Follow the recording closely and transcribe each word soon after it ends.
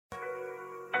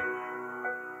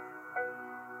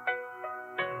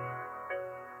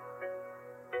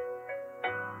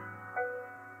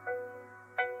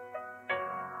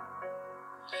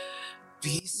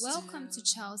Welcome to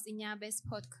Charles Inyabe's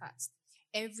podcast.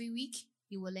 Every week,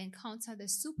 you will encounter the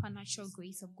supernatural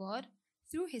grace of God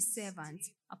through his servant,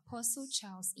 Apostle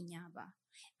Charles Inyaba,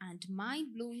 and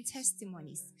mind-blowing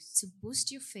testimonies to boost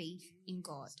your faith in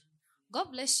God.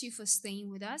 God bless you for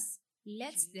staying with us.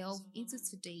 Let's delve into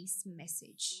today's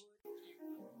message.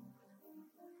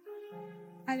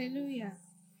 Hallelujah.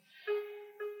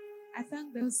 I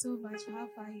thank the Lord so much for how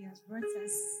far he has brought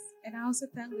us. And I also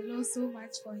thank the Lord so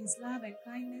much for his love and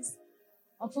kindness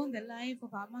upon the life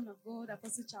of our man of God,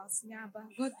 Apostle Charles Inyaba.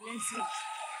 God bless you.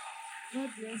 God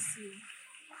bless you.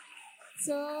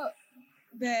 So,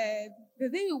 the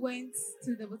day we went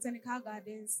to the Botanical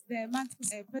Gardens, the monthly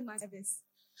service.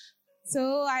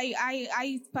 So,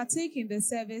 I partake in the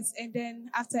service, and then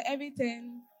after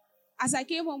everything, as I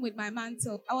came home with my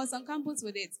mantle, I was on campus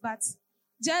with it, but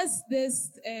just this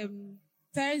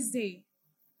Thursday,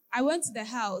 I went to the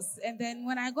house, and then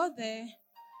when I got there,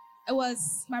 it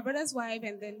was my brother's wife,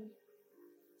 and then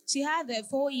she had a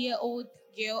 4-year-old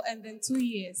girl and then 2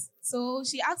 years. So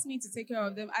she asked me to take care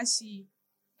of them as she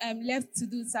left to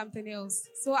do something else.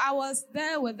 So I was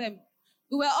there with them.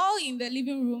 We were all in the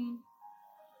living room,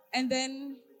 and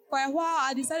then for a while,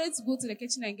 I decided to go to the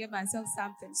kitchen and get myself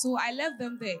something. So I left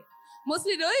them there.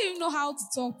 Mostly, they don't even know how to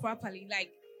talk properly.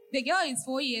 Like, the girl is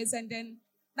 4 years, and then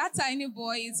that tiny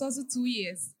boy is also 2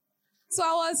 years. So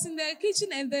I was in the kitchen,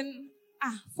 and then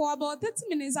for about 30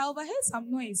 minutes, I overheard some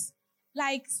noise.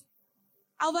 Like,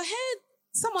 I overheard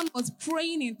someone was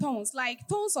praying in tongues, like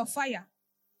tongues of fire.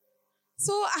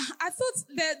 So I thought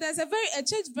there's a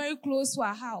church very close to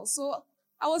our house. So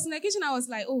I was in the kitchen, I was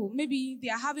like, oh, maybe they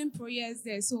are having prayers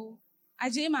there. So I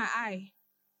jammed my eye.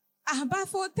 But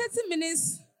for 30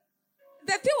 minutes,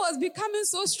 the thing was becoming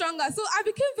so stronger. So I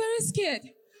became very scared.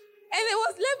 And I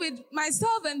was left with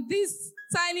myself and these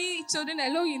tiny children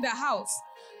alone in the house.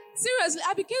 Seriously,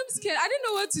 I became scared. I didn't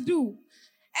know what to do.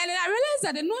 And then I realized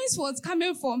that the noise was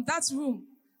coming from that room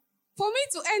for me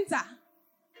to enter.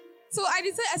 So I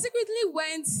secretly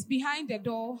went behind the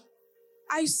door.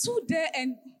 I stood there,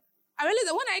 and I realized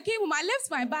that when I came home, I left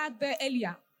my bag there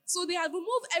earlier. So they had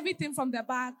removed everything from the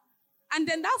bag. And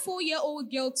then that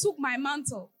 4-year-old girl took my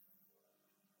mantle.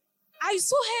 I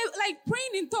saw her like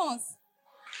praying in tongues.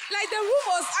 Like the room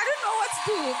was, I don't know what to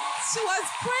do. She was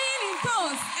praying in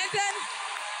tongues. And then,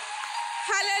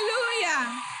 hallelujah.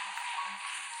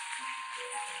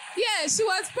 Yeah, she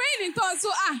was praying in tongues.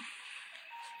 So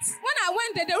when I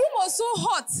went there, the room was so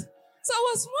hot. So I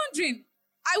was wondering.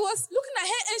 I was looking at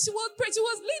her, and she was praying. She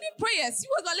was leading prayers.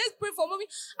 She was like, let's pray for mommy.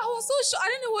 I was so sure.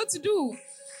 I didn't know what to do.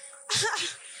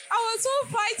 I was so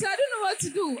frightened. I didn't know what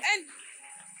to do. And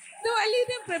they were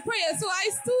leading prayers. So I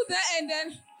stood there, and then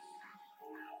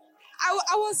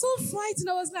I was so frightened.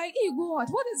 I was like, hey, God,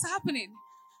 what is happening?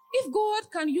 If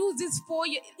God can use this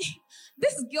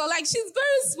this girl, like, she's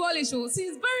very smallish,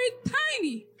 she's very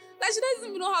tiny. Like, she doesn't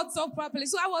even know how to talk properly.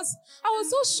 So I was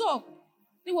so shocked.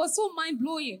 It was so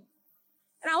mind-blowing.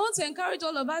 And I want to encourage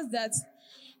all of us that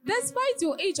despite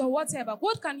your age or whatever,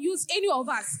 God can use any of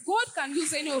us. God can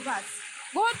use any of us.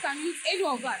 God can use any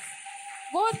of us.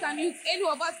 God can use any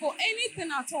of us for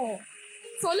anything at all.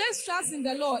 So let's trust in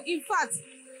the Lord. In fact,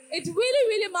 it really,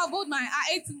 really marveled my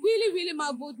eye. It really, really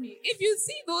marveled me. If you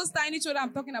see those tiny children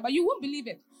I'm talking about, you won't believe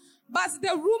it. But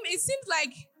the room, it seems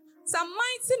like some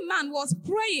mighty man was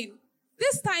praying.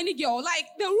 This tiny girl, like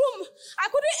the room, I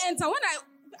couldn't enter. When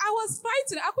I was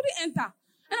frightened, I couldn't enter.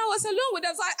 And I was alone with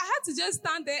them. So I had to just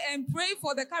stand there and pray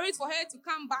for the courage for her to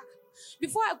come back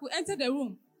before I could enter the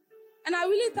room. And I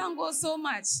really thank God so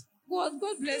much. God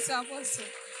bless you, Apostle.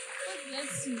 God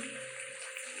bless you.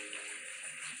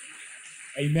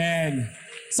 Amen.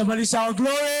 Somebody shout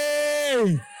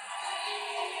glory.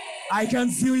 I can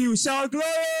feel you. Shout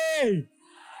glory.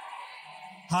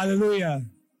 Hallelujah.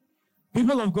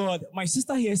 People of God, my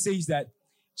sister here says that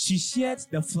she shared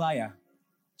the flyer.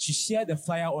 She shared the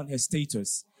flyer on her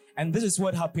status. And this is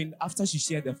what happened after she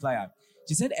shared the flyer.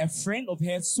 She said a friend of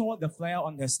hers saw the flyer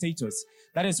on her status.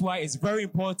 That is why it's very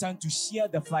important to share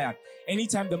the flyer.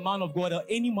 Anytime the man of God or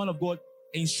any man of God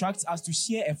instructs us to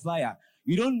share a flyer,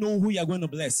 you don't know who you're going to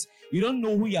bless. You don't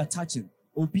know who you're touching.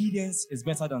 Obedience is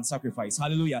better than sacrifice.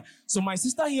 Hallelujah. So my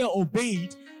sister here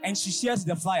obeyed, and she shared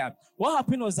the flyer. What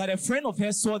happened was that a friend of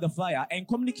hers saw the flyer and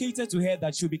communicated to her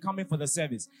that she'll be coming for the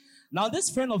service. Now this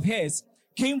friend of hers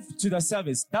came to the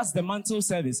service. That's the mantle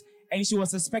service. And she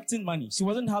was expecting money. She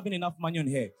wasn't having enough money on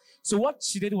her. So what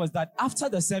she did was that after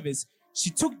the service,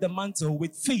 she took the mantle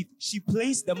with faith. She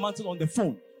placed the mantle on the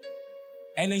phone.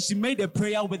 And then she made a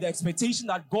prayer with the expectation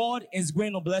that God is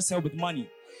going to bless her with money.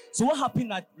 So what happened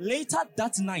that later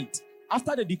that night,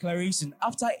 after the declaration,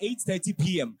 after 8:30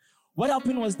 p.m., what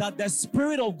happened was that the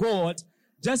Spirit of God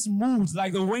just moved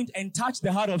like the wind and touched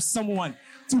the heart of someone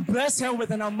to bless her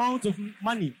with an amount of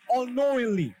money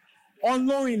unknowingly.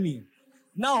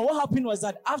 Now, what happened was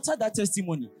that after that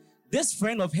testimony, this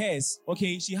friend of hers,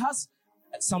 okay, she has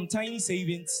some tiny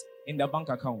savings in the bank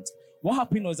account. What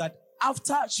happened was that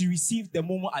after she received the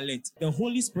Momo alert, the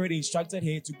Holy Spirit instructed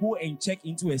her to go and check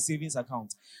into her savings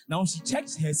account. Now she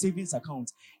checked her savings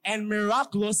account, and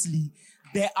miraculously,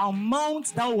 the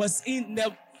amount that was in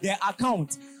the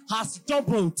account has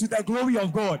doubled to the glory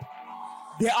of God.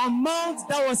 The amount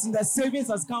that was in the savings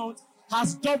account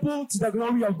has doubled to the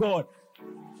glory of God.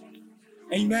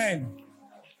 Amen.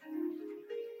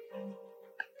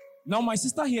 Now, my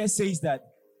sister here says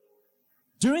that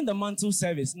during the mantle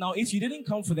service, now if you didn't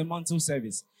come for the mantle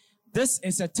service, this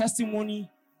is a testimony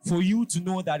for you to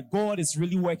know that God is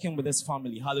really working with this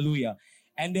family. Hallelujah.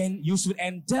 And then you should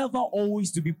endeavor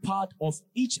always to be part of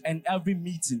each and every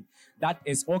meeting that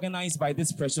is organized by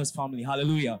this precious family.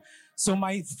 Hallelujah. So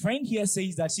my friend here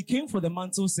says that she came for the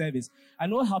mantle service.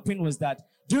 And what happened was that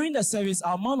during the service,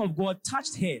 our man of God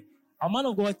touched her. Our man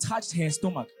of God touched her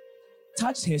stomach.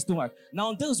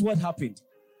 Now, this is what happened.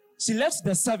 She left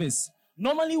the service.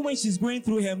 Normally, when she's going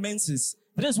through her menses,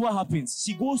 this is what happens.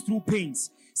 She goes through pains,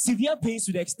 severe pains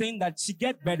to the extent that she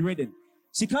gets bedridden.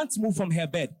 She can't move from her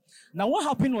bed. Now, what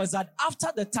happened was that after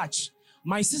the touch,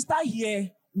 my sister here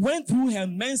went through her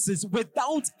menses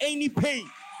without any pain.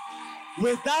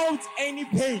 Without any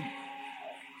pain.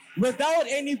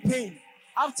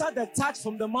 After the touch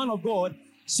from the man of God,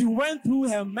 she went through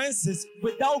her menses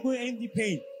without going any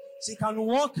pain. She can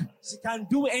walk. She can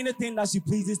do anything that she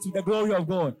pleases to the glory of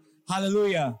God.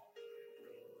 Hallelujah.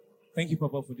 Thank you,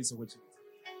 Papa, for this opportunity.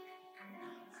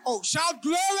 Oh, shout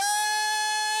glory!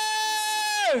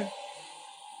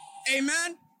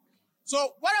 Amen.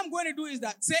 So what I'm going to do is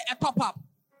that say a top up.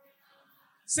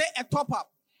 Say a top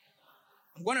up.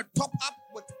 I'm going to top up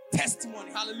with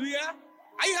testimony. Hallelujah.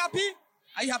 Are you happy?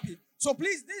 Are you happy? So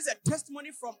please, this is a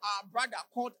testimony from our brother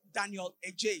called Daniel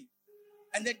Ejay.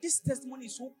 And then this testimony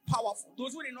is so powerful.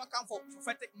 Those who did not come for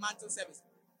prophetic mantle service,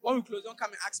 when we close, don't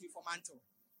come and ask me for mantle.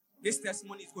 This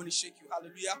testimony is going to shake you.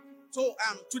 Hallelujah. So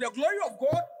to the glory of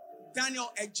God,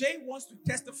 Daniel Ejay wants to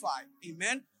testify.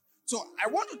 Amen. So I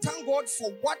want to thank God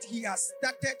for what he has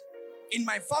started in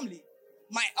my family.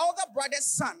 My elder brother's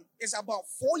son is about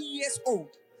 4 years old.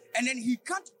 And then he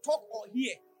can't talk or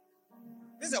hear.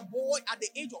 This is a boy at the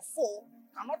age of 4,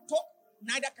 cannot talk,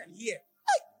 neither can hear.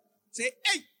 Hey! Say,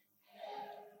 hey!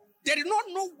 They did not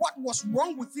know what was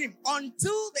wrong with him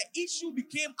until the issue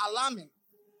became alarming.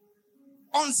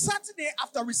 On Saturday,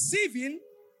 after receiving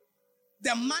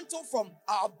the mantle from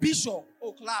our bishop,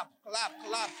 oh, clap.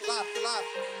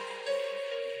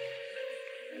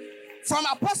 From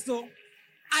Apostle,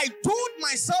 I told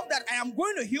myself that I am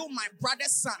going to heal my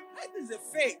brother's son. This is a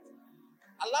faith.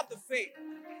 I love the faith.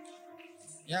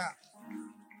 Yeah.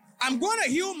 I'm going to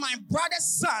heal my brother's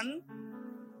son.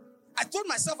 I told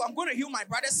myself I'm going to heal my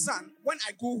brother's son when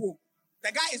I go home.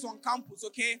 The guy is on campus,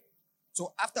 okay?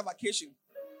 So after vacation.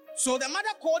 So the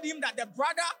mother called him that the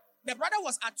brother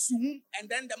was at Suhum and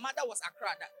then the mother was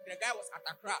Accra. The guy was at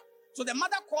Accra. So the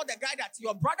mother called the guy that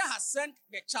your brother has sent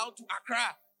the child to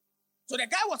Accra. So the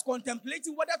guy was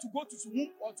contemplating whether to go to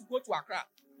Suhum or to go to Accra.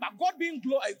 But God being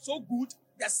so good,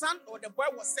 the son or the boy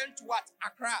was sent to what?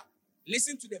 Accra.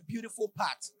 Listen to the beautiful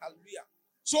part. Hallelujah.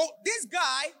 So this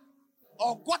guy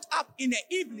got up in the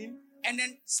evening and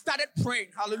then started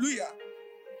praying. Hallelujah.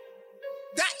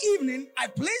 That evening, I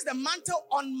placed the mantle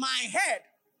on my head.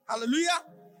 Hallelujah.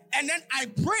 And then I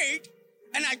prayed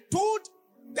and I told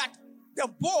that the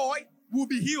boy will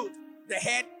be healed. The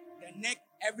head, the neck,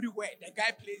 everywhere. The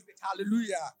guy placed it.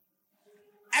 Hallelujah.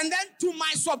 And then to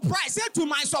my surprise, say to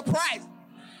my surprise.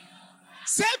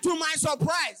 Say to my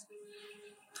surprise.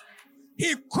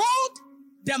 He called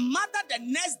the mother the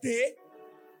next day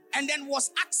and then was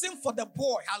asking for the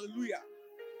boy. Hallelujah.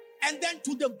 And then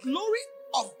to the glory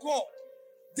of God,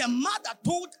 the mother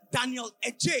told Daniel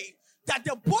Ejay that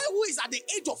the boy who is at the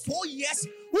age of 4 years,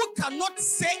 who cannot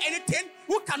say anything,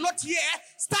 who cannot hear,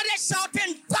 started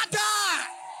shouting, Dada!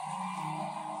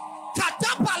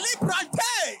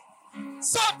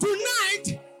 So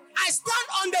tonight, I stand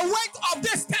on the weight of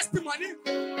this testimony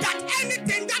that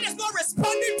anything that is not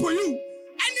responding to you,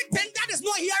 anything that is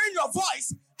not hearing your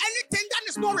voice, anything that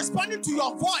is not responding to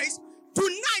your voice,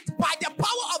 tonight, by the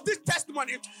power of this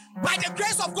testimony, by the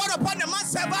grace of God upon the man's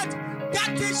servant,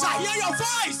 that thing shall hear your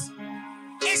voice.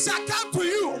 It shall come to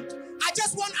you. I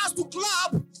just want us to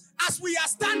clap as we are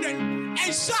standing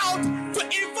and shout to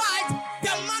invite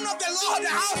the man of the Lord of the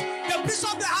house, the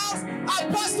bishop of the house,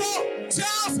 Apostle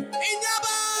Charles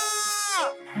Inyaba.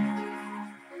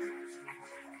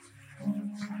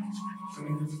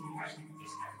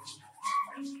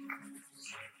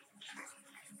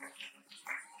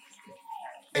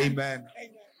 Amen.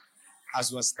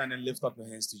 As we're standing, lift up your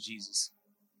hands to Jesus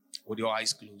with your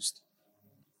eyes closed.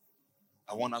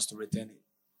 I want us to return it,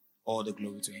 all the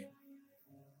glory to Him.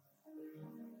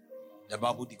 The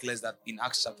Bible declares that in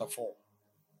Acts chapter 4,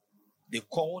 they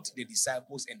called the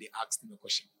disciples and they asked them a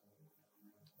question.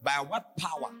 By what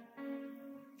power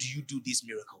do you do these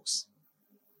miracles?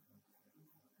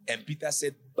 And Peter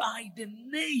said, by the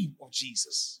name of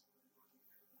Jesus.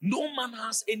 No man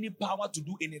has any power to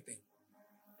do anything,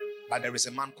 but there is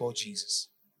a man called Jesus.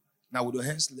 Now with your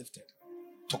hands lifted,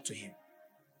 talk to Him.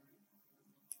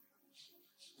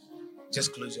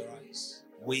 Just close your eyes.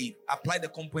 Wave. Apply the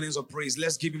components of praise.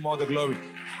 Let's give Him all the glory.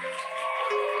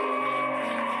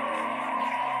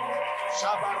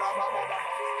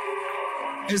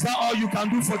 Is that all you can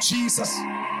do for Jesus?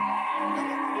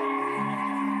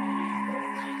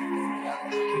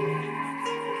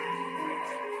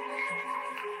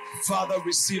 Father,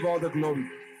 receive all the glory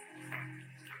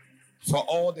for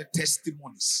all the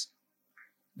testimonies.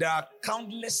 There are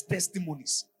countless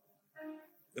testimonies.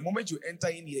 The moment you enter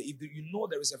in here, if you know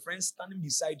there is a friend standing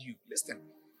beside you, listen.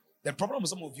 The problem with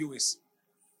some of you is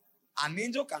an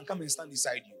angel can come and stand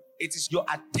beside you. It is your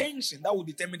attention that will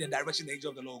determine the direction the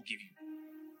angel of the Lord will give you.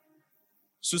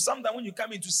 So sometimes when you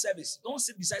come into service, don't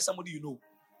sit beside somebody you know.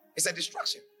 It's a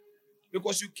distraction.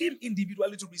 Because you came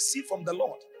individually to receive from the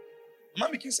Lord. Am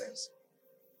I making sense?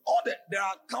 There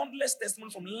are countless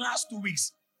testimonies from last 2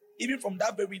 weeks. Even from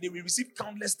that very day, we received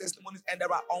countless testimonies and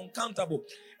there are uncountable.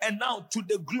 And now, to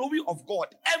the glory of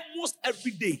God, almost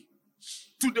every day,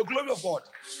 to the glory of God,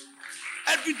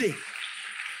 every day,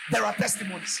 there are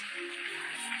testimonies.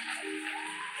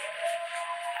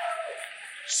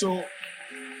 So,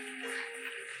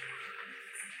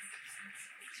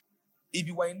 if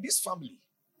you were in this family,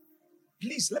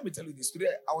 please let me tell you this. Today,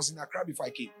 I was in Accra before I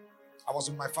came. I was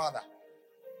with my father.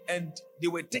 And they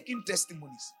were taking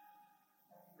testimonies.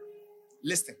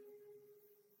 Listen.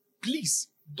 Please,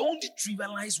 don't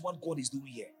trivialize what God is doing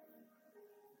here.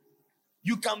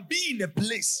 You can be in a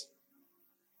place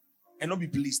and not be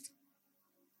pleased.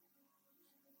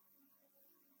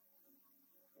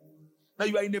 Now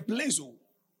you are in a place,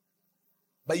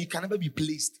 but you can never be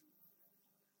pleased.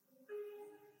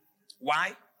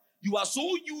 Why? You are so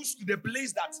used to the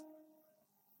place that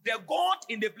the God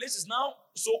in the place is now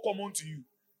so common to you.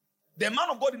 The man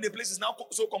of God in the place is now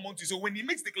so common to you. So when he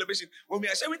makes declaration, when we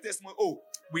are sharing testimony,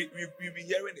 we've been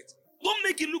hearing it. Don't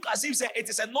make it look as if it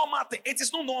is a normal thing. It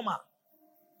is not normal.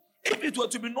 If it were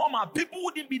to be normal, people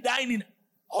wouldn't be dying in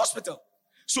hospital.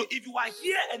 So if you are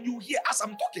here and you hear as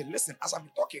I'm talking, listen, as I'm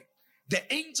talking, the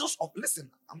angels of, listen,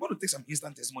 I'm going to take some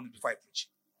instant testimony before I preach.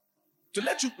 To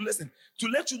let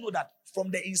you know that from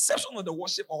the inception of the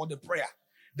worship or the prayer,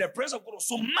 the presence of God was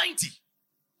so mighty.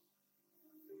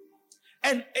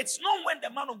 And it's not when the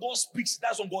man of God speaks,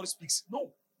 that's when God speaks.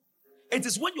 No. It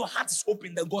is when your heart is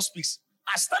open that God speaks.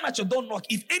 I stand at your door, knock.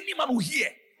 If any man will hear,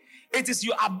 it is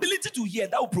your ability to hear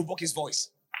that will provoke his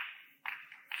voice.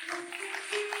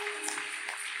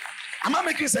 Am I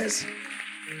making sense?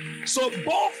 So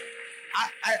both,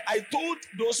 I told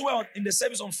those who were in the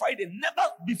service on Friday, never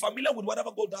be familiar with whatever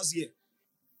God does here.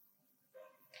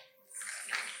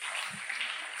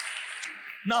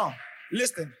 Now,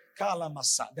 listen.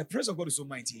 The presence of God is so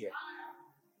mighty here.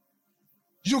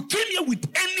 You came here with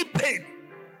any pain.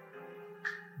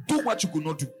 Do what you could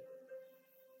not do.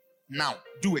 Now,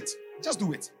 do it. Just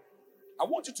do it. I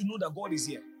want you to know that God is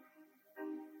here.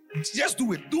 Just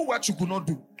do it. Do what you could not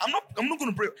do. I'm not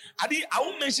going to pray. I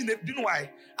won't mention it. Do you know why?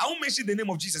 I won't mention the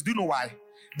name of Jesus. Do you know why?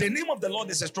 The name of the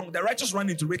Lord is strong. The righteous run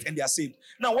into it and they are saved.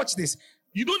 Now watch this.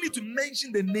 You don't need to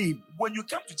mention the name. When you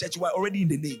come to church, you are already in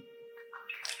the name.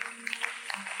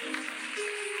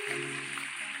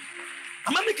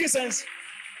 Am I making sense?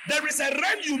 There is a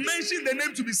realm you mention the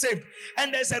name to be saved.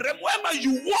 And there's a realm wherever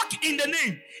you walk in the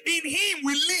name. In Him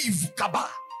we live, Kaba.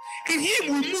 In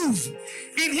Him we move.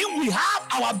 In Him we have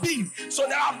our being. So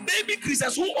there are baby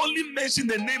Christians who only mention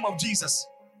the name of Jesus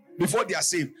before they are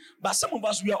saved. But some of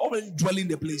us, we are already dwelling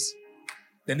the place.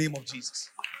 The name of Jesus.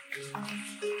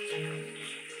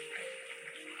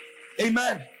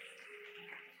 Amen.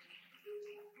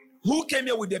 Who came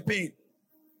here with the pain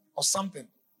or something?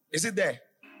 Is it there?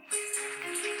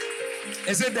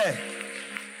 Is it there?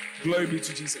 Glory be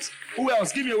to Jesus. Who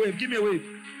else? Give me a wave. Give me a wave.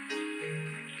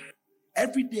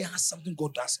 Every day has something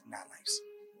God does in our lives.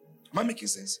 Am I making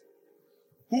sense?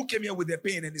 Who came here with the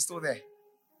pain and is still there?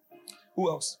 Who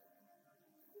else?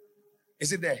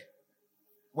 Is it there?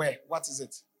 Where? What is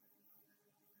it?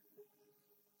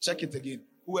 Check it again.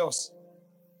 Who else?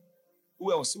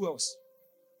 Who else? Who else?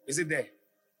 Is it there?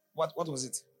 What was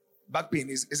it? Back pain.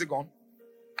 Is it gone?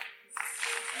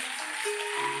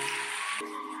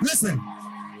 Listen.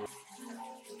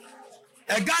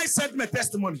 A guy sent me a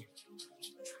testimony.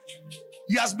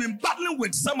 He has been battling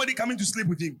with somebody coming to sleep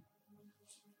with him.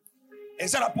 He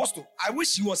said, Apostle, I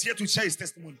wish he was here to share his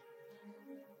testimony.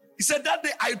 He said, that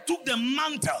day I took the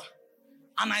mantle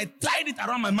and I tied it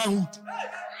around my manhood.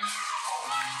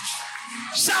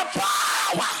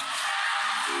 Shapower!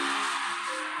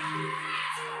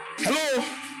 Hello?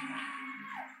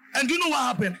 And do you know what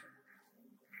happened?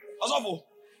 Osofo,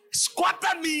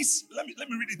 squatter means, let me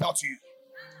read it out to you.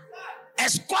 A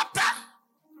squatter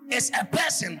is a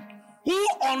person who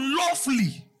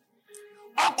unlawfully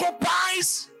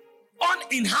occupies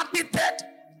uninhabited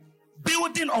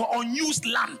building or unused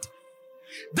land.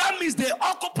 That means they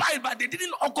occupied, but they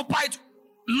didn't occupy it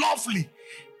lawfully.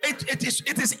 It is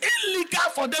illegal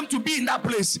for them to be in that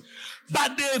place,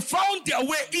 but they found their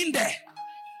way in there.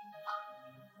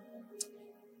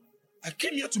 I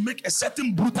came here to make a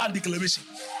certain brutal declaration.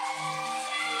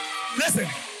 Listen,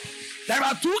 there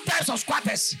are two types of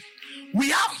squatters. We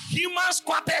have human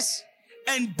squatters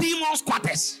and demon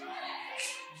squatters.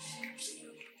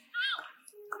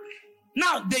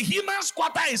 Now, the human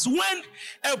squatter is when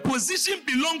a position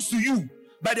belongs to you,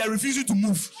 but they are refusing to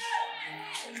move.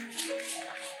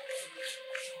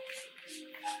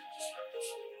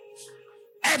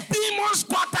 A demon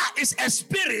squatter is a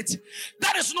spirit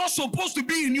that is not supposed to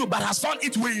be in you, but has found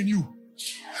its way in you.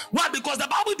 Why? Because the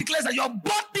Bible declares that your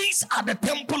bodies are the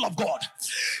temple of God.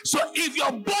 So if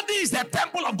your body is the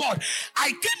temple of God,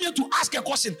 I came here to ask a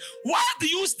question. Why do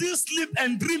you still sleep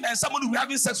and dream and somebody will be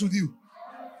having sex with you?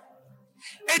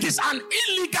 It is an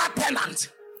illegal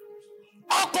tenant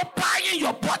occupying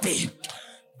your body.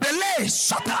 Belay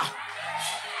shutter.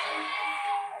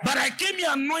 But I came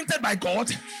here anointed by God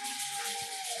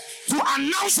to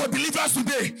announce your deliverance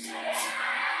today.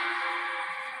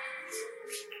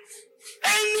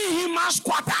 Any human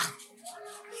squatter,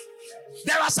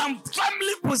 there are some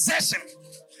family possession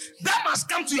that must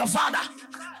come to your father,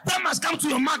 that must come to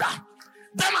your mother,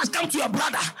 that must come to your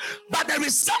brother. But there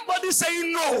is somebody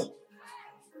saying no.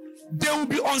 They will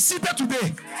be unseated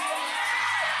today.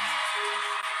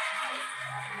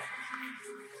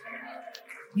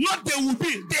 Not they will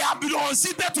be, they have been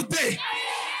unseated today.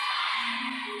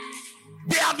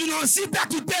 They have been unseated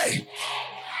today.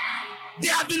 They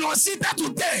have been unseated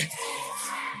today.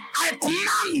 I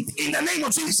command in the name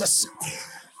of Jesus,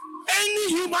 any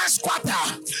human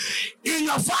squatter in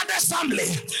your father's family,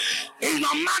 in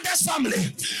your mother's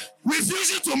family,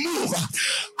 refusing to move,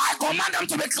 I command them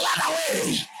to be cleared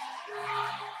away.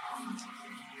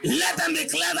 Let them be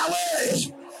cleared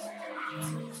away.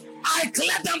 I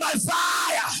clear them by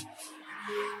fire.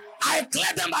 I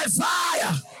clear them by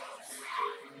fire.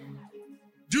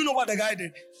 Do you know what the guy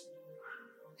did?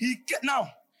 Now,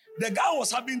 the guy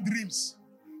was having dreams,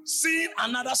 seeing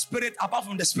another spirit apart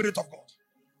from the spirit of God.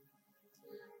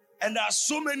 And there are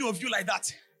so many of you like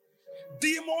that.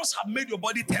 Demons have made your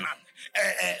body tenant.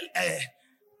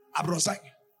 Abronsai,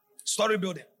 story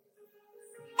building.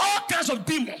 All kinds of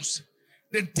demons.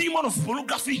 The demon of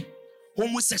pornography,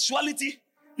 homosexuality,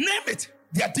 name it,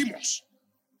 they are demons.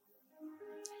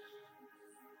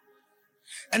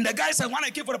 And the guy said, when I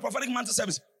came for the prophetic mantle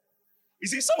service, he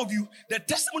said, some of you, the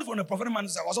testimony from the prophetic mantle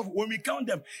service, when we count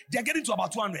them, they are getting to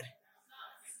about 200.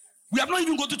 We have not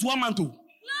even got to one mantle.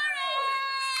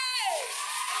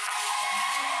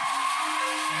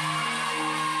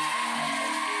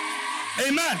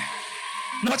 Amen.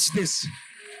 Watch this.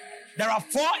 There are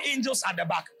 4 angels at the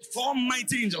back, 4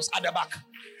 mighty angels at the back.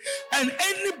 And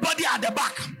anybody at the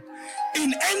back,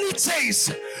 in any chase,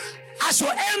 as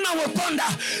your amen will thunder,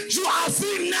 you are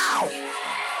free now.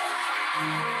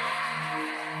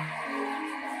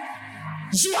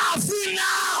 You are free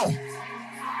now.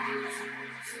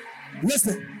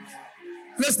 Listen.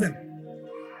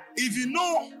 If you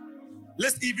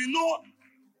know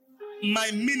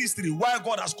my ministry, why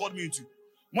God has called me into,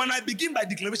 when I begin by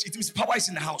declaration, it means power is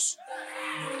in the house.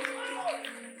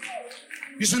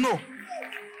 You should know.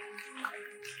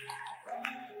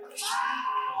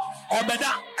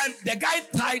 Obeda, and the guy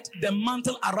tied the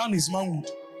mantle around his manhood.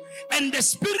 And the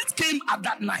spirit came at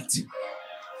that night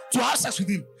to have sex with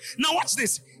him. Now watch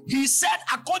this. He said,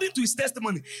 according to his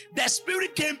testimony, the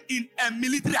spirit came in a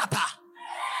military attire.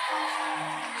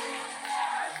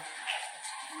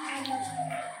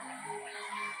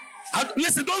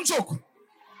 Listen, don't joke.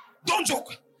 Don't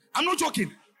joke. I'm not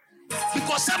joking.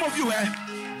 Because some of you,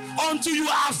 until you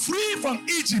are free from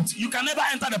Egypt, you can never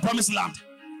enter the promised land.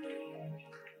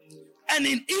 And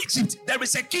in Egypt, there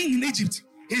is a king in Egypt.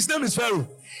 His name is Pharaoh.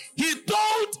 He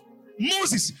told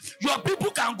Moses, your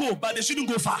people can go, but they shouldn't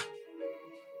go far.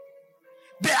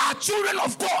 They are children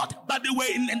of God, but they were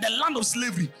in the land of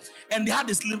slavery, and they had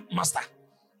a slave master.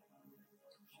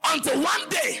 Until one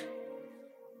day,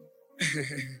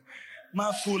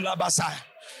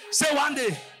 say one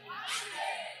day.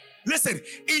 Listen,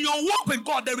 in your walk with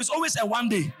God, there is always a one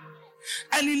day.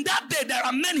 And in that day, there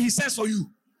are men he sends for you.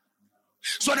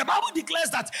 So the Bible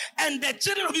declares that, and the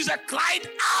children of Israel cried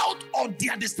out of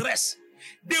their distress.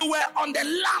 They were on the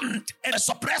land and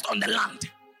suppressed on the land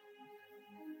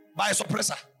by a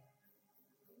suppressor.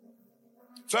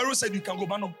 Pharaoh said, you can go,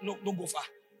 but don't go far.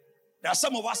 There are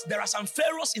some of us, there are some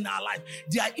pharaohs in our life.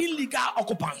 They are illegal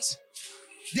occupants.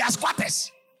 They are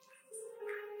squatters.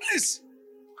 Please,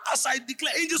 as I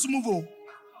declare, angels move on.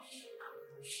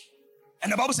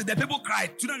 And the Bible said the people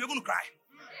cried. Today you're going to cry.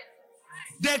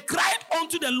 They cried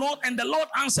unto the Lord, and the Lord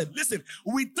answered. Listen,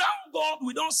 we thank God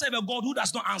we don't serve a God who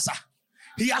does not answer.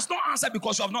 He has not answered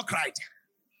because you have not cried.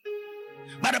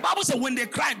 But the Bible said when they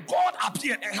cried, God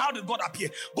appeared. And how did God appear?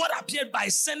 God appeared by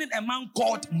sending a man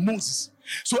called Moses.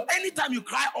 So anytime you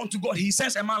cry unto God, he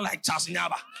sends a man like Charles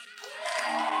Nyaba.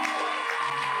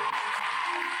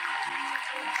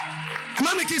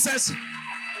 Mamiki says,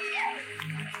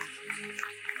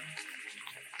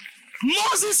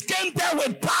 Moses came there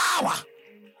with power,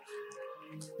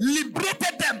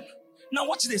 liberated them. Now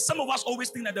watch this. Some of us always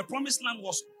think that the promised land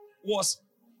was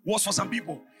for some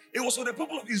people. It was for the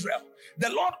people of Israel. The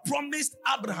Lord promised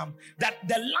Abraham that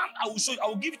the land I will show you, I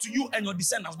will give it to you and your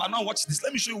descendants. But now watch this.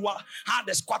 Let me show you how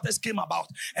the squatters came about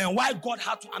and why God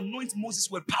had to anoint Moses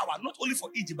with power, not only for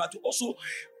Egypt, but to also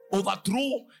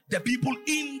overthrow the people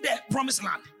in the promised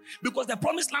land. Because the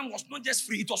promised land was not just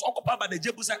free, it was occupied by the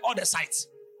Jebusites, all the sites.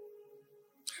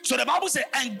 So the Bible says,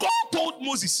 and God told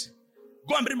Moses,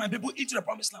 go and bring my people into the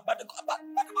promised land. But the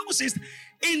Bible says,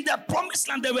 in the promised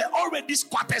land, there were already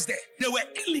squatters there. They were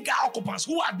illegal occupants.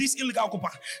 Who are these illegal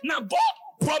occupants? Now, God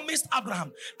promised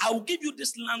Abraham, I will give you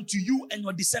this land to you and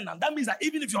your descendants. That means that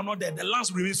even if you're not there, the land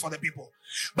remains for the people.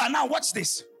 But now, watch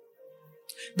this.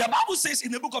 The Bible says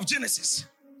in the book of Genesis,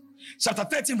 chapter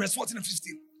 13, verse 14 and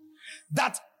 15,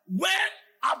 that when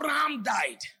Abraham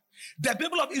died, the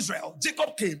people of Israel,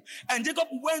 Jacob came, and Jacob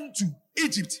went to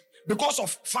Egypt because of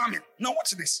famine. Now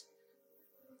watch this.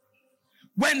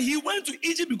 When he went to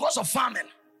Egypt because of famine,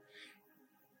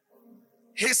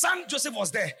 his son Joseph was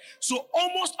there. So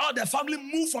almost all the family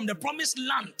moved from the promised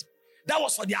land that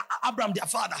was for Abraham, their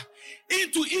father,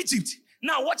 into Egypt.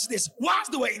 Now watch this. Once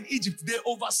they were in Egypt, they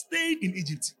overstayed in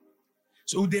Egypt.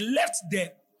 So they left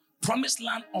the promised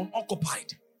land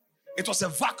unoccupied. It was a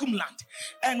vacuum land.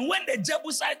 And when the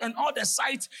Jebusite and all the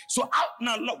sites,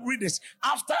 now read this.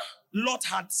 After Lot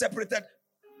had separated,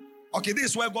 okay, this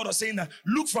is where God was saying that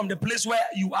look from the place where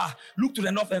you are, look to the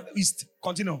north and east.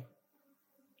 Continue.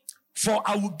 For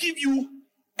I will give you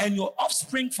and your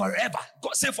offspring forever.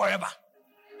 God say forever.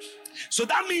 So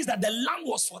that means that the land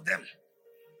was for them.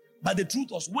 But the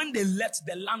truth was, when they left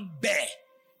the land bare,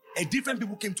 a different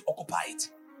people came to occupy it.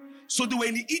 So they were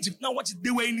in Egypt. Now watch it.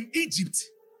 They were in Egypt.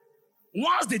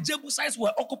 Once the Jebusites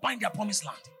were occupying their promised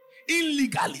land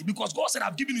illegally, because God said,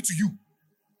 I've given it to you,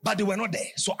 but they were not there.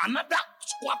 So another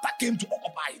squatter came to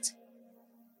occupy it.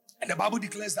 And the Bible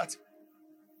declares that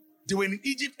they were in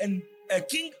Egypt, and a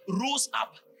king rose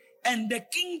up, and the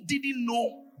king didn't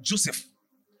know Joseph.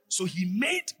 So he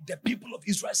made the people of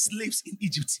Israel slaves in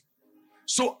Egypt.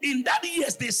 So in that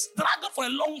years, they struggled for a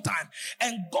long time.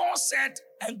 And God said,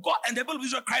 and the people of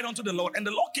Israel cried unto the Lord, and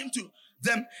the Lord came to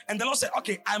them, and the Lord said,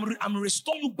 okay, I'm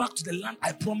restoring you back to the land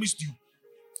I promised you.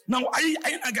 Now, are you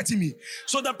not getting me?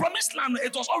 So the promised land,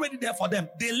 it was already there for them.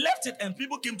 They left it, and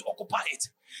people came to occupy it.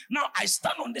 Now, I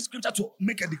stand on this scripture to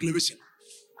make a declaration.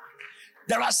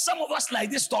 There are some of us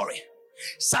like this story.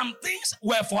 Some things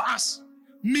were for us.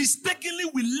 Mistakenly,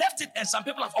 we left it, and some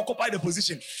people have occupied the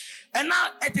position. And now,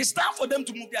 it is time for them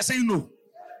to move. They are saying no.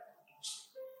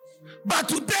 But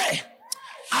today,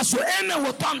 as your amen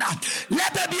will thunder,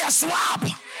 let there be a swap.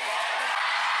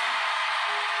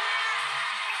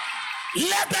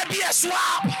 Let there be a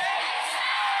swap.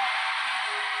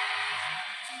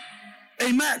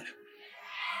 Amen.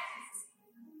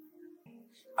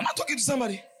 Am I talking to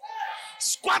somebody?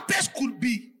 Squatters could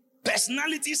be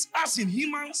personalities, as in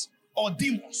humans or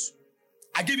demons.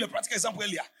 I gave you a practical example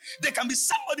earlier. There can be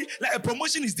somebody, like a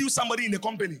promotion is due somebody in the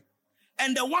company,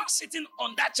 and the one sitting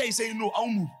on that chair is saying, no, I'll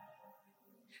move.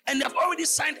 And they've already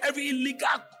signed every illegal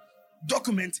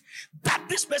document that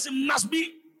this person must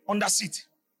be on that seat.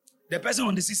 The person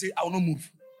on the seat say, I will not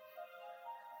move.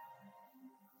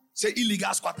 Say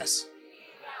illegal squatters.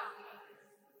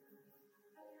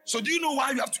 So do you know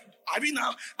why we have to, have you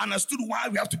now understood why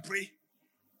we have to pray?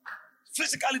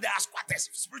 Physically, they are squatters.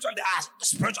 Spiritually, they are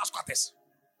spiritual squatters.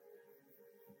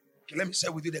 Okay, let me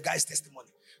share with you the guy's testimony.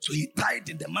 So he tied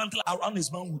the mantle around his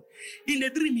manhood. In a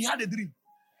dream, he had a dream.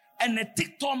 And a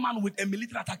thick tall man with a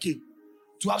military attack came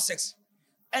to have sex.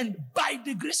 And by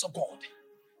the grace of God,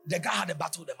 the guy had a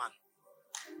battle with the man.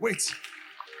 Wait.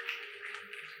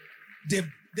 They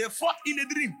fought in a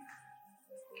dream.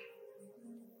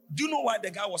 Do you know why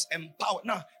the guy was empowered?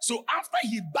 Now, so after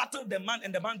he battled the man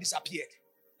and the man disappeared,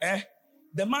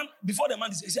 before the man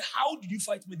disappeared, he said, how did you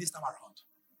fight me this time around?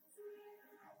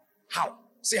 How?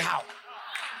 Say how.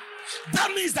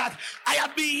 That means that I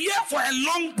have been here for a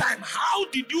long time. How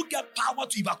did you get power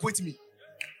to evacuate me?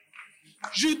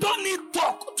 You don't need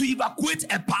talk to evacuate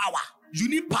a power. You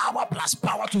need power plus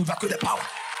power to evacuate the power.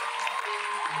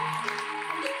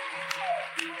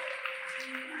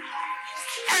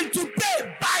 And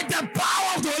today, by the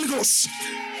power of the Holy Ghost,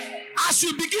 as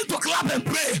you begin to clap and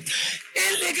pray,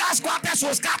 illegal squatters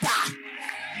will scatter.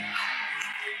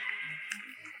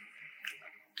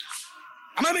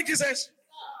 Am I making sense?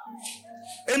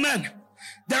 Amen.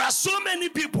 There are so many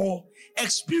people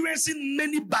experiencing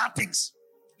many bad things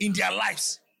in their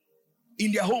lives,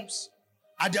 in their homes,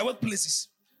 at their workplaces,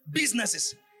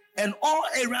 businesses, and all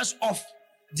areas of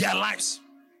their lives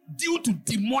due to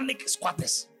demonic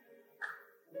squatters.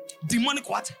 Demonic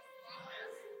what?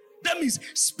 That means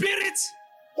spirits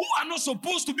who are not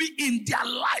supposed to be in their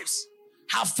lives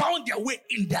have found their way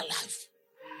in their life.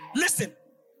 Listen,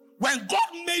 when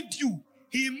God made you,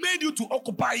 He made you to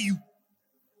occupy you.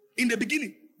 In the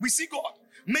beginning, we see God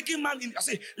making man in, I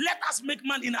say, let us make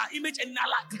man in our image and in our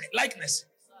likeness.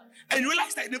 And you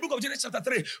realize that in the book of Genesis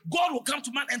chapter 3, God will come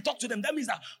to man and talk to them. That means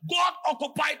that God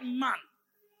occupied man.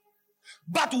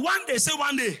 But one day, say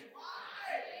one day,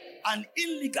 an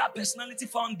illegal personality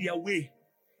found their way.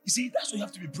 You see, that's why you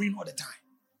have to be praying all the time.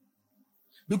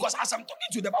 Because as I'm talking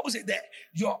to you, the Bible says that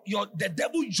the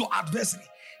devil, your adversary,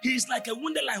 he is like a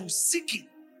wounded lion seeking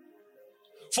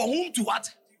for whom to what?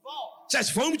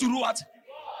 Church, for whom to do what?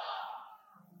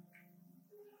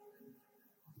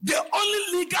 The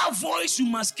only legal voice you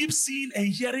must keep seeing and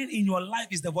hearing in your life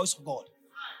is the voice of God.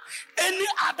 Any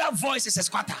other voice is a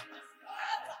squatter.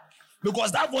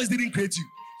 Because that voice didn't create you.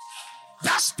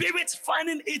 That spirit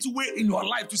finding its way in your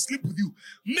life to sleep with you,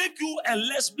 make you a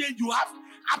lesbian, you have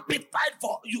appetite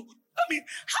for you. I mean,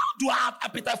 how do I have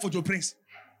appetite for your prince?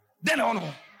 Then I don't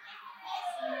know.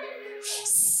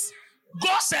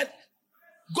 God said,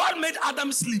 God made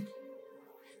Adam sleep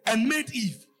and made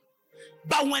Eve.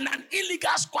 But when an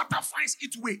illegal squatter finds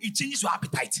its way, it changes your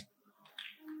appetite.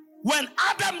 When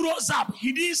Adam rose up,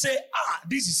 he didn't say,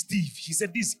 this is Steve. He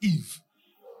said, this is Eve.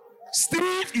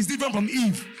 Steve is different from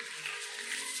Eve.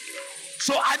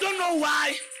 So I don't know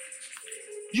why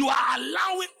you are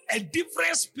allowing a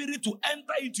different spirit to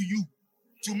enter into you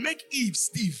to make Eve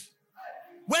Steve.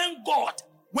 When God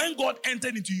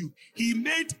entered into you, he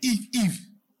made Eve Eve.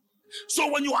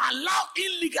 So when you allow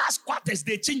illegal squatters,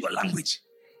 they change your language.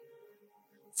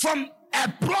 From a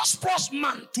prosperous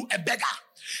man to a beggar.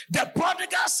 The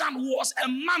prodigal son was a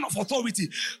man of authority.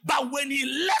 But when he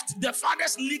left the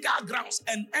father's legal grounds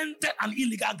and entered an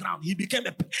illegal ground, he became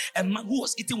a man who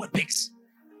was eating with pigs.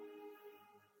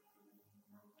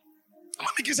 Am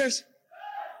I making sense?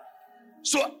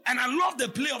 So, and I love the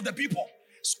play of the people.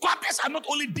 Squatters are not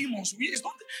only demons. We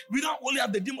don't only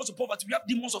have the demons of poverty, we have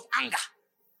demons of anger.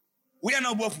 We are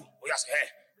not woeful. We just hey.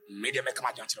 But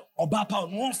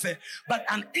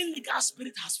an illegal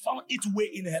spirit has found its way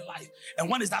in her life. And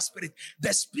what is that spirit?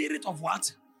 The spirit of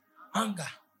what? Anger,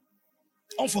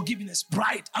 unforgiveness,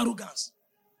 pride, arrogance.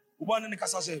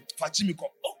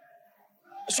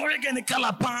 Sorry again,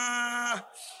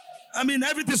 I mean,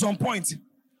 everything's on point.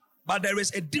 But there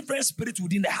is a different spirit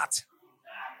within the heart.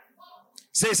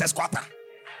 Say it's a squatter.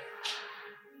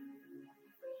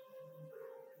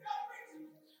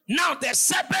 Now the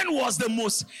serpent was the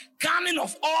most cunning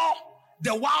of all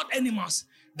the wild animals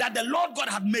that the Lord God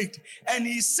had made. And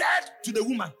he said to the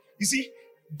woman, you see,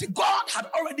 God had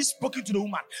already spoken to the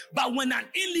woman. But when an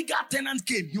illegal tenant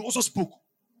came, he also spoke.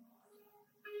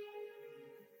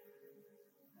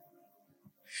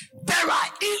 There are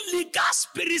illegal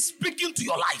spirits speaking to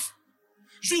your life.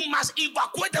 You must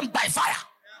evacuate them by fire.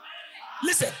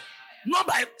 Listen, not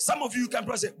by some of you can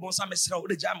press it.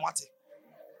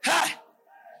 Hey.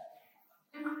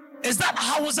 Is that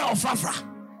Hausa or Fafra?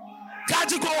 Can't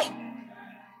you go?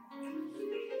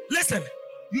 Listen,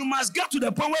 you must get to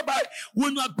the point whereby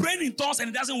when you are praying in tongues and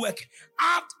it doesn't work,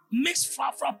 mix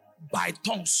Fafra by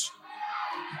tongues.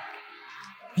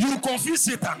 You confuse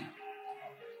Satan.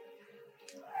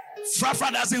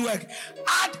 Fafra doesn't work.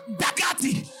 Add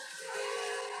Dakati.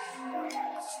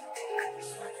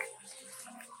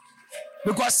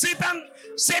 Because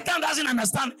Satan doesn't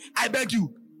understand, I beg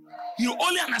you. He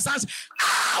only understands,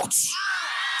 ouch.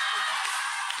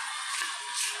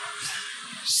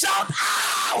 Shout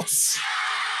out.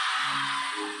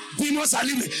 Demons are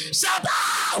leaving. Shout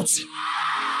out.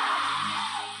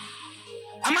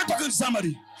 Am I talking to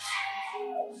somebody?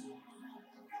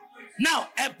 Now,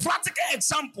 a practical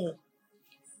example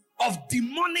of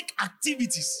demonic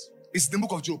activities is the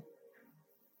book of Job.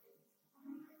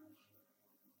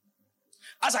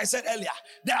 As I said earlier,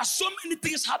 there are so many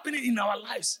things happening in our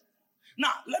lives.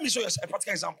 Now, let me show you a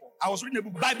practical example. I was reading a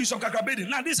book by Bishop Kakrabedi.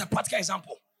 Now, this is a practical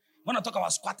example. When I talk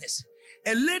about squatters,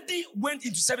 a lady went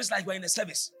into service like we're in a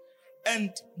service,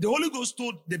 and the Holy Ghost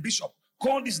told the bishop,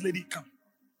 call this lady, come.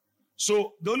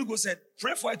 So the Holy Ghost said,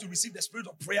 pray for her to receive the spirit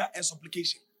of prayer and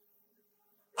supplication.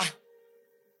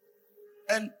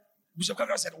 And Bishop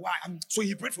Kakra said, why? So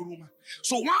he prayed for the woman.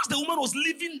 So once the woman was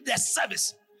leaving the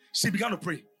service, she began to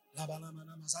pray.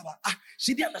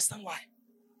 She didn't understand why.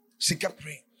 She kept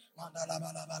praying.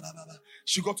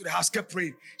 She got to the house, kept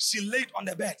praying. She laid on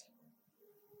the bed.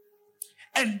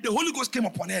 And the Holy Ghost came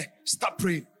upon her, start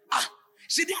praying.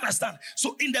 She didn't understand.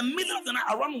 So in the middle of the night,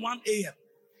 around 1 a.m.,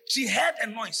 she heard a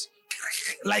noise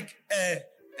like a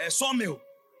sawmill.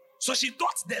 So she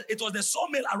thought that it was the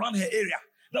sawmill around her area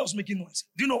that was making noise.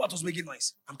 Do you know what was making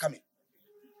noise? I'm coming.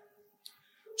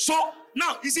 So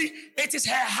now, you see, it is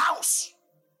her house.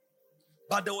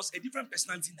 But there was a different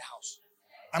personality in the house.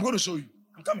 I'm going to show you.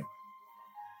 I'm coming.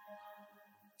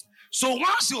 So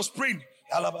once she was praying,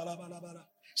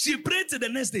 she prayed till the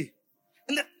next day.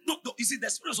 And you see, the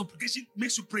spirit of supplication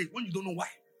makes you pray when you don't know why.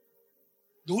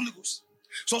 The Holy Ghost.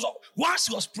 So once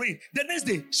she was praying, the next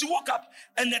day, she woke up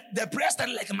and the prayer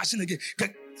started like a machine again.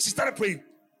 She started praying.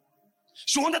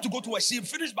 She wanted to go to work. She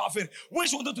finished bathing. When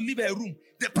she wanted to leave her room,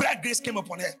 the prayer grace came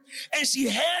upon her. And she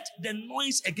heard the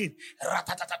noise again.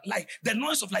 Like the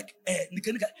noise of like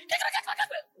nika nika.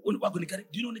 Do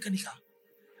you know nika nika?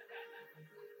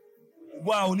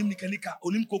 Wow, onim nika nika,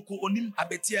 onim koko, onim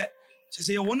abetia. She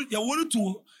said, you want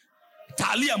to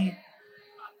Taliam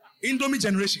Indomie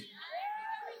generation.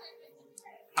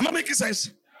 Am I making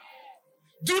sense?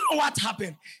 Do you know what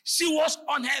happened? She was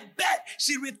on her bed.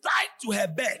 She retired to her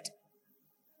bed.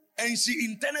 And she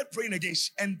intended praying again.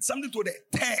 And something told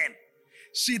her, turn.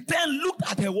 She turned, looked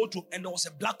at her wardrobe, and there was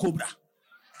a black cobra.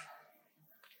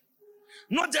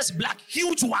 Not just black,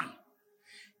 huge one.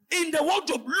 In the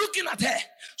wardrobe, looking at her.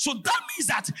 So that means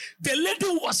that the lady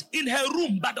was in her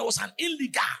room, but there was an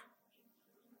illegal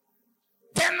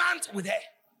tenant with her.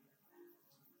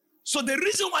 So the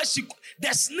reason why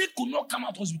the snake could not come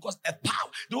out was because a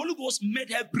power. The Holy Ghost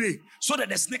made her pray so that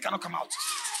the snake cannot come out.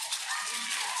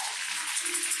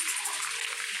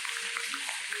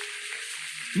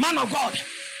 Man of God,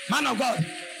 man of God,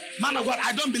 man of God,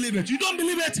 I don't believe it. You don't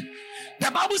believe it?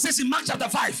 The Bible says in Mark chapter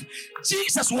 5,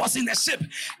 Jesus was in a ship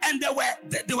and they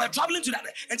were traveling to that.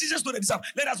 And Jesus told the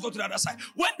disciples, let us go to the other side.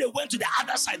 When they went to the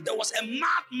other side, there was a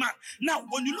madman. Now,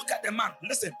 when you look at the man,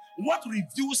 listen, what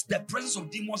reveals the presence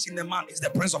of demons in the man is the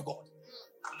presence of God.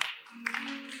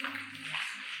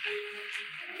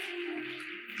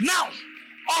 Now,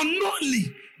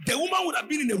 unknowingly, the woman would have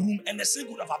been in the room and the snake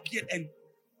would have appeared. And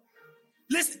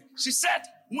listen, she said,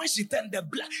 when she turned the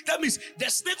blood, that means the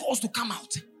snake was to come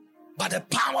out. But the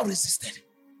power resisted.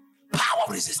 Power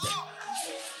resisted.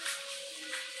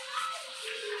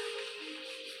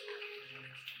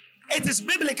 It is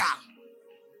biblical.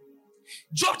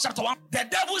 Job chapter 1. The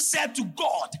devil said to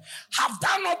God, have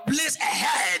thou not placed a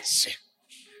hedge?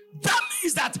 That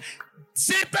means that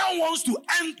Satan wants to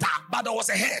enter, but there was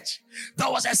a hedge. There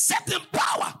was a certain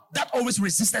power that always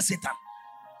resisted Satan.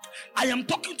 I am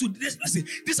talking to this. Listen,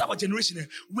 this is our generation.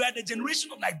 We are the generation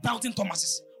of like doubting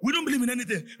Thomases. We don't believe in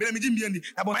anything.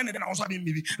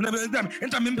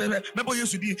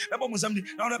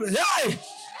 Hey!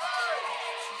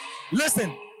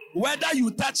 Listen, whether you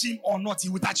touch him or not, he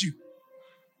will touch you.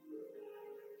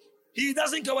 He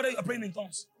doesn't care whether you are praying in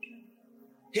tongues.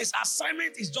 His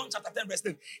assignment is John chapter 10 verse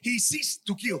 10. He seeks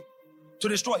to kill, to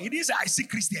destroy. He didn't say, I seek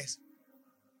Christians.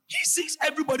 He seeks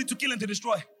everybody to kill and to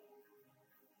destroy.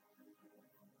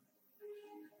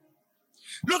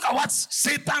 Look at what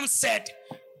Satan said.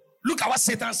 Look at what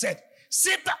Satan said.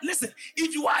 Satan, listen,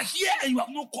 if you are here and you have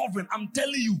no covering, I'm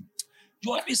telling you,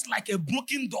 your life is like a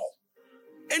broken door.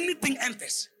 Anything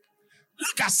enters.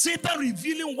 Look at Satan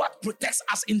revealing what protects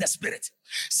us in the spirit.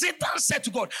 Satan said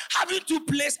to God, having to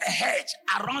place a hedge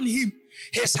around him,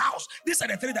 his house. These are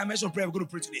the 3-dimensional prayer we're going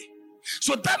to pray today.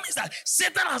 So that means that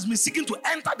Satan has been seeking to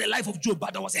enter the life of Job,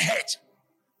 but there was a hedge.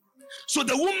 So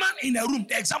the woman in her room,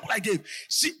 the example I gave,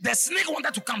 the snake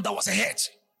wanted to come, there was a hedge.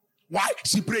 Why?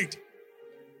 She prayed.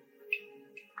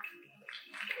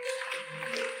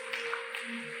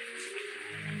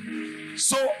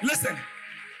 So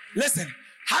listen.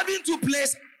 Having to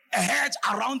place a hedge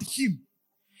around him,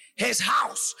 his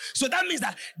house. So that means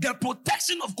that the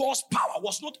protection of God's power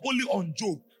was not only on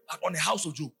Job, but on the house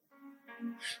of Job.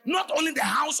 Not only the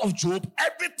house of Job,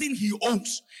 everything he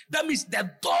owns. That means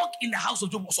the dog in the house of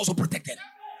Job was also protected.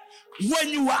 When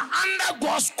you are under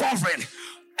God's covering,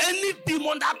 any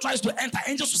demon that tries to enter,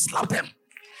 angels will slap them.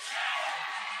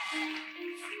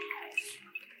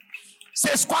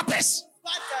 Say squatters.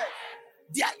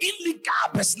 They are illegal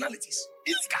personalities.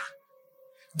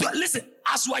 Illegal. Listen,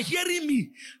 as you are hearing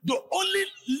me, the only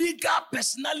legal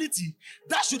personality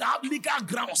that should have legal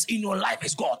grounds in your life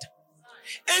is God.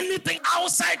 Anything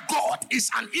outside God is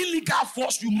an illegal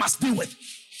force you must deal with.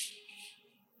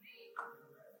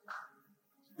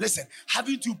 Listen,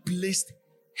 having to place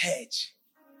hedge.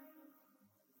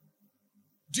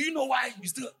 Do you know why you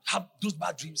still have those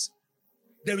bad dreams?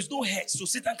 There is no hedge, so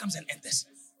Satan comes and enters.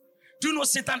 Do you know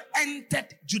Satan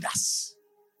entered Judas?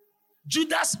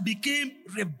 Judas became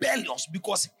rebellious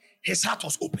because his heart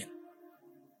was open.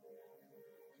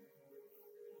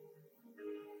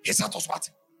 His heart was what?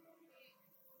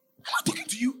 Am I talking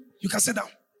to you? You can sit down.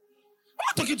 Am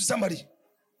I talking to somebody?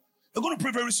 We're going to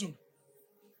pray very soon.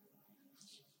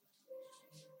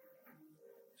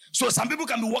 So some people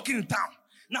can be walking in town.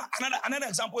 Now, another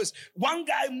example is one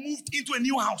guy moved into a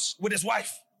new house with his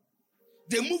wife.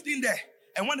 They moved in there.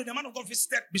 And one day the man of God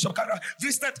visited Bishop Kara,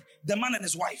 visited the man and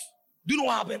his wife. Do you know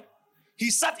what happened? He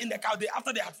sat in the couch.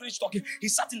 After they had finished talking, he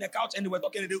sat in the couch and they were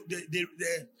talking. The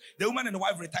woman and the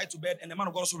wife retired to bed, and the man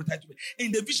of God also retired to bed.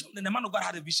 In the vision, then the man of God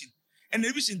had a vision. And in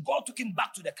the vision, God took him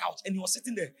back to the couch, and he was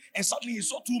sitting there. And suddenly he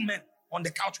saw two men on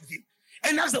the couch with him.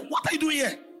 And he asked them, "What are you doing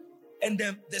here?" And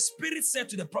then the spirit said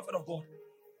to the prophet of God,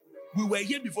 "We were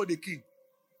here before they came,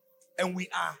 and we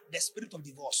are the spirit of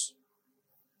divorce.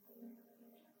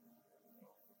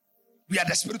 We are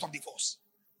the spirit of divorce."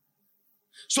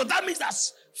 So that means that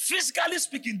physically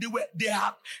speaking, they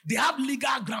have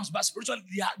legal grounds, but spiritually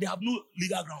they have no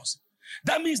legal grounds.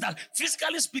 That means that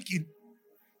physically speaking,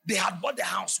 they had bought the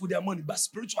house with their money, but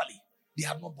spiritually they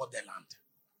have not bought their land.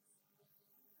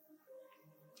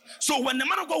 So when the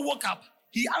man of God woke up,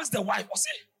 he asked the wife,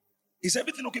 "Is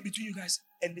everything okay between you guys?"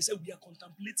 And they said, "We are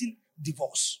contemplating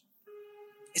divorce."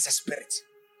 It's a spirit.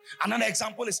 Another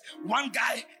example is one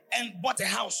guy bought a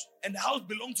house, and the house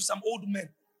belonged to some old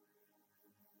men.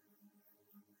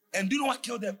 And do you know what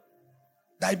killed them?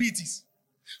 Diabetes.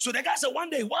 So the guy said one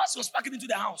day, whilst he was packing into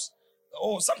the house,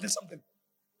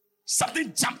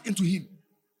 something jumped into him.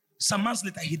 Some months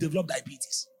later, he developed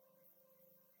diabetes.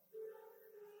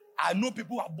 I know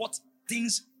people who have bought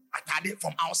things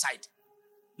from outside.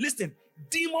 Listen,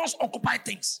 demons occupy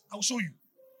things. I'll show you.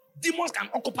 Demons can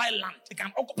occupy land. They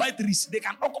can occupy trees. They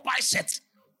can occupy shit.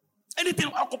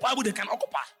 Anything occupiable, they can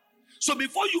occupy. So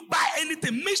before you buy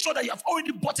anything, make sure that you have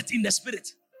already bought it in the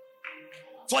spirit.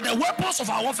 For the weapons of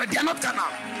our warfare, they are not carnal.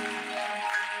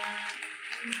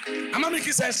 Am I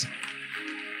making sense?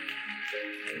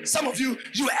 Some of you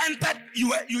entered,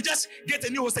 you just get a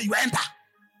new hostel, you enter.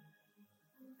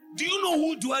 Do you know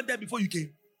who dwelled there before you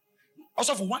came?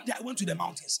 Also, for one day, I went to the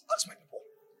mountains. That's my people.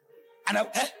 And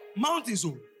mountains,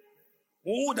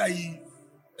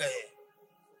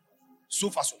 so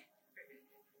far so.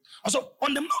 Also,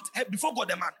 on the mount, before God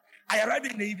the man, I arrived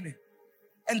in the evening.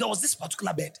 And there was this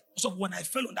particular bed. So when I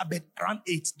fell on that bed around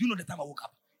 8, do you know the time I woke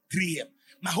up? 3 a.m.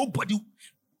 My whole body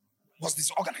was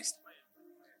disorganized.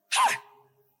 Hey!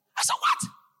 I said, what?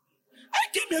 I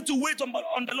came here to wait on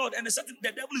the Lord, and the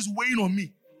devil is weighing on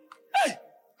me. Hey!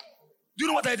 Do you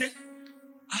know what I did?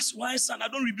 As wise son, I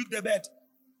don't rebuke the bed.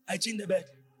 I changed the bed.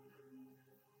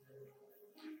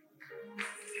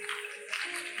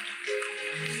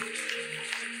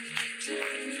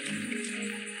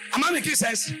 Am I making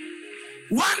sense?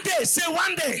 One day,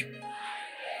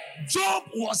 Job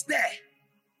was there.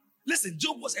 Listen,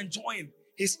 Job was enjoying.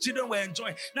 His children were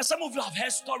enjoying. Now, some of you have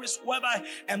heard stories whereby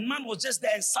a man was just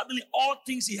there and suddenly all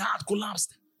things he had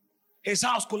collapsed. His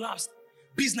house collapsed.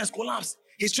 Business collapsed.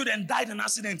 His children died in an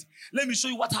accident. Let me show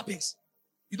you what happens.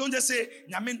 You don't just say,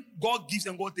 God gives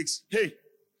and God takes. Hey,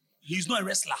 he's not a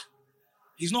wrestler.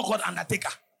 He's not called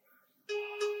Undertaker.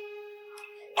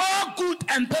 All good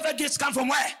and perfect gifts come from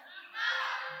where?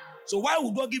 So why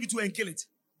would God give it to you and kill it?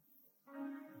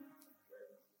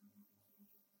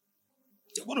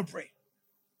 You're going to pray.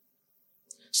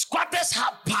 Squatters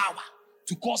have power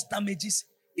to cause damages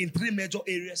in 3 major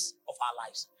areas of our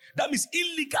lives. That means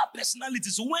illegal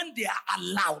personalities, when they are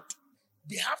allowed,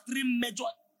 they have 3 major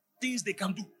things they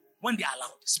can do when they are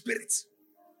allowed. Spirits.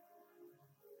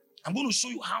 I'm going to show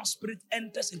you how spirit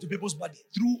enters into people's body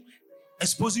through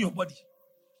exposing your body.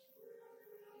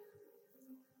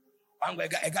 A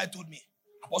guy told me,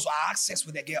 Apostle, I had sex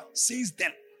with a girl. Since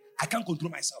then, I can't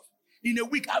control myself. In a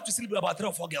week, I have to sleep with about 3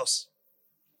 or 4 girls.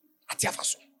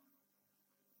 Atiafaso.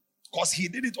 Because he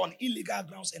did it on illegal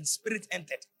grounds and spirit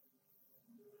entered.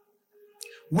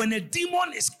 When a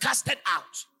demon is casted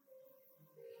out,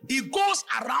 it goes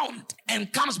around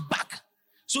and comes back.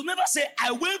 So never say,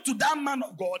 I went to that man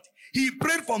of God, he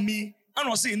prayed for me, and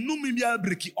I say, no, me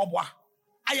break obwa.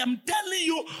 I am telling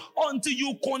you, until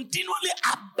you continually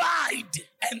abide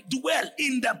and dwell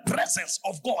in the presence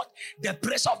of God, the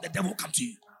pressure of the devil will come to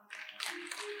you.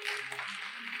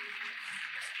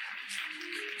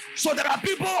 So there are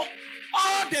people,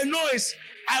 all they know is,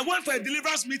 I went for a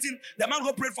deliverance meeting, the man of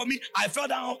God prayed for me, I fell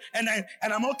down, and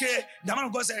I'm okay. The man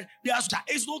of God said,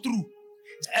 it's not true.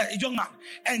 A young man,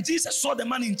 and Jesus saw the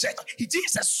man in church.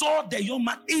 Jesus saw the young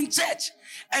man in church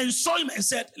and saw him and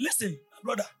said, listen,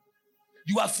 brother,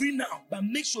 you are free now, but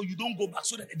make sure you don't go back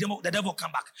so that the devil will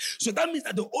come back. So that means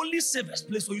that the only safest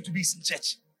place for you to be is in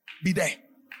church. Be there.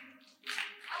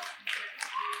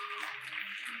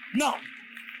 Now,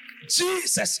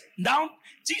 Jesus,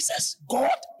 God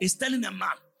is telling a man,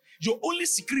 your only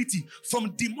security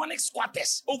from demonic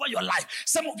squatters over your life.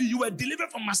 Some of you were delivered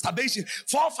from masturbation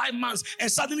 4 or 5 months,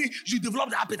 and suddenly you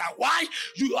developed the appetite. Why?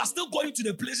 You are still going to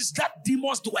the places that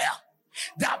demons dwell.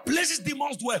 There are places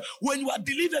demons dwell. When you are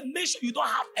delivered, make sure you don't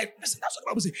have a listen. That's what the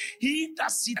Bible says. He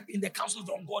that sitteth in the council of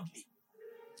the ungodly.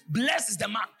 Blessed is the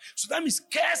man. So that means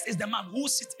cursed is the man who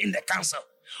sits in the council.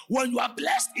 When you are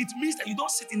blessed, it means that you don't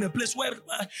sit in a place where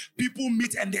people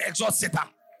meet and they exalt Satan.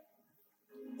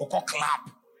 Or call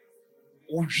clap.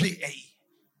 Or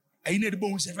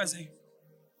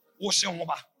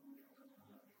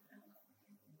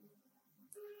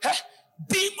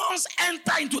demons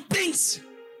enter into things.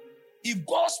 If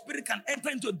God's spirit can enter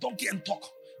into a donkey and talk,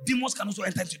 demons can also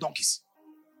enter into donkeys.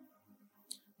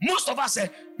 Most of us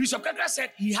said, Bishop Kakra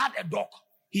said he had a dog.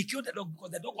 He killed the dog because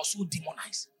the dog was so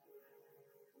demonized.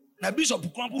 Now Bishop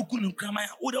Krampu couldn't cram my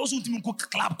they also cook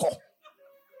clap call.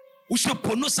 We should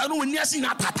put no sanu when you're seeing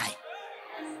that.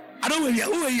 I don't know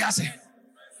who he has.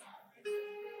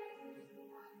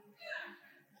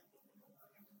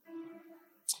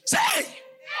 Say,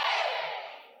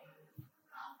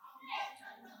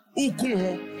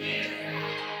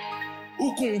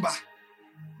 Ukumba.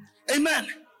 Amen.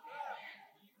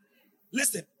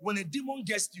 Listen, when a demon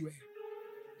gets to you,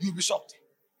 you'll be shocked.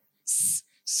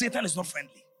 Satan is not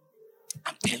friendly.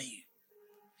 I'm telling you.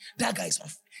 That guy is not.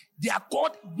 They are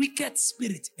called wicked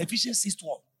spirit. Ephesians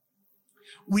 6:12.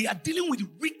 We are dealing with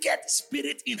wicked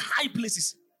spirit in high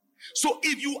places. So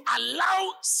if you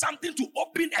allow something to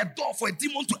open a door for a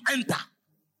demon to enter,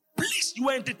 please, you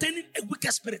are entertaining a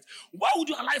wicked spirit. Why would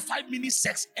you allow 5 minutes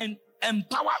sex and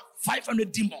empower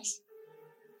 500 demons?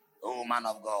 Oh, man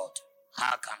of God,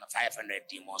 how can 500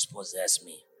 demons possess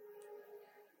me?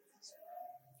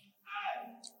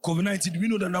 COVID-19, do we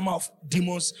know the number of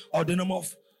demons or the number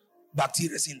of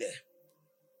bacteria in there?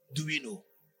 Do we know?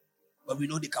 But we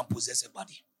know they can possess a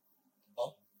body.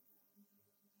 Oh.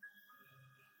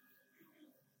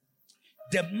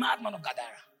 The madman of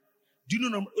Gadara. Do you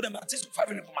know the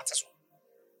 500 Mateso?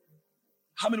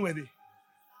 How many were they?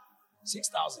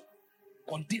 6,000.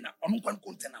 Container.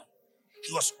 Container.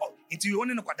 He was into your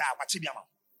own Quadawa.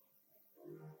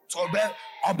 So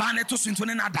Obane to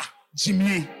Swintonada.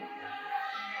 Jimmy.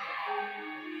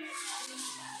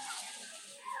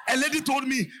 A lady told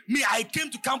me, I came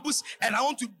to campus and I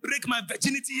want to break my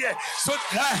virginity here. So,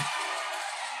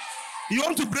 you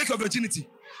want to break your virginity?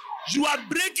 You are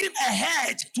breaking a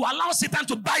hedge to allow Satan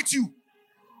to bite you.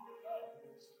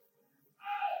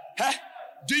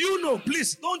 Do you know,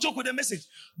 please, don't joke with the message.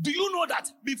 Do you know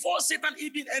that before Satan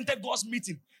even entered God's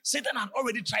meeting, Satan had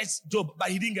already tried Job, but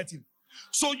he didn't get him.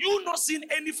 So you not seeing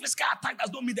any physical attack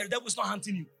does not mean that the devil is not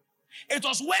hunting you. It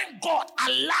was when God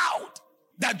allowed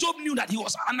that Job knew that he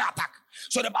was under attack.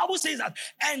 So the Bible says that,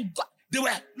 and God, they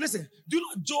were, listen, do you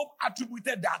know Job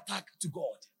attributed the attack to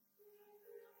God?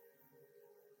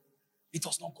 It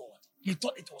was not God. He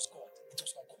thought it was God. It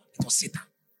was not God. It was Satan.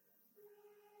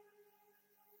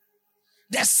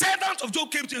 The servant of Job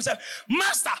came to him and said,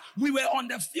 Master, we were on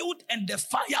the field and the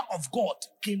fire of God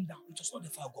came down. It was not the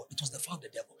fire of God. It was the fire of the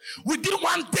devil. Within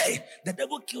 1 day, the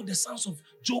devil killed the sons of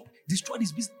Job, destroyed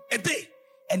his business a day,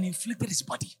 and inflicted his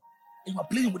body. And you are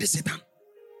playing with the Satan.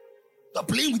 You are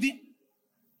playing with him.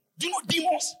 Do you know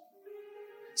demons?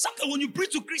 Sometimes when you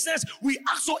preach to Christians, we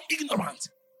are so ignorant.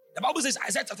 The Bible says,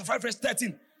 Isaiah chapter 5, verse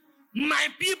 13, my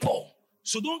people.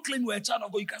 So don't claim you are a child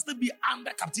of God. You can still be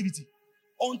under captivity.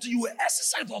 Until you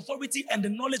exercise the authority and the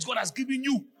knowledge God has given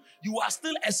you, you are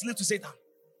still a slave to Satan.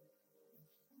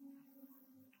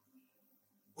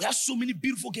 We have so many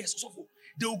beautiful girls. Also,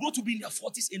 they will grow to be in their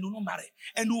 40s and will not marry.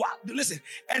 And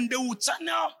they will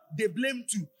channel the blame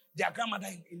to their grandmother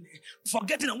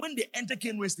forgetting that when they entered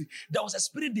Cane West, there was a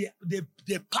spirit they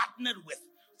partnered with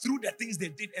through the things they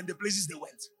did and the places they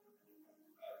went.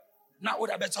 Now,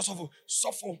 what about suffer?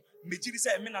 Majiri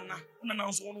say,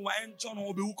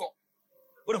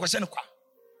 what the question?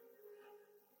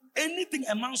 Anything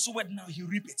a man sowed now, he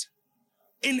reap it.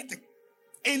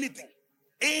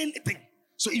 Anything.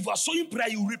 So if you are sowing prayer,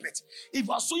 you reap it. If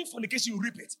you are sowing fornication, you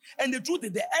reap it. And the truth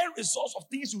is, the end result of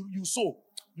things you sow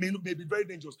may be very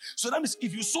dangerous. So that means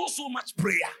if you sow so much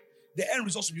prayer, the end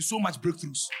result will be so much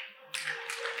breakthroughs.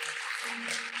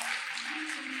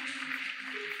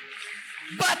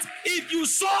 But if you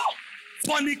sow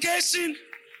fornication,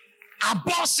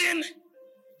 abortion,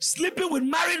 sleeping with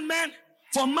married men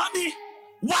for money,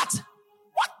 what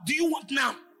do you want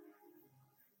now?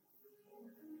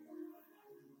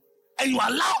 And you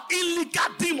allow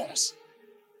illegal demons.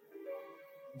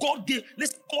 God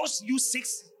cost you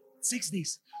six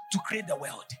days to create the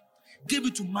world. Gave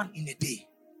it to man in a day.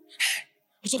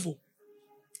 So for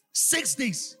 6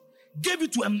 days, gave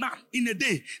it to a man in a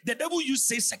day. The devil used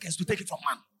 6 seconds to take it from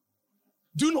man.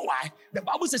 Do you know why? The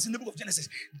Bible says in the book of Genesis,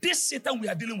 this Satan we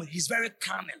are dealing with, he's very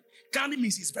cunning. Cunning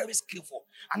means he's very skillful.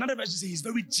 Another version says he's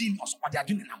very genius. What they are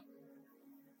doing now.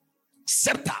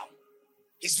 Subtle.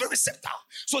 He's very subtle.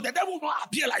 So the devil will not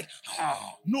appear like,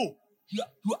 no.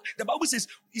 The Bible says,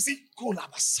 you see,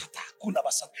 kolabasata.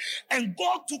 And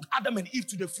God took Adam and Eve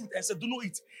to the fruit and said, do not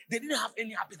eat. They didn't have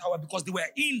any appetite, however, because they were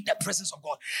in the presence of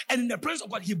God. And in the presence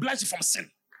of God, he blessed you from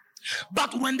sin.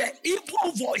 But when the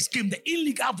evil voice came, the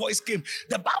illegal voice came,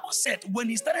 the Bible said when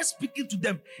he started speaking to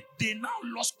them, they now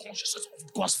lost consciousness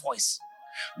of God's voice.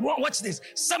 Watch this.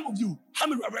 Some of you, how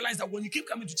many realize that when you keep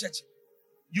coming to church,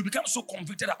 you become so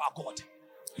convicted about God?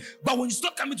 But when you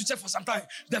stop coming to church for some time,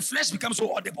 the flesh becomes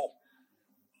so audible.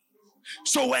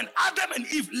 So when Adam and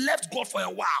Eve left God for a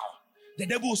while, the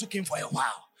devil also came for a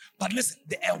while. But listen,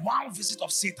 the a while visit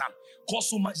of Satan caused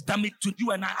so much damage to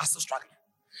you and I are still struggling.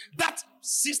 That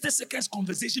 60 seconds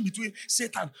conversation between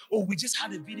Satan, we just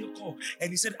had a video call,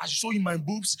 and he said, I should show you my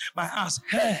boobs, my ass.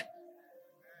 Hey.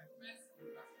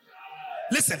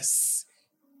 Listen,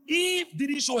 Eve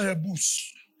didn't show her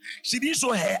boobs. She didn't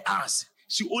show her ass.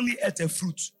 She only ate a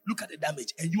fruit. Look at the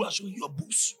damage, and you are showing your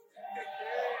boobs.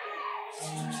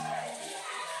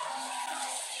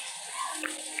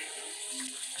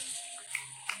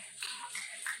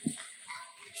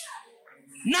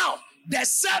 Now, the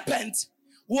serpent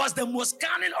was the most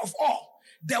cunning of all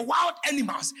the wild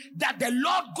animals that the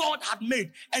Lord God had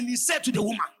made. And he said to the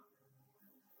woman,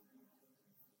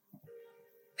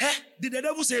 did the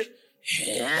devil say,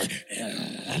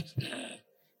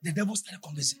 the devil started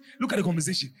conversation. Look at the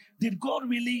conversation. Did God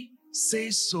really say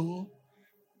so?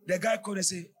 The guy called and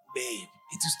said, babe,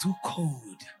 it is too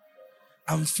cold.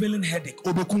 I'm feeling headache.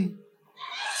 Obekun.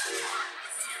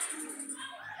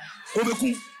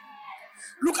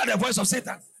 Look at the voice of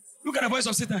Satan. Look at the voice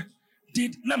of Satan.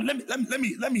 Let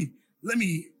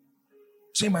me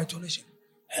change my intonation.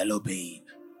 Hello, babe.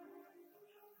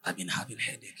 I've been having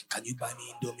headache. Can you buy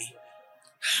me Indomie?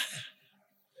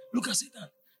 Look at Satan.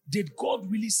 Did God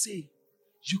really say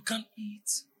you can't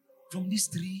eat from this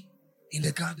tree in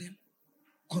the garden?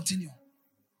 Continue.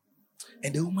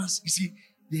 And the woman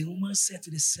said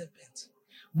to the serpent,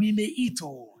 we may eat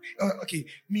all. Okay,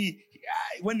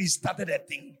 when he started that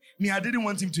thing, I didn't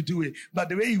want him to do it. But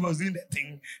the way he was doing that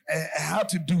thing, I had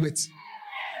to do it.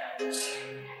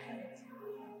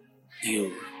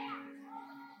 You.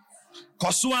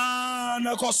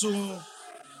 Kosuana kosu.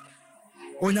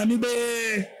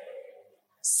 Onyamibe.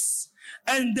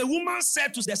 And the woman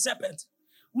said to the serpent,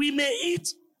 we may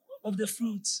eat of the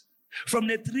fruits from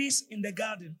the trees in the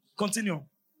garden. Continue.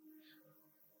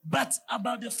 But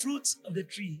about the fruits of the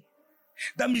tree,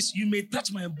 that means you may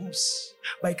touch my boobs,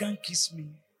 but you can't kiss me.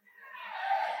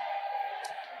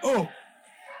 Oh,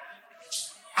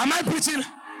 am I preaching?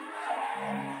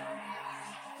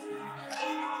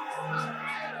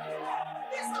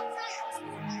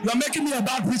 You're making me a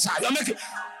bad preacher.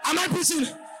 Am I preaching?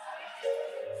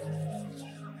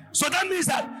 So that means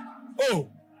that,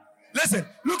 listen,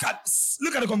 look at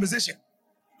the conversation.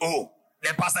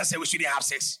 The pastor said we shouldn't have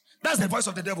sex. That's the voice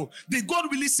of the devil. Did God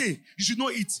really say you should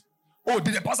not eat?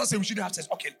 Did the pastor say we shouldn't have sex?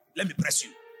 Okay, let me press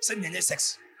you. Send me any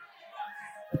sex.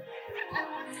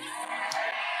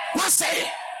 What say?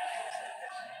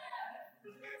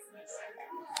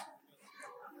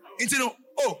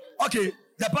 Okay.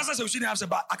 The pastor said we shouldn't have sex,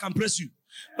 but I can press you.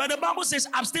 But the Bible says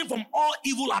abstain from all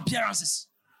evil appearances.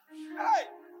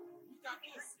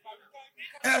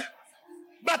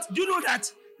 But do you know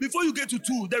that Before you get to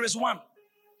 2, there is 1.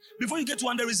 Before you get to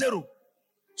 1, there is 0.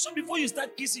 So before you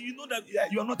start kissing, you know that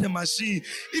you are not a machine.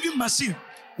 Even machine,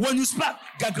 when you spark,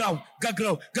 gagrow.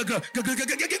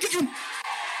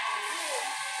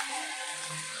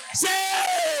 Say,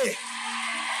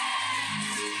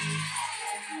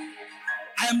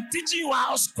 I am teaching you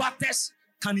how squatters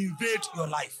can invade your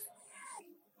life.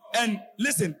 And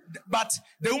listen, but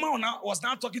the woman was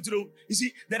now talking to the, you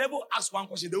see, the devil asked one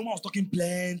question, the woman was talking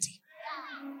plenty.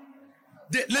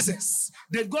 Listen,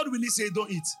 did God really say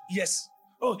don't eat? Yes.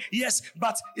 Oh, yes,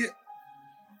 but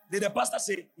did the pastor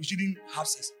say we shouldn't have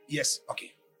sex? Yes,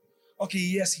 okay. Okay,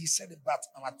 yes, he said it, but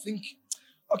I think,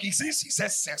 okay, since he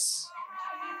says sex,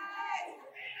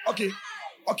 okay,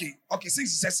 since he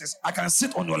says sex, I can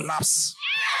sit on your laps.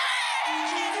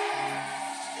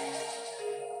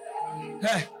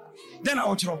 Hey, then I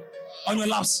will throw on your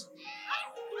laps.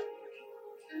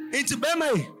 It's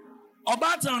Beme,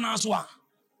 about an answer.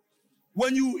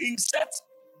 When you insert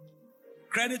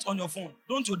credit on your phone,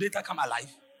 don't your data come alive?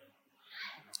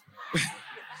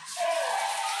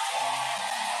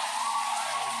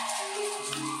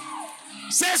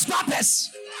 Say squatters.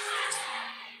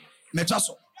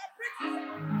 Metraso.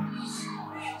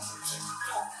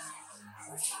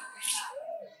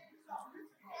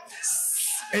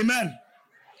 Amen.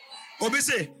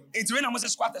 Obese, it's when I must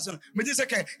squatters. Me just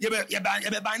say, you be buying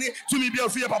to me be a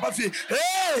free papa fee.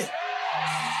 Hey.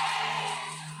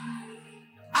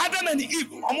 Adam and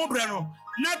Eve, Omo Breno,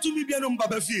 not to me be no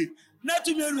papa fee, not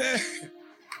to me.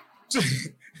 2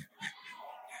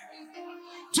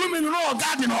 million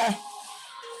God, you know.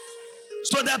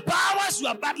 So the powers you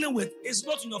are battling with is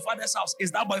not in your father's house,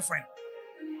 it's that boyfriend.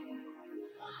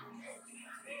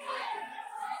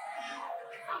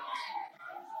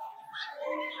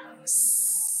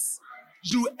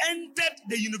 You entered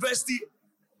the university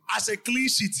as a clean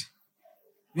sheet.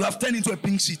 You have turned into a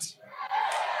pink sheet.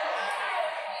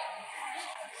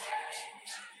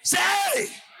 Say!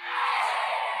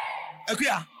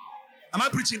 Akuya, am I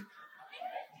preaching?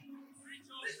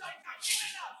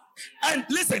 And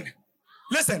listen.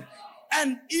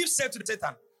 And Eve said to the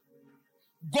Satan,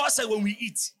 God said when we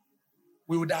eat,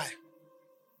 we will die.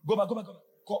 Go back.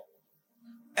 Go.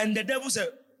 And the devil said,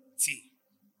 see,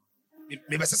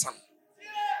 maybe say something.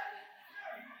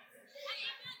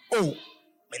 Oh,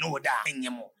 me no die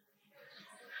anymore.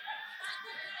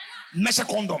 Measure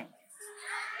condom.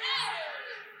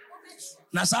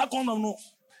 Na sa condom no.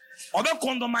 Obe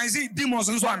condomize demons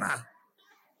and so on.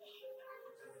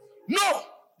 No,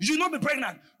 you will not be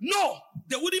pregnant. No,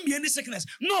 there wouldn't be any sickness.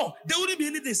 No, there wouldn't be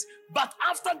any this. But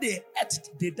after they ate,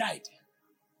 they died.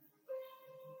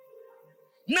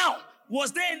 Now,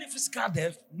 was there any physical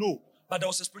death? No, but there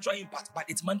was a spiritual impact, but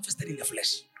it manifested in the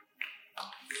flesh.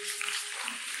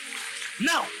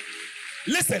 Now,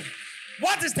 listen,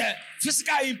 what is the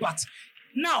physical impact?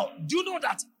 Now, do you know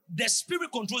that the spirit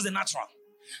controls the natural?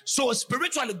 So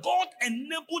spiritually, God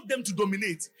enabled them to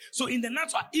dominate. So in the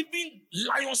natural, even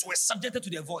lions were subjected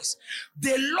to their voice.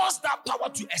 They lost that power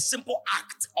to a simple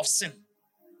act of sin.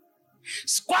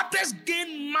 Squatters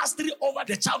gain mastery over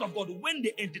the child of God when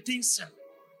they entertain sin.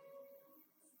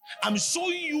 I'm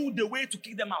showing you the way to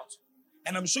kick them out,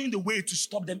 and I'm showing the way to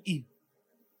stop them in.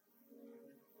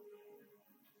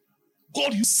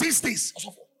 God, you see this.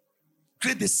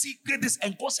 Create the seed, create this,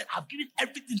 and God said, I've given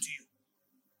everything to you.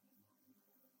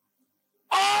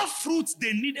 All fruits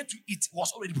they needed to eat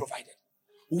was already provided.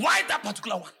 Why that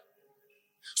particular one?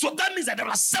 So that means that there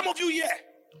are some of you here.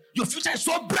 Your future is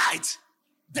so bright.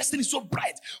 Destiny is so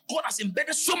bright. God has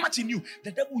embedded so much in you.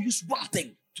 The devil will use one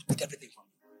thing to take everything from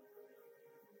you.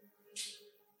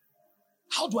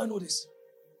 How do I know this?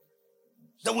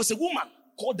 There was a woman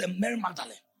called Mary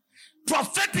Magdalene.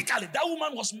 Prophetically, that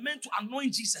woman was meant to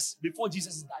anoint Jesus before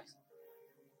Jesus died.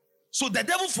 So the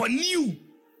devil foreknew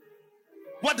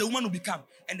what the woman would become.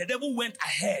 And the devil went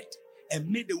ahead and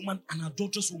made the woman an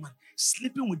adulterous woman,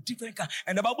 sleeping with different kinds.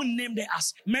 And the Bible named her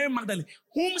as Mary Magdalene,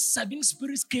 whom 7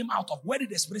 spirits came out of. Where did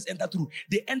the spirits enter through?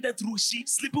 They entered through she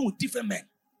sleeping with different men.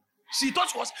 She thought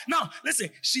she was, now listen,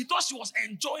 she thought she was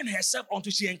enjoying herself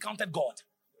until she encountered God.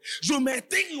 You may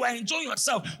think you are enjoying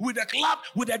yourself with a club,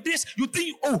 with a this. You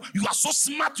think, oh, you are so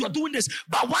smart, you are doing this.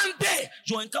 But one day,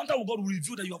 your encounter with God will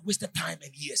reveal that you have wasted time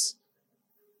and years.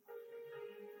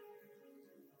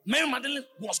 Mary Magdalene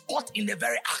was caught in the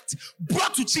very act,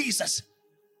 brought to Jesus.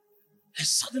 And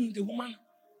suddenly the woman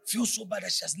feels so bad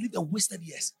that she has lived the wasted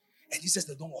years. And Jesus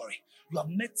said, don't worry. You have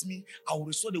met me. I will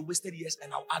restore the wasted years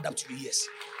and I'll add up to the years.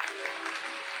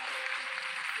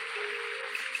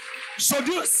 So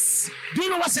do you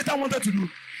know what Satan wanted to do?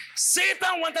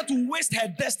 Satan wanted to waste her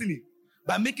destiny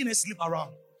by making her sleep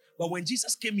around. But when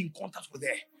Jesus came in contact with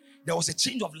her, There was a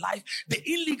change of life. The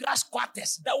illegal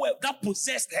squatters that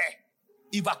possessed her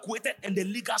evacuated, and the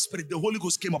legal spirit, the Holy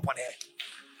Ghost, came upon her.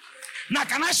 Now,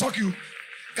 can I shock you?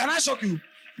 Can I shock you?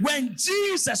 When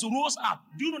Jesus rose up,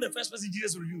 do you know the first person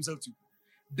Jesus revealed himself to?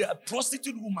 The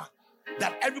prostitute woman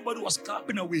that everybody was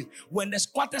clapping away. When the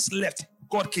squatters left,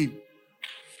 God came.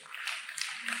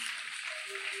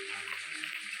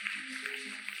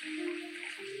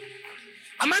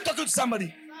 Am I talking to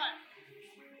somebody?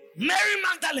 Mary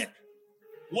Magdalene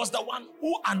was the one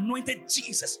who anointed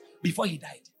Jesus before he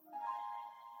died.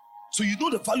 So you know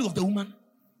the value of the woman?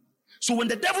 So when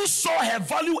the devil saw her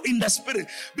value in the spirit,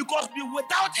 because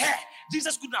without her,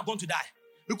 Jesus couldn't have gone to die.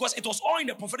 Because it was all in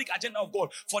the prophetic agenda of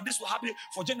God. For this to happen,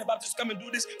 for John the Baptist to come and do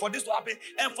this, for this to happen,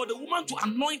 and for the woman to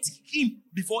anoint him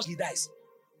before he dies.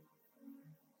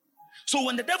 So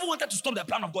when the devil wanted to stop the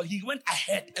plan of God, he went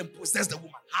ahead and possessed the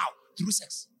woman. How? Through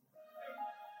sex.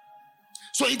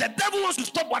 So if the devil wants to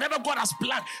stop whatever God has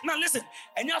planned, now listen,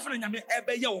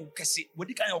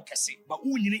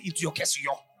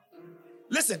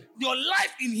 listen, your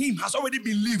life in him has already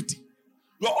been lived.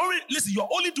 You're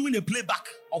only doing a playback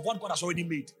of what God has already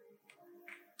made.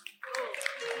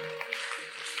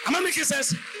 Am I making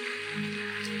sense?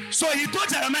 So he told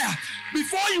Jeremiah,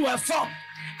 before you were formed,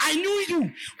 I knew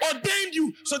you, ordained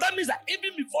you. So that means that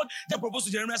even before they proposed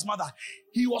to Jeremiah's mother,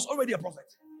 he was already a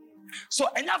prophet. So,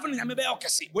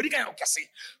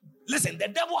 listen, the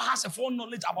devil has a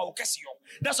foreknowledge about Okesio.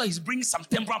 That's why he's bringing some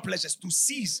temporal pleasures to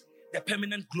seize the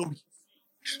permanent glory.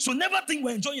 So never think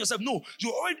you're enjoying yourself. No,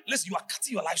 you are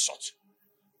cutting your life short.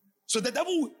 So the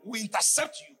devil will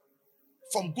intercept you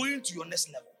from going to your next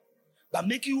level by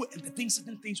making you entertain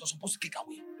certain things you're supposed to kick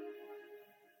away.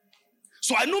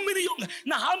 So I know many young.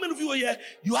 Now, how many of you are here?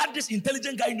 You had this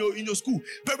intelligent guy in your school,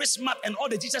 very smart, and all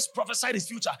the teachers prophesied his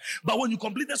future. But when you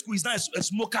completed school, he's now a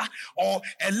smoker, or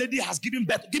a lady has given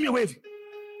birth. Give me a wave.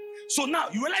 So now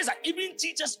you realize that even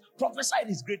teachers prophesied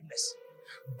his greatness.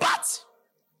 But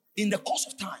in the course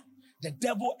of time, the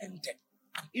devil entered,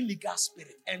 an illegal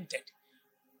spirit entered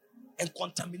and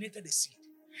contaminated the seed.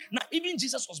 Now, even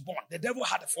Jesus was born, the devil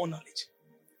had a foreknowledge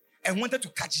and wanted to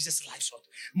catch Jesus' life short.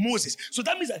 Moses. So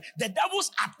that means that the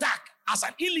devil's attack as an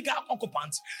illegal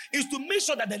occupant is to make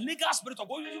sure that the legal spirit of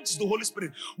God, which is the Holy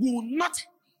Spirit, will not.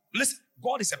 Listen,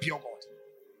 God is a pure God.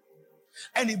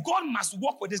 And if God must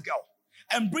walk with this girl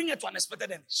and bring her to an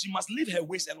expected end, she must leave her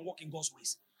ways and walk in God's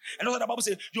ways. And that's what the Bible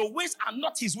says, your ways are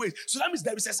not his ways. So that means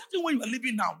there is something where you are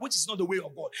living now, which is not the way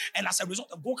of God. And as a result,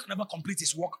 God can never complete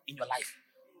his work in your life.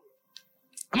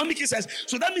 Am I making sense?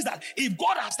 So that means that if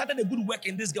God has started a good work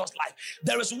in this girl's life,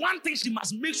 there is one thing she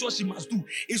must make sure she must do,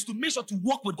 is to make sure to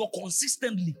walk with God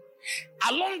consistently.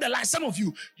 Along the line, some of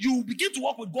you begin to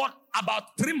walk with God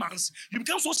about 3 months, you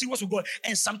become so serious with God,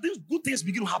 and something good things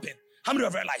begin to happen. How many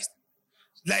have realized?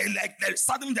 Like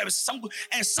suddenly there is some good,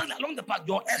 and suddenly along the path,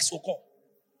 your ex will call.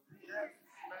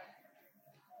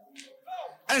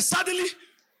 And suddenly,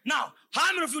 now,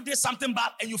 how many of you did something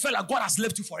bad and you felt like God has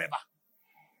left you forever?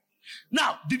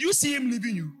 Now, did you see him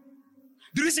leaving you?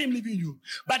 Did you see him leaving you?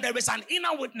 But there is an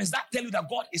inner witness that tells you that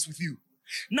God is with you.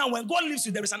 Now, when God leaves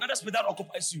you, there is another spirit that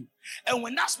occupies you. And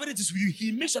when that spirit is with you,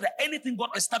 he makes sure that anything God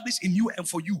established in you and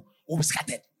for you will be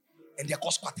scattered. And they are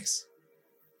called squatters.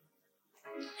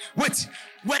 Wait,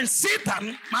 when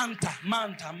Satan, Manta,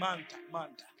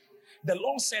 the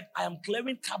Lord said, I am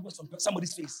clearing cobwebs from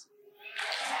somebody's face.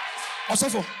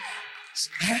 Also,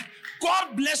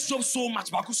 God bless Job so much,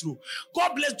 Bakusro.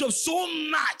 God bless Job so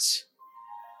much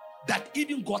that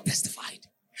even God testified.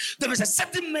 There is a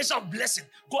certain measure of blessing.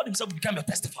 God himself became a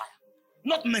testifier.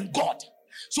 Not men, God.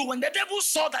 So when the devil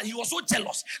saw that, he was so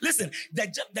jealous. Listen, the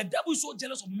devil is so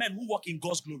jealous of men who walk in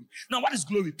God's glory. Now, what is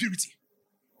glory? Purity.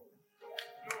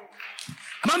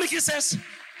 Am I making sense?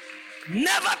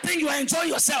 Never think you are enjoying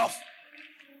yourself.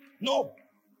 No.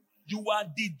 You are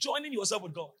dejoining yourself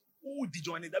with God. Who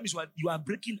dejoining? That means you are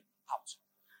breaking out.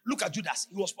 Look at Judas.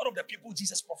 He was part of the people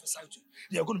Jesus prophesied to.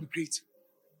 They are going to be great.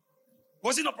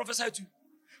 Was he not prophesied to?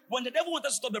 When the devil wanted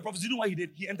to stop the prophecy, you know what he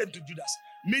did? He entered into Judas,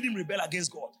 made him rebel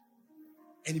against God.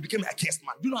 And he became a cursed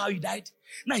man. Do you know how he died?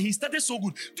 Now, he started so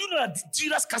good. Do you know that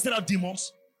Judas casted out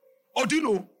demons? Or do you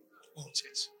know? Oh,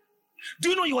 church. Do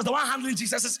you know he was the one handling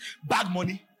Jesus' bag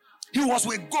money? He was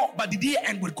with God, but did he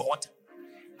end with God?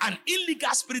 An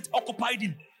illegal spirit occupied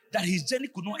him that his journey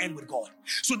could not end with God.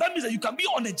 So that means that you can be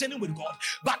on a journey with God,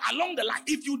 but along the line,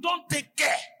 if you don't take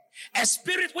care, a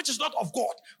spirit which is not of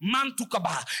God, man took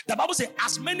about. The Bible says,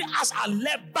 as many as are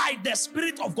led by the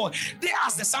Spirit of God, they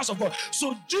are the sons of God.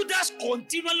 So Judas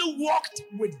continually walked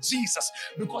with Jesus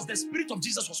because the Spirit of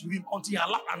Jesus was with him until he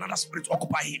allowed another spirit to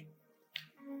occupy him.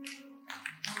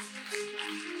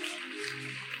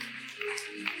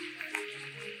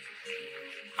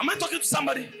 Am I talking to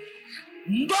somebody?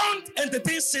 Don't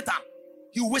entertain Satan.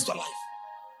 He will waste your life.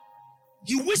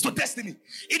 He will waste your destiny.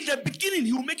 In the beginning,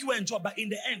 he will make you enjoy, but in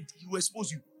the end, he will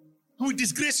expose you. He will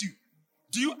disgrace you.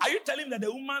 Are you telling me that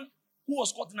the woman who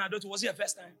was caught in adultery was here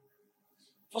first time?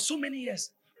 For so many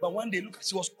years. But one day, look,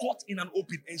 she was caught in an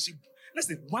open and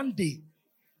one day,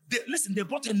 they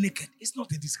brought her naked. It's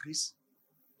not a disgrace.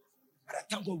 But I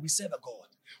thank God we serve a God.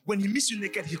 When he meets you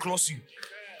naked, he clothes you.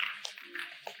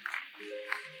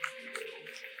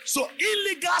 So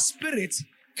illegal spirits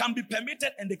can be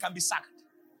permitted and they can be sacked.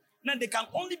 Now they can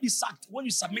only be sacked when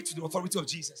you submit to the authority of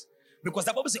Jesus. Because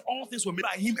the Bible says all things were made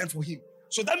by him and for him.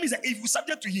 So that means that if you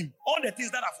subject to him, all the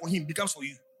things that are for him becomes for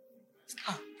you.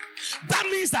 That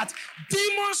means that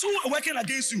demons who are working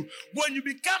against you, when you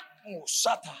become,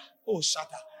 shatter.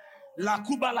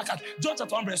 John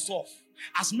chapter 1 verse 12.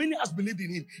 As many as believed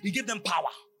in him, he gave them power.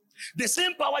 The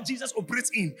same power Jesus operates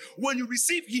in. When you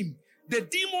receive him, the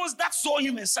demons that saw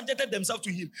him and subjected themselves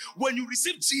to him, when you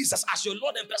receive Jesus as your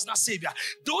Lord and personal Savior,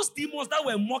 those demons that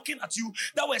were mocking at you,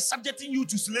 that were subjecting you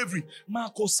to slavery,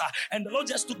 Marcosa, and the Lord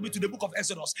just took me to the book of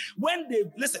Exodus. When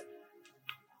the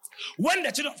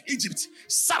children of Egypt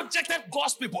subjected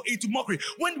God's people into mockery,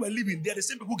 when they were living, they're the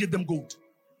same people who gave them gold.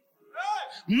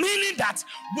 Meaning that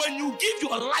when you give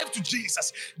your life to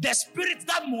Jesus, the spirit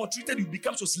that maltreated you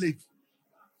becomes your slave.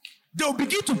 They will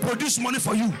begin to produce money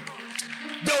for you.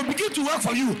 They will begin to work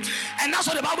for you. And that's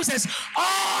what the Bible says.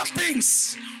 All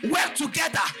things work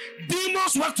together.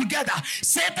 Demons work together.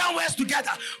 Satan works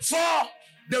together for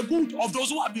the good of those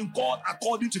who have been called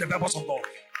according to the purpose of God.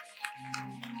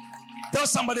 Tell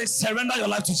somebody, surrender your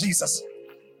life to Jesus.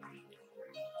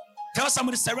 Tell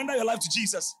somebody, surrender your life to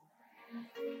Jesus.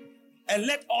 And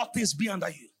let all things be under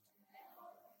you.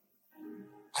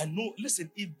 I know, listen,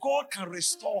 if God can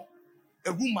restore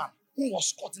a woman who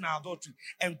was caught in adultery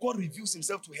and God reveals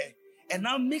himself to her and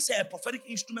now makes her a prophetic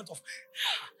instrument of,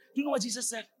 do you know what Jesus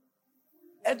said?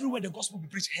 Everywhere the gospel will be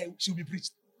preached, she will be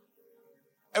preached.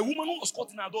 A woman who was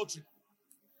caught in adultery.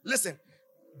 Listen,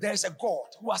 there's a God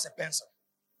who has a pencil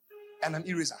and an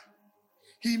eraser.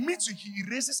 He meets you, he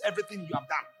erases everything you have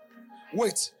done.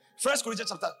 Wait, 1 Corinthians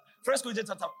chapter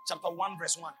 1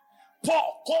 verse 1.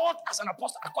 Paul, called as an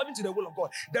apostle according to the will of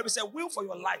God. There is a will for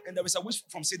your life and there is a wish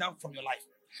from Satan from your life.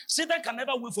 Satan can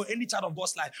never will for any child of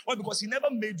God's life. Why? Because he never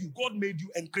made you. God made you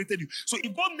and created you. So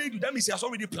if God made you, that means he has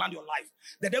already planned your life.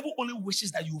 The devil only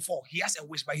wishes that you fall. He has a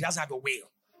wish, but he doesn't have a will.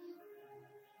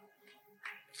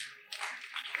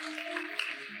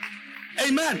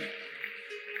 Amen.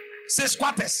 Say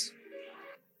squatters.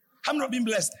 I'm not being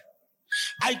blessed.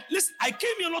 I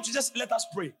came here not to just let us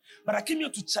pray, but I came here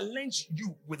to challenge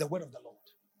you with the word of the Lord.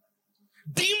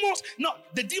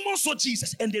 The demons saw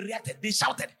Jesus and they reacted. They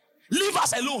shouted, "Leave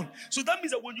us alone." So that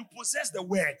means that when you possess the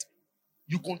word,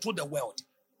 you control the world.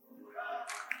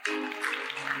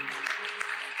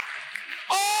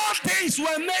 All things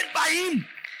were made by him.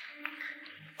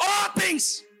 All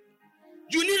things.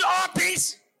 You need all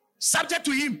things subject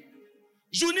to him.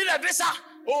 You need a visa.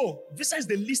 Oh, visa is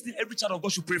the least thing every child of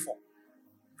God should pray for.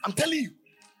 I'm telling you.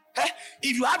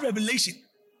 If you have revelation,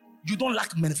 you don't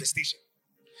lack manifestation.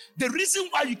 The reason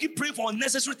why you keep praying for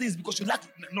unnecessary things is because you lack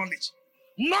knowledge.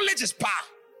 Knowledge is power.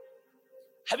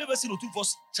 Have you ever seen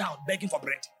Otunfo's child begging for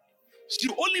bread? She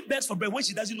only begs for bread when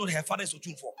she doesn't know that her father is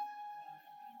Otunfo.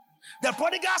 The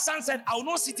prodigal son said, "I will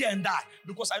not sit here and die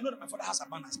because I know that my father has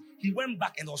abundance." He went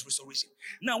back and there was restoration.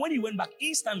 Now, when he went back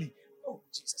instantly, oh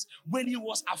Jesus, when he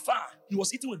was afar, he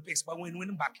was eating with pigs, but when he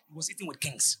went back, he was eating with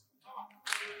kings.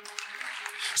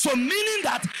 So meaning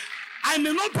that I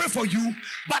may not pray for you,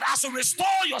 but as you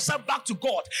restore yourself back to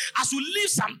God, as you leave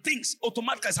some things,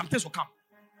 automatically some things will come.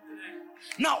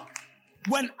 Now,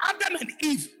 when Adam and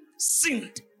Eve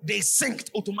sinned, they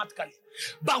sinked automatically.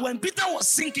 But when Peter was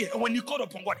sinking, and when he called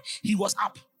upon God, he was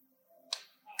up.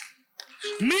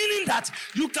 Meaning that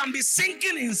you can be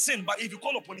sinking in sin, but if you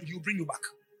call upon him, he will bring you back.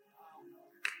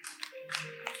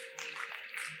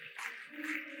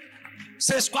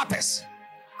 Say squatters.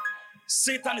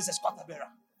 Satan is a squatter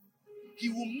bearer. He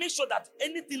will make sure that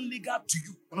anything legal to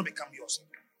you will not become yours.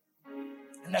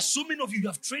 And there's so many of you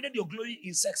have traded your glory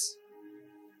in sex.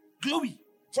 Glory,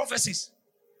 prophecies.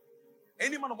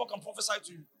 Any man of God can prophesy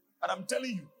to you. And I'm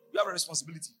telling you, you have a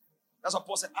responsibility. That's what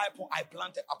Paul said. I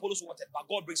planted, Apollos watered, but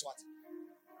God brings what?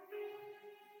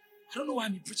 I don't know why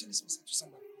I'm preaching this message to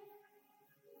somebody.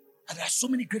 And there are so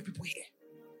many great people here.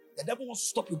 The devil wants to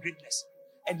stop your greatness.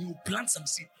 And he will plant some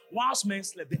seed. Whilst men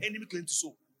slept, the enemy claimed to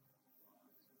sow.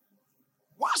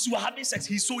 Whilst you are having sex,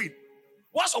 he's sowing.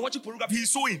 Whilst you're watching pornography,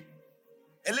 he's sowing.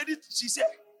 A lady, she said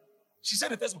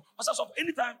the testimony,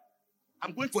 anytime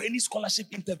I'm going for any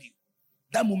scholarship interview,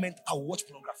 That moment, I will watch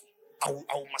pornography. I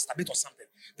will masturbate or something.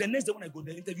 The next day when I go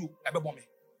to the interview, I be bombing.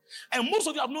 And most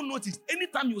of you have not noticed,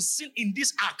 anytime you sin in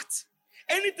this act,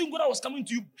 anything good that was coming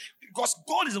to you, because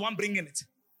God is the one bringing it.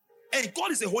 And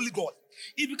God is a holy God.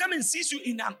 If you come and sees you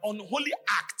in an unholy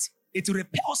act, it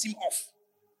repels him off.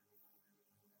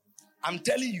 I'm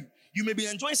telling you, you may be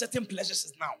enjoying certain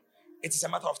pleasures now. It is a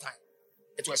matter of time.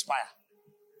 It will expire.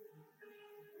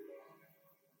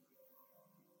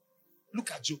 Look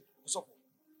at Job.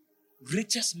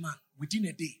 Richest man within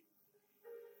a day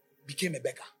became a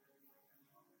beggar.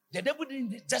 The devil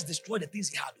didn't just destroy the things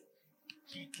he had.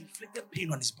 He inflicted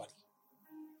pain on his body.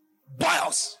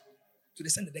 Boils to the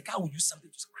extent that the guy will use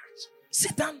something to scratch.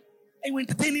 Satan, and we're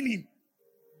entertaining him.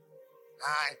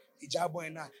 Ijabo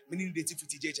and meaning dating for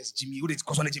TJHS Jimmy. Who did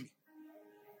cause on Jimmy?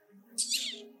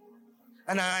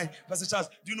 And Pastor Charles,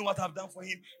 do you know what I've done for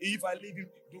him? If I leave him,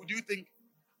 do you think?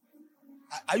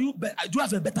 Do you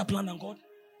have a better plan than God?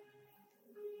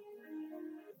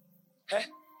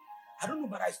 I don't know,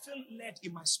 but I feel led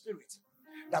in my spirit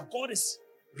that God is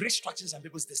restructuring some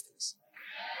people's destinies.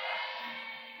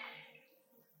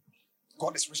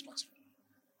 God is restructuring.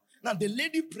 Now, the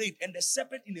lady prayed and the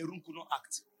serpent in the room could not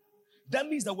act. That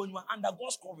means that when you are under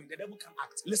God's covering, the devil can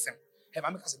act. Listen,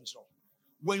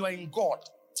 when you are in God,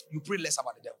 you pray less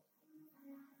about the devil.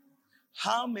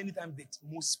 How many times did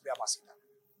Moses pray about Satan?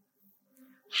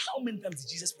 How many times did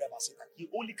Jesus pray about Satan? He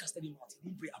only casted him out. He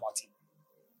didn't pray about him.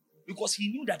 Because he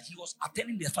knew that he was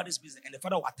attending the father's business and the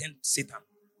father would attend Satan.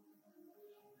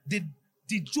 Did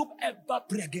Job ever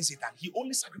pray against Satan? He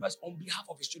only sacrificed on behalf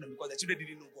of his children because the children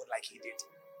didn't know God like he did.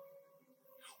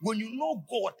 When you know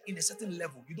God in a certain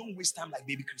level, you don't waste time like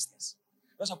baby Christians.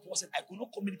 That's why Paul said, I could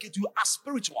not communicate to you as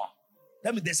spiritual.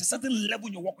 That means there's a certain level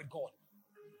in your walk with God.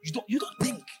 You don't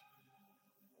think.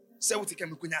 Say what you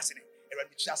can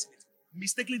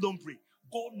mistakenly don't pray.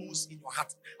 God knows in your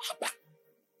heart.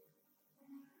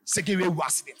 Second way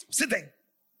accident. Sit there.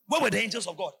 Where were the angels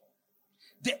of God?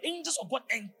 The angels of God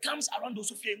encamps around those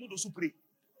who fear, not those who pray.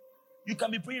 You can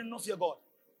be praying and not fear God.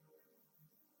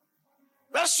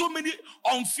 There's so many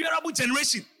unfearable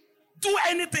generation. Do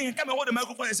anything and come and hold the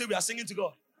microphone and say we are singing to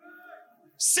God.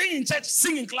 Sing in church,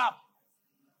 sing in club.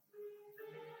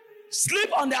 Sleep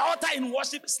on the altar in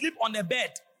worship, sleep on the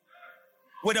bed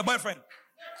with a boyfriend.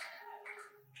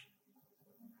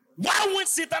 Why won't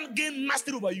Satan gain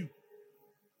mastery over you?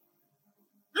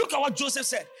 Look at what Joseph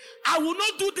said. I will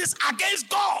not do this against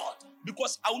God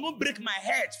because I will not break my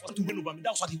head for to win over me.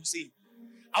 That's what he was saying.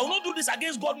 I will not do this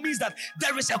against God means that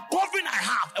there is a covering I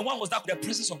have. And what was that? The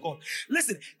presence of God.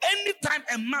 Listen, anytime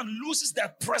a man loses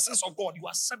the presence of God, you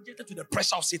are subjected to the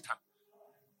pressure of Satan.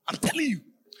 I'm telling you.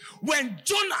 When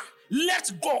Jonah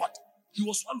left God, he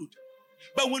was swallowed.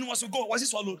 But when he was with God, was he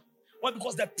swallowed? Well,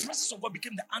 because the presence of God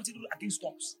became the antidote against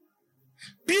storms.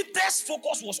 Peter's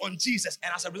focus was on Jesus,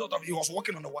 and as a result of it, he was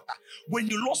walking on the water. When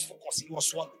you lost focus, he was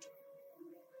swallowed.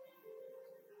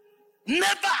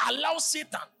 Never allow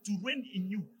Satan to reign in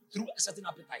you through a certain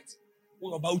appetite.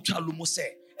 What about Chalumo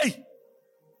say? Hey,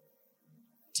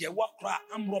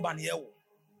 I'm Roban Yeo.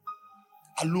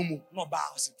 Alumo, no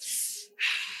bows.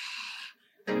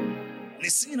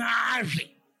 Listen,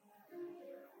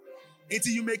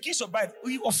 until you make kiss your bride,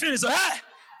 you will feel so, hey.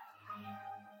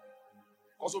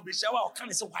 Because of the shower or can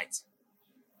is white.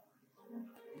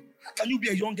 How can you be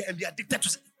a young girl and be addicted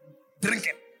to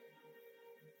drinking?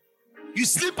 You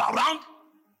sleep around,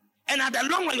 and at the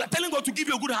long run, you are telling God to give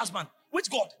you a good husband. Which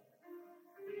God?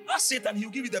 Ask Satan, he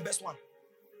will give you the best one.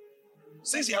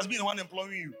 Since he has been the one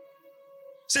employing you.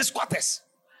 Say squatters.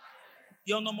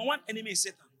 Your number one enemy is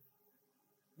Satan.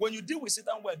 When you deal with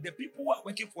Satan well, the people who are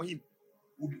working for him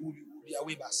will be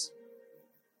away bus.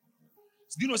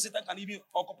 Do you know Satan can even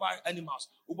occupy animals?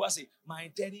 Uba say,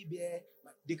 my teddy bear,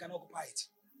 they can occupy it.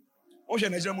 What's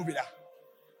your Nigerian movie there?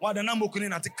 What the number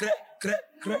couldn't at cre.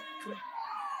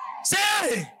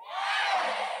 Say!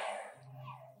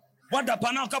 What the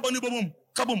panel kaboom.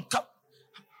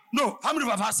 No, how many of you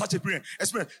have had such a experience?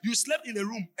 You slept in a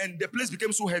room and the place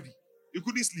became so heavy. You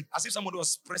couldn't sleep, as if somebody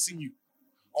was pressing you.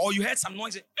 Or you heard some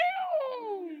noise.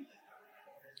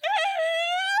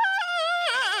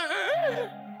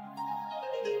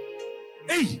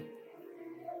 Hey!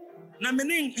 Na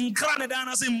meaning in Canada and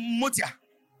I say motia.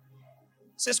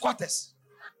 Say squatters.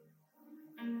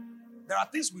 There are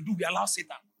things we do, we allow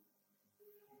Satan.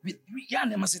 We can't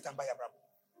never Satan by your brother.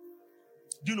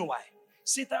 Do you know why?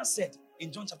 Satan said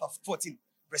in John chapter 14,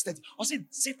 verse 30, or said,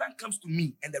 Satan comes to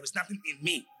me and there is nothing in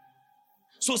me.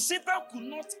 So Satan could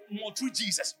not maltreat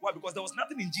Jesus. Why? Because there was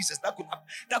nothing in Jesus that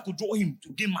could draw him to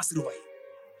gain mastery over him.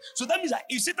 So that means that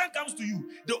if Satan comes to you,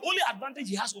 the only advantage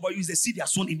he has over you is the seed he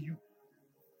has sown in you.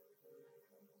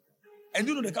 And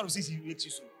you know the kind of things he makes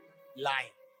you so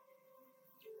lying.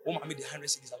 Oh, I made the 100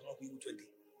 cities, I was not even 20.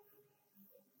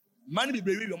 Money be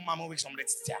brave, your mama wakes on that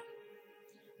star.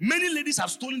 Many ladies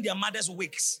have stolen their mother's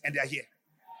wigs and they are here.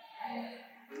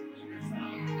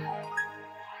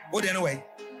 Oh, anyway.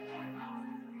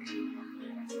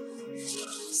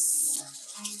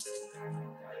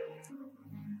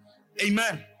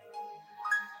 Amen.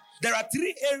 There are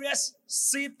 3 areas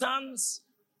Satan's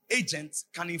agents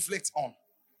can inflict on.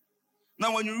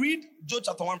 Now, when you read Job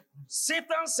chapter 1,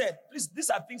 Satan said, please, these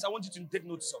are things I want you to take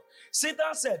notice of.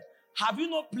 Satan said, have you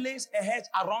not placed a hedge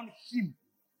around him?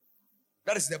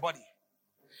 That is the body.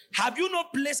 Have you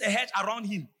not placed a hedge around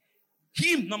him?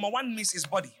 Him, number 1, means his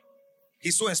body.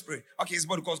 His soul and spirit. Okay, his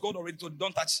body, because God already told you,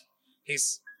 don't touch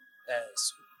his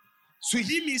so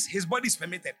he means his body is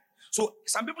permitted. So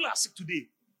some people are sick today.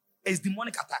 It's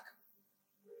demonic attack.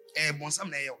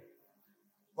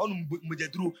 All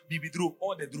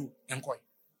the drew and koi.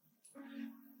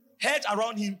 Hedge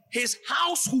around him, his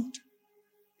household.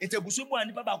 So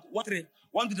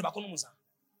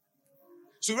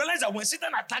realize that when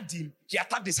Satan attacked him, he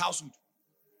attacked his household.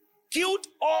 Killed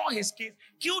all his kids,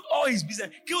 killed all his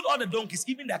business, killed all the donkeys,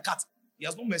 even their cats. He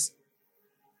has no mercy.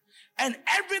 And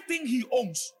everything he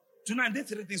owns. Tonight, these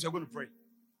 3 things we're going to pray.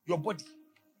 Your body.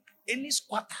 Any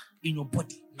squatter in your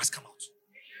body must come out.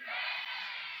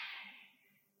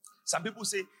 Some people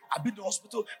say, I've been to the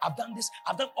hospital, I've done this,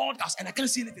 I've done all that, and I can't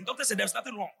see anything. Doctor said there's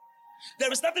nothing wrong. There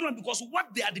is nothing wrong because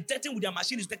what they are detecting with their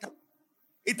machine is detectable.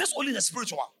 It is only the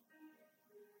spiritual.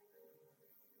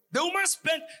 The woman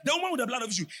with the blood of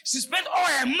issue, she spent all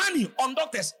her money on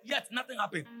doctors, yet nothing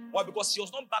happened. Why? Because she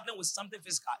was not battling with something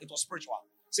physical, it was spiritual.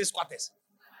 Say squatters.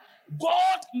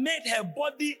 God made her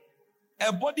body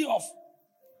a body of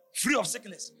free of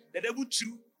sickness. The devil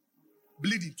threw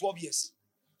bleeding 12 years.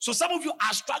 So some of you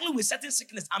are struggling with certain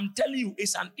sickness. I'm telling you,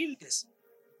 it's an illness.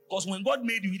 Because when God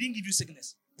made you, he didn't give you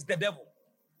sickness. It's the devil.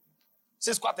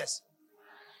 Say squatters.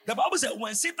 The Bible said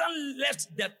when Satan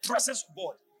left the presence of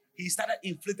God, he started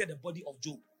inflicting the body of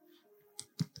Job.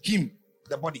 Him,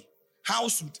 the body.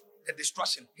 Household, the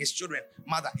destruction, his children,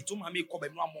 mother. He told me,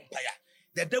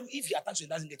 the devil, if he attacks you, he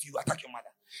doesn't get you, attack your mother.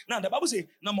 Now, the Bible says,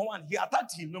 number 1, he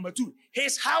attacked him. Number 2,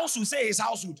 his household, say his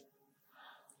household.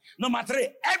 Number 3,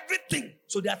 everything.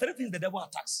 So there are 3 things the devil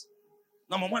attacks.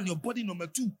 Number 1, your body. Number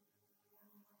 2,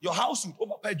 your household.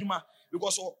 Over Pejuma.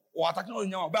 Because attacking all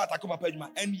your attack over Pejuma.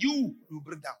 And you will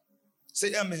break down.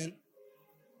 Say amen.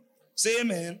 Say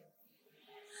amen.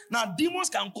 Now, demons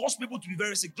can cause people to be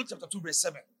very sick. Luke chapter 2, verse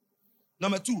 7.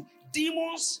 Number 2,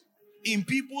 demons in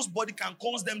people's body can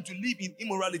cause them to live in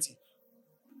immorality.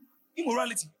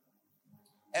 Immorality.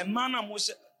 A man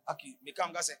Moshe, okay,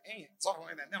 become God say,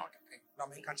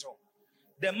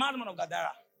 the madman of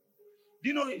Gadara. Do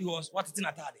you know he was what it's in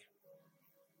a tarde?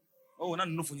 Oh, not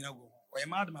no for you go. Or a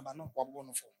madman, but not what we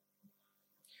want for.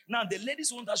 Now, the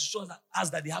ladies want us to show us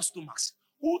that they have stomachs.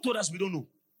 Who told us we don't know?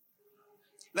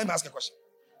 Let me ask a question.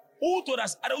 Who told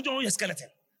us? I don't know your skeleton.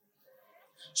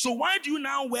 So why do you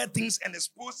now wear things and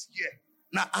expose here?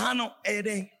 Now,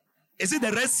 is it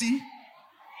the Red Sea?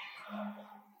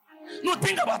 No,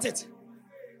 think about it.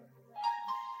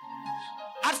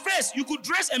 At first, you could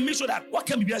dress and make sure that what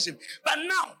can be ashamed. But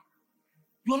now,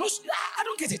 you are not. I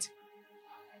don't get it.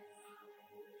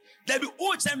 There'll be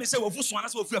all time they say, well,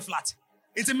 we're flat.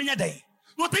 It's a mini day.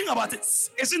 No, think about it.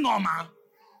 Is it normal?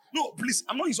 No, please,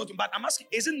 I'm not insulting, but I'm asking,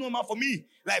 is it normal for me?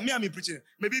 Like me, I'm preaching.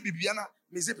 Maybe Bibiana,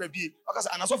 me say Pepi,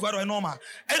 and I saw for normal.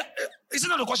 Is it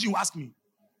not the question you ask me?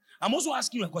 I'm also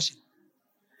asking you a question.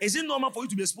 Is it normal for you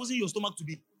to be exposing your stomach to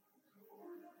be?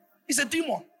 It's a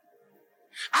demon.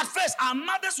 At first, our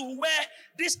mothers will wear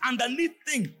this underneath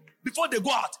thing before they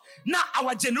go out. Now,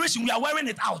 our generation, we are wearing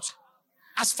it out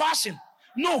as fashion.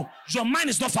 No, your mind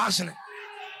is not functioning.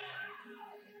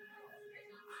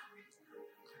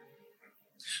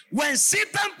 When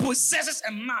Satan possesses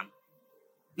a man,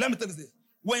 let me tell you this.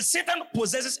 When Satan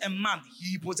possesses a man,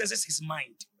 he possesses his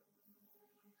mind.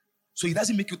 So he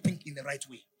doesn't make you think in the right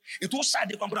way. You don't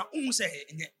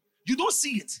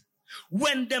see it.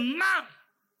 When the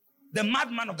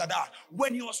madman of Gadara,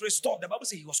 when he was restored, the Bible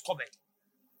says he was covered.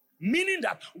 Meaning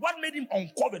that what made him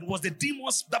uncovered was the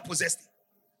demons that possessed him.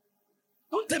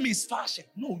 Don't tell me it's fashion.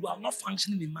 No, you are not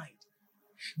functioning in mind.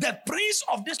 The prince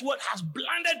of this world has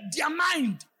blinded their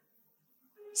mind.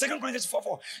 2 Corinthians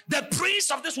 4:4. The prince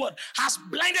of this world has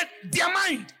blinded their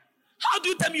mind. How do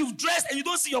you tell me you've dressed and you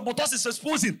don't see your buttocks is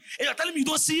exposing? And you're telling me you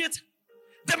don't see it?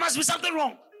 There must be something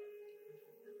wrong.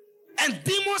 And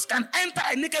demons can enter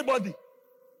a naked body.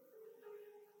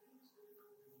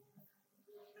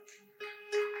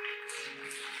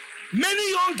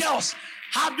 Many young girls,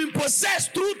 have been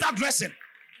possessed through that dressing.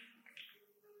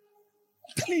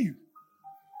 I'm telling you.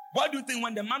 What do you think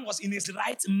when the man was in his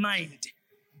right mind,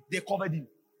 they covered him?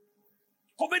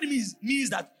 Covered means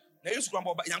that they used to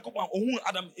grumble about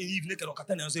Adam and Eve naked or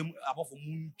Katan and say above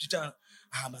moon.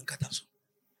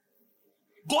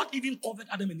 God even covered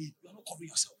Adam and Eve. You are not covering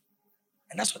yourself.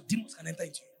 And that's what demons can enter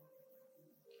into you.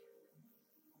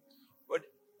 But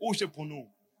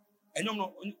and you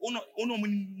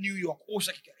New York,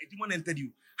 a demon entered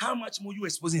you. How much more you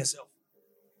exposing yourself?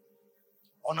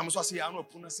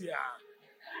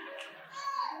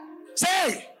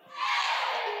 Say,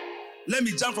 let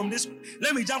me jump from this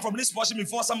portion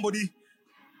before somebody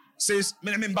says,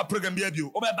 program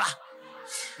you.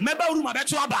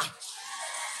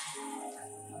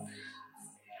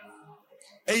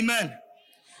 Amen.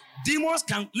 Demons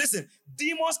can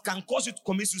cause you to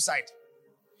commit suicide.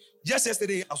 Just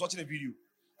yesterday, I was watching a video.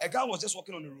 A guy was just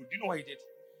walking on the road. Do you know what he did?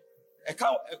 A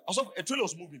trailer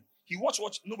was moving. He watched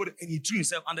nobody, and he threw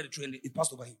himself under the train. It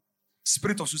passed over him.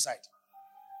 Spirit of suicide.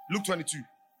 Luke 22.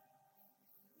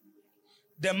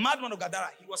 The madman of Gadara,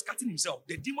 he was cutting himself.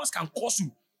 The demons can cause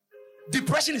you.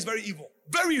 Depression is very evil.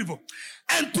 Very evil.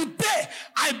 And today,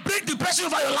 I break depression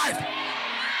over your life.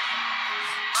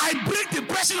 I break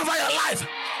depression over your life.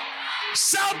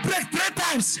 Shall break 3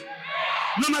 times.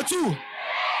 Number 2.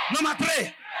 Number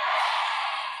 3.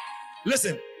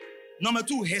 Listen. Number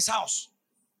 2, his house.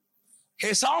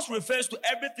 His house refers to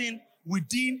everything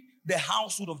within the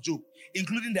household of Job,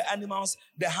 including the animals,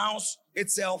 the house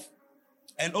itself,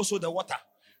 and also the water.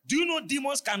 Do you know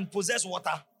demons can possess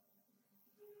water?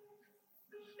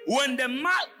 When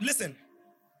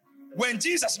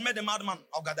Jesus met the madman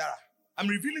of Gadara, I'm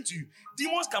revealing to you,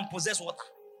 demons can possess water.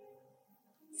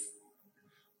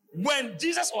 When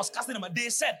Jesus was casting them out, they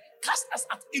said, cast us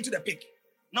out into the pig.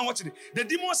 Now watch it. The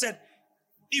demon said,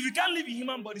 if we can't live in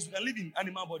human bodies, we can live in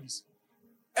animal bodies.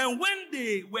 And when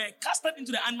they were casted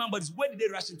into the animal bodies, where did they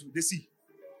rush into? The sea.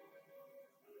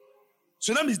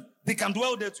 So that means they can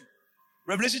dwell there too.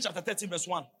 Revelation chapter 13 verse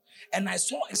 1. And I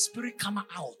saw a spirit come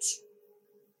out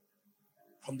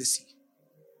from the sea.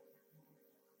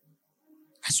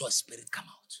 I saw a spirit come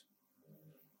out.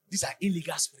 These are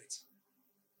illegal spirits.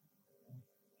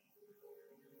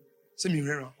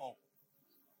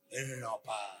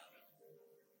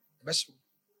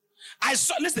 I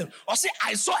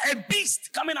saw a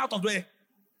beast coming out of the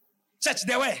church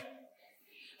there were.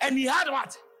 And he had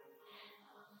what?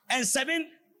 And 7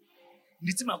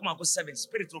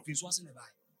 spirit of his was in the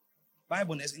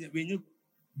Bible.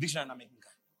 Dictionary.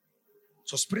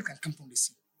 So spirit can come from the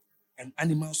sea. And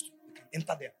animals can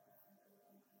enter there.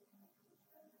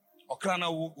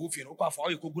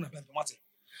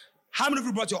 How many of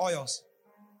you brought your oils?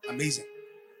 Amazing.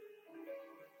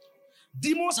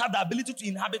 Demons have the ability to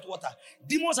inhabit water.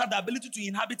 Demons have the ability to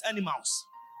inhabit animals.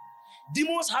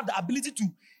 Demons have the ability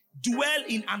to dwell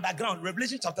in underground.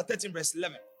 Revelation chapter 13 verse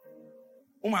 11.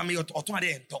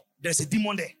 There's a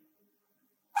demon there.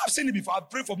 I've seen it before. I've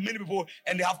prayed for many people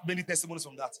and they have many testimonies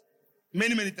from that.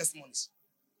 Many testimonies.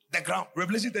 The ground.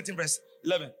 Revelation 13 verse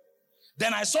 11.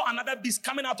 Then I saw another beast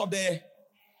coming out of the...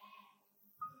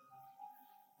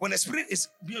 When the spirit is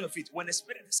beyond your feet, when the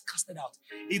spirit is casted out,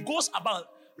 it goes about...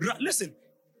 Listen.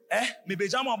 Maybe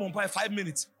 5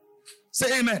 minutes.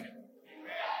 Say amen.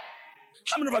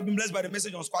 How many of you have been blessed by the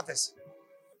message on squatters?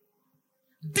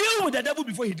 Deal with the devil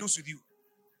before he deals with you.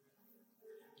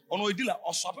 We're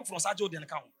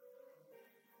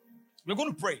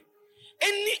going to pray.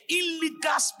 Any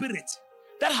illegal spirit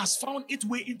that has found its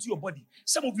way into your body.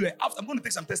 Some of you are after. I'm going to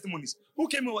take some testimonies. Who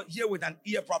came over here with an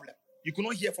ear problem? You could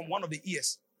not hear from one of the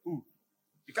ears. Who?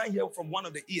 You can't hear from one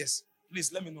of the ears.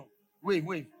 Please let me know.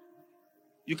 Wait.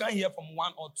 You can't hear from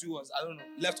one or two, or I don't know,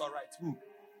 left or right. Who?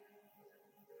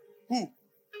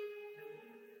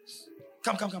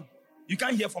 Come. You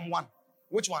can't hear from one.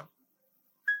 Which one?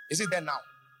 Is it there now?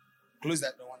 Close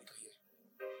that, the one you can hear.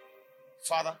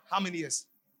 Father, how many years?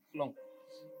 How long?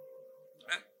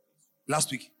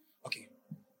 Last week. Okay.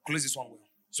 Close this one well.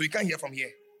 So you can't hear from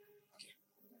here. Okay.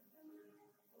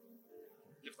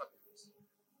 Lift up.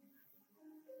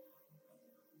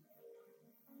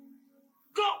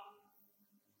 Go!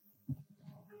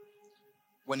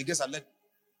 When he gets alert,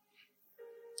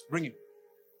 bring him.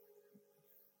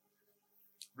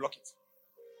 Block it.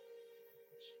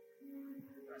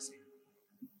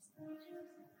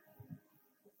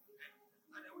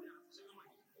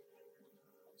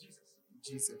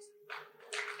 Jesus.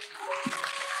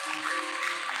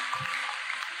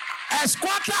 A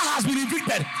squatter has been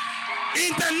evicted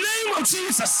in the name of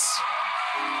Jesus.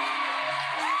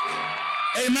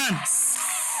 Amen.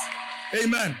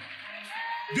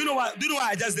 Do you know why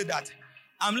I just did that?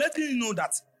 I'm letting you know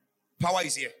that power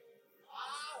is here.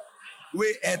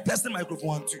 Wait, testing microphone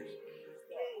 1, 2.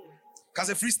 Cause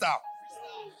a freestyle.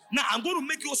 Now I'm going to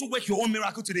make you also work your own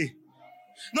miracle today.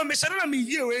 No, me shana me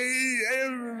here.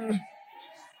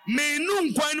 Me no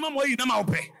point no more you na ma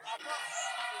ope.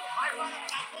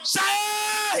 Say.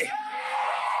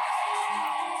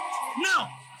 Now,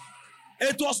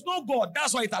 it was not God.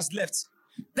 That's why it has left.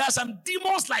 There are some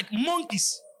demons like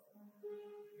monkeys.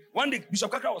 One day,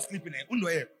 Bishop Kakra was sleeping there.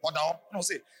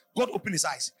 Say, God opened his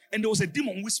eyes, and there was a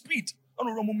demon with speed on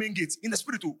the main gate. In the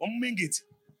spirit, on main gate.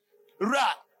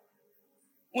 Ra.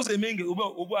 What's the main gate?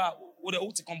 What the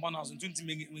old compound house and 20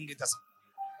 main gate.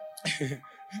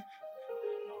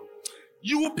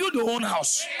 You will build your own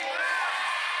house.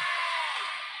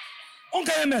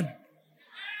 Okay, amen.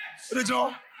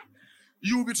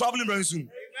 You will be traveling very soon.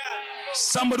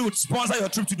 Somebody would sponsor your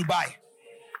trip to Dubai.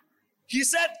 He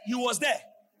said he was there,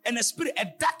 and a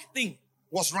dark thing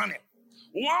was running.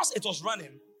 Once it was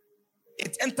running,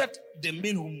 it entered the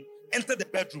main room, entered the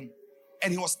bedroom,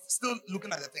 and he was still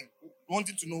looking at the thing,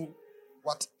 wanting to know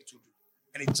what it would do.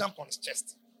 And he jumped on his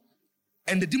chest.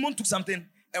 And the demon took something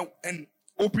and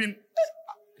opened,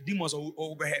 demons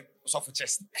overhead, was off the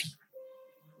chest.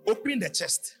 Opened the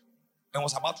chest and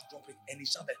was about to drop it. And he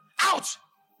shouted, "Out!"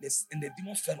 And the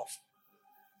demon fell off.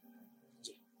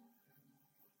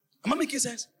 Am I making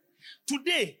sense?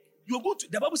 Today, you're going to,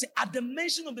 the Bible says, at the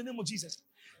mention of the name of Jesus,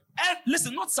 and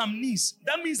listen, not some knees.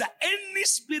 That means that any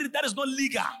spirit that is not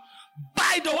legal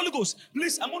by the Holy Ghost.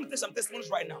 Please, I'm going to take some testimonies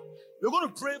right now. We're going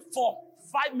to pray for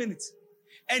 5 minutes.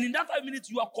 And in that 5 minutes,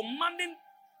 you are commanding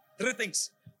 3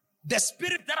 things. The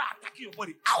spirit that are attacking your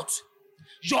body, out.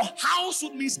 Your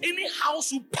household means any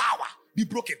household power be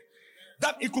broken.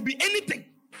 That it could be anything.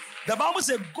 The Bible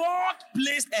says God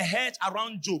placed a hedge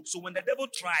around Job. So when the devil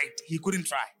tried, he couldn't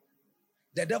try.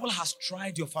 The devil has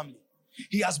tried your family.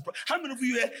 He has. How many of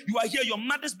you here? You are here. Your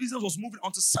mother's business was moving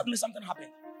until suddenly something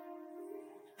happened,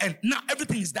 and now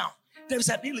everything is down. There is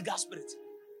an illegal spirit.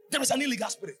 There is an illegal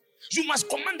spirit. You must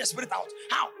command the spirit out.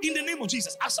 How? In the name of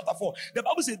Jesus. Acts chapter 4. The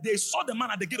Bible says they saw the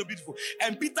man at the gate of Beautiful,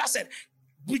 and Peter said,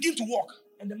 "Begin to walk."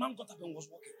 And the man got up and was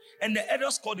walking. And the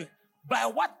elders called him. By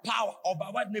what power or by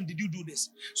what name did you do this?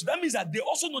 So that means that they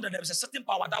also know that there is a certain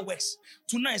power that works.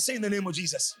 Tonight, say in the name of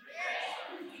Jesus.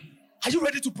 Are you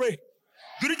ready to pray?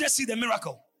 Did you just see the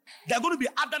miracle? There are going to be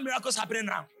other miracles happening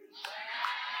now.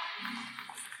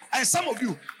 And some of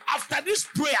you, after this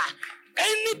prayer,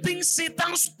 anything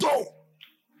Satan stole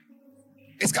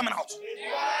is coming out.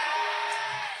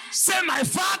 Say, my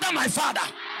Father,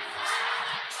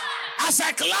 as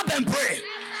I clap and pray,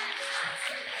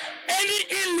 any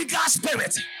illegal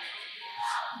spirit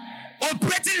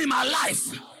operating in my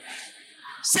life,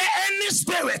 say any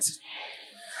spirit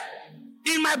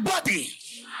in my body,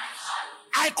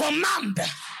 I command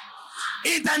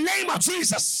in the name of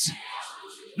Jesus.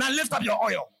 Now lift up your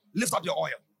oil. Lift up your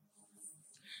oil.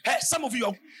 Hey, some of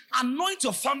you anoint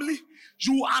your family.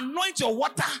 You anoint your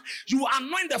water. You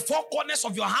anoint the 4 corners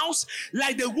of your house.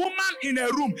 Like the woman in a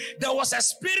room. There was a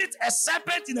spirit, a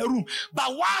serpent in a room.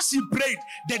 But while she prayed,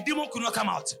 the demon could not come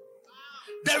out.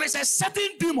 There is a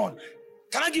certain demon.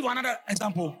 Can I give you another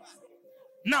example?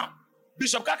 Now,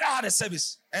 Bishop Kaka had a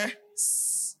service.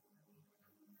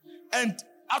 And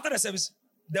after the service,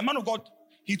 the man of God,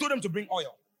 he told them to bring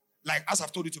oil. Like as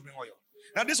I've told you to bring oil.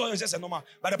 Now this oil is just a normal,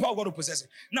 but the power of God will possess it.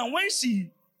 Now when she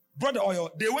brought the oil,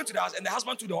 they went to the house and the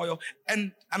husband took the oil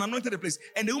and anointed the place.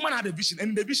 And the woman had a vision. And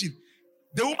in the vision,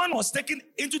 the woman was taken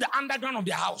into the underground of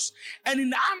their house. And in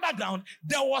the underground,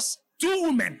 there was 2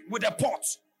 women with a pot.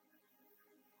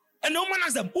 And the woman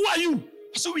asked them, "Who are you?"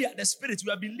 So we are the spirits.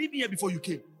 We have been living here before you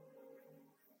came.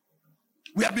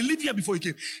 We have been living here before you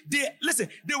came.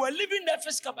 They were living there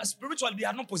physically, but spiritually, they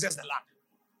had not possessed the land.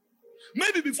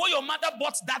 Maybe before your mother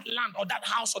bought that land or that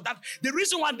house or that, the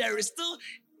reason why there is still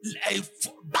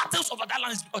battles over that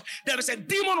land is because there is a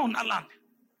demon on that land.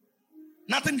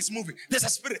 Nothing is moving. There's a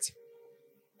spirit.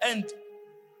 And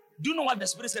do you know what the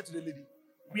spirit said to the lady?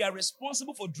 We are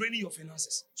responsible for draining your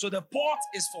finances. So the pot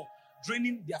is for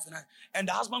draining their finances. And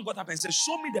the husband got up and said,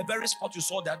 "Show me the very spot you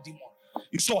saw that demon."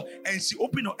 You saw, and she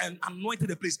opened and anointed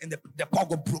the place, and the power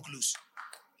got broke loose.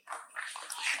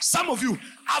 Some of you,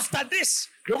 after this,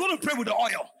 you're going to pray with the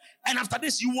oil. And after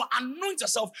this, you will anoint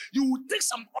yourself. You will take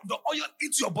some of the oil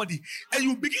into your body. And you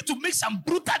will begin to make some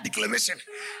brutal declaration.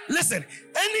 Listen,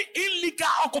 any illegal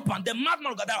occupant, the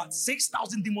madman of Gadara,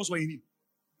 6,000 demons were in him.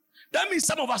 That means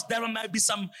some of us, there might be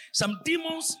some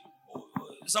demons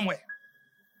somewhere.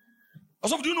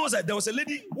 Also, do you know that there was a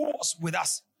lady who was with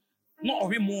us,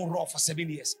 not a more raw for 7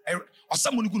 years. Or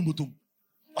someone who couldn't.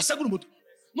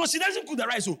 No, she doesn't cook the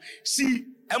rice. So she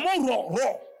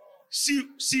raw.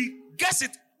 She gets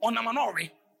it on a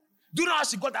manori. Do you know how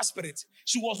she got that spirit?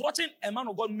 She was watching a man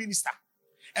of God minister.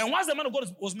 And once the man of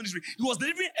God was ministering, he was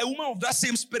delivering a woman of that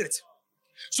same spirit.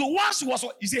 So once she was,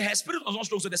 you see, her spirit was not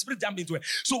strong, so the spirit jumped into her.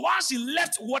 So once she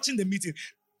left watching the meeting,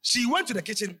 she went to the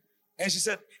kitchen and she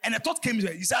said, and a thought came to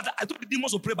her. He said, I thought the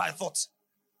demons will pray by thought.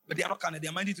 But they are not carnal, they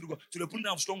are minded to go to the putting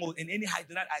down of stronghold in any height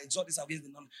that I exalt this against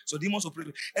the knowledge. So demons will pray.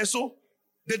 And so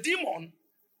the demon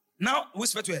now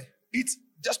whispered to her, eat,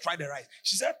 just try the rice.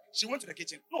 She said, she went to the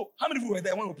kitchen. No, how many people were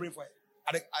there when we were praying for her?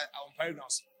 On prayer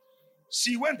grounds.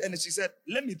 She went and she said,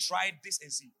 let me try this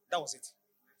and see. That was it.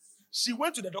 She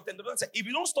went to the doctor and the doctor said, if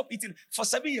you don't stop eating, for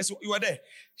 7 years you were there.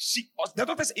 The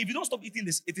doctor said, if you don't stop eating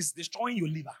this, it is destroying your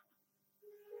liver.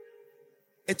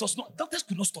 It was not, doctors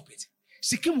could not stop it.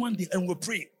 She came one day and we were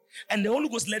praying. And the Holy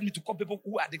Ghost led me to call people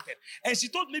who are addicted. And she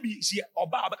thought maybe she,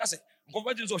 Obaka said, but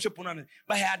her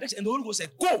addiction, and the Holy Ghost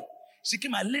said, go. She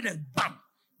came and laid and bam.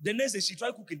 The next day she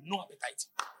tried cooking, no appetite.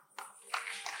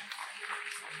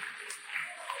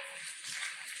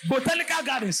 Botanical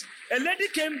Gardens. A lady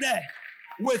came there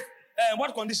with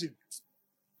what condition?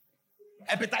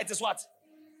 Hepatitis what?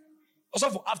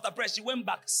 Also after prayer, she went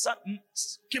back.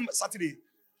 Came Saturday,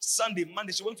 Sunday,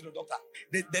 Monday. She went to the doctor.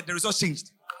 The results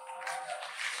changed.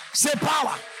 Say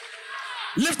power.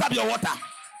 Lift up your water.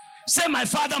 Say my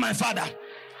Father, my Father.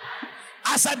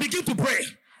 As I begin to pray,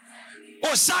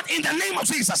 oh shout in the name of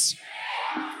Jesus.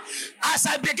 As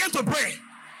I begin to pray,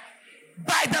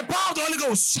 by the power of the Holy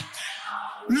Ghost,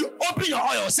 open your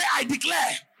oil. Say, I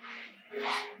declare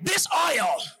this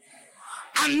oil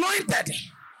anointed,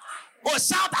 or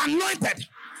shout anointed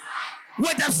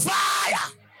with the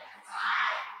fire.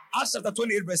 Acts chapter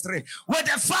 28 verse 3. With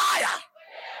the fire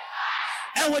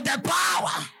and with the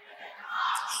power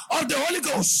of the Holy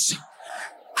Ghost,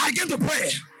 I begin to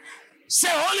pray. Say,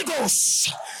 Holy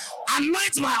Ghost,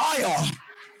 anoint my oil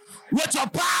with your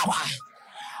power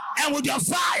and with your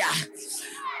fire.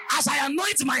 As I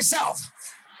anoint myself,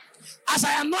 as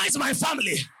I anoint my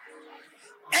family,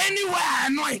 anywhere I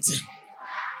anoint,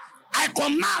 I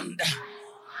command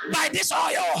by this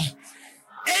oil,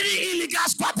 any illegal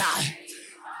squatter,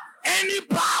 any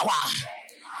power,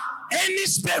 any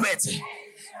spirit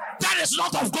that is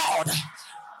not of God,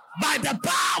 by the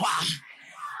power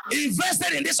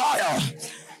invested in this oil,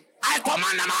 I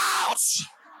command them out.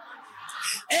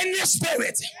 Any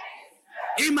spirit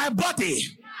in my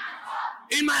body,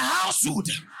 in my household,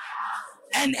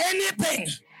 and anything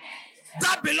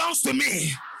that belongs to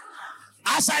me,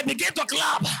 as I begin to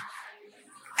clap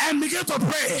and begin to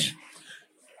pray,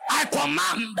 I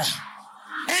command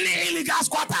any illegal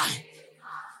squatter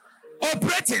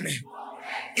operating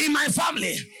in my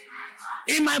family,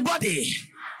 in my body,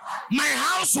 my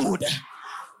household,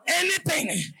 anything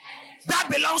that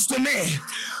belongs to me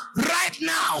right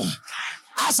now,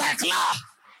 as I clap,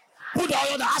 put the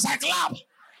oil as I clap.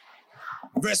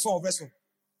 Verse 4.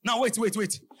 Now wait.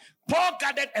 Paul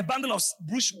gathered a bundle of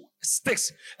bush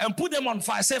sticks and put them on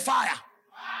fire. Say fire.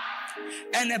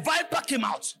 And a viper came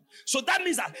out. So that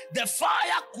means that the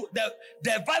fire,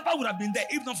 the viper would have been there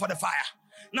if not for the fire.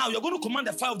 Now you're going to command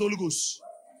the fire of the Holy Ghost.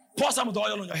 Pour some of the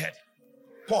oil on your head.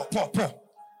 Pour.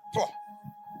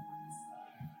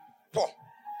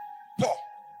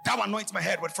 That will anoint my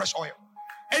head with fresh oil.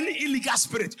 Any illegal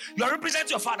spirit, you are representing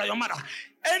your father, your mother.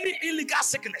 Any illegal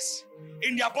sickness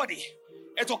in your body,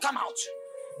 it will come out.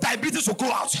 Diabetes will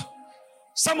go out.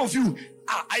 Some of you,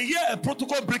 I hear a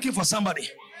protocol breaking for somebody.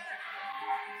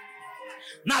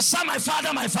 Now, say, my father,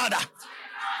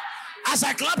 as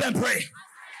I clap and pray,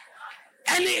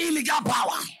 any illegal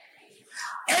power,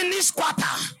 any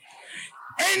squatter,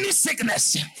 any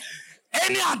sickness,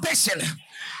 any addiction,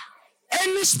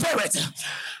 any spirit,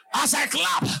 as I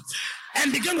clap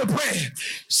and begin to pray,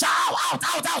 shout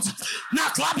out. Now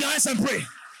clap your hands and pray.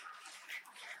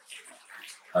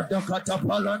 Adakata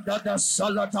palanda da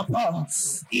salatapa,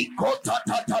 ikota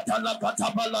tata la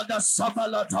kata balada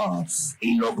sabalata,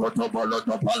 ilogoto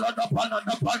boloto palada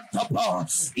palada pantapa,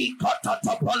 ikata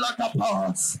tapalada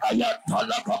pa,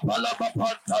 ayatala kapala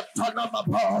panta tanama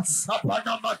pa,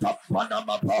 apanama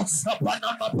tapanama pa,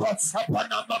 apanama pa,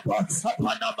 apanama pa,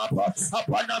 apanama pa, apanama pa,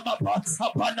 apanama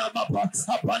pa, apanama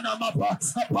pa,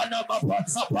 apanama pa, apanama pa, apanama pa,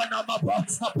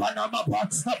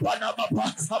 apanama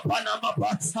pa,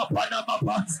 apanama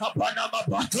pa, apanama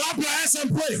pa. Clap your hands and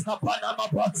pray.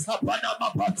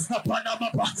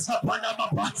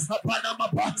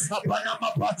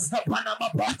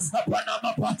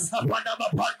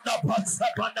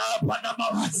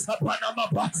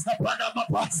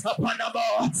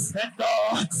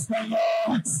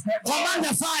 Command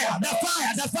the fire.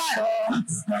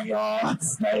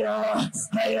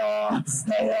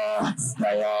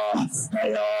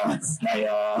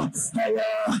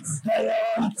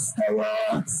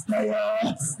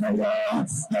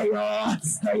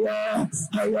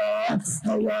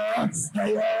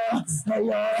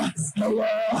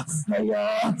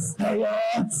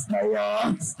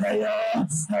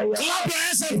 Clap your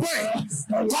hands and pray.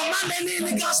 Command any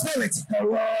illegal spirit.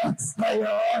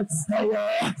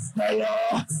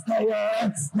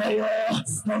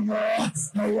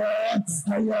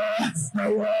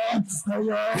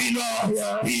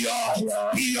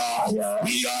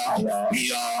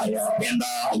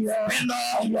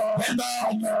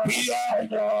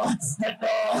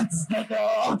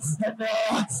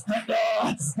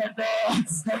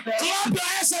 Clap your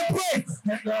hands and pray.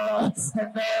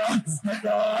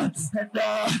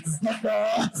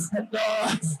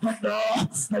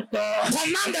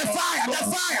 Command the fire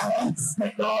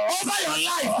over your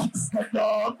life.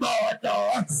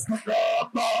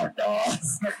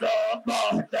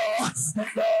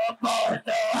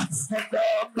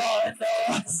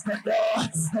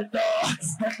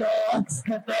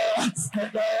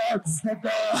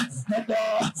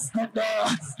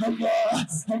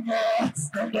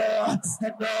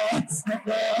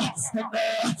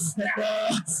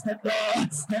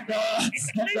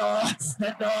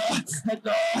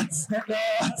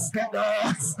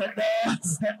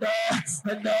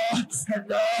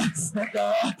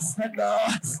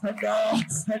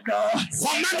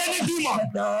 Command any demon,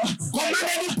 command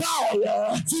any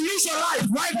power to use your life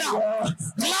right now.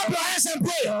 Clap your hands and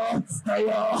pray.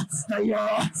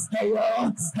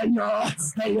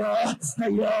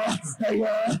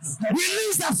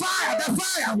 Release the fire,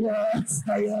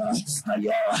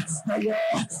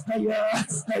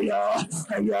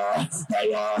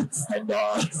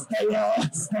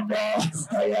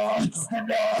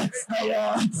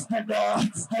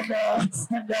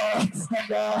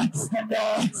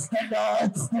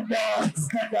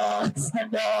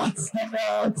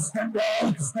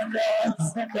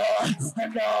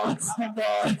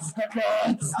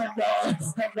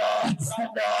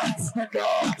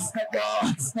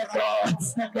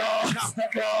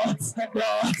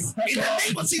 in the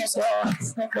name of Jesus.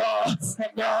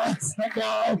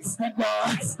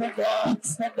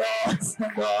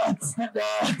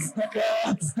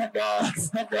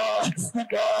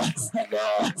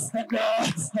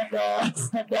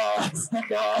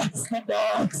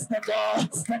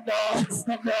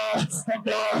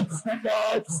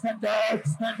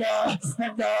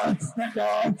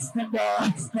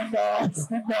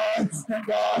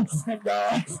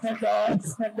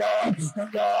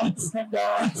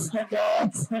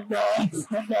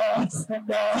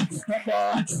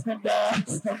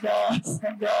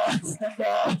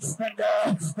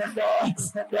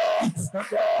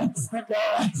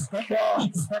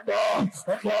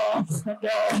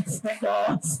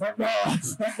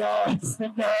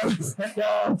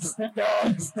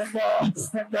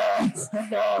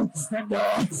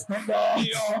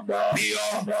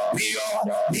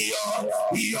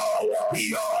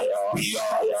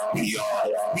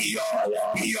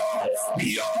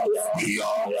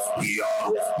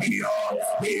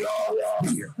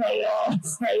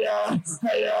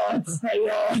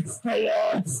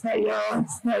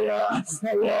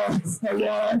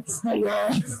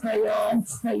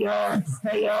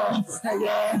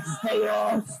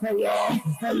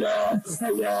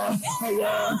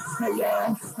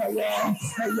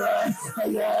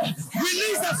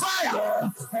 Release the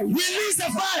fire. Release the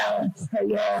fire.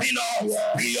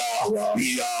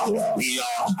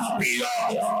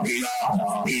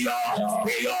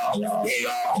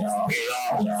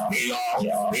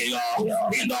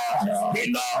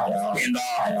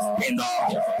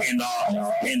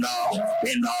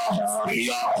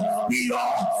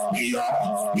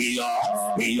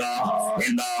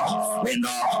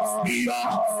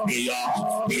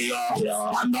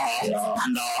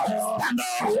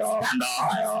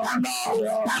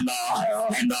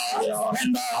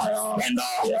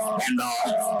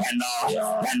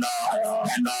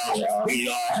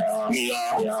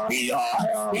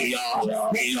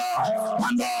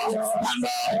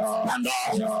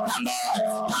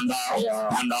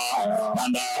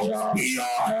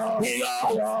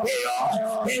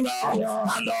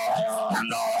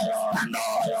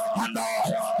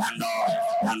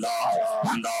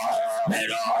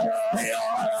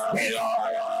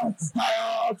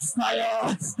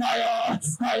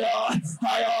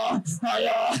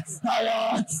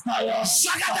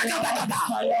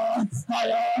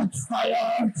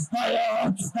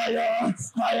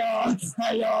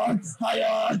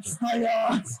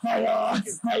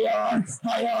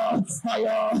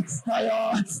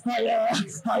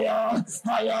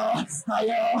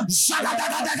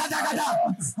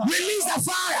 Release the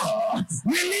fire.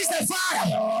 Release the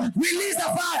fire. Release the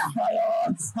fire.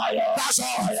 That's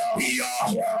all.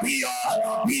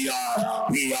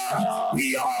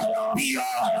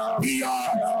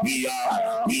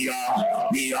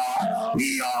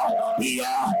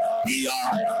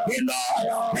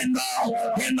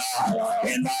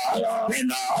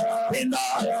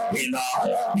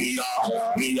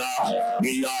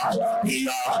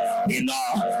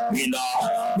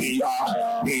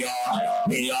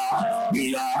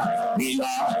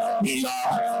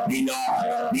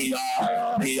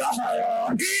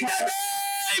 the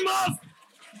name of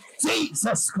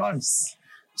Jesus Christ.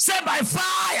 Say by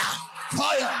fire.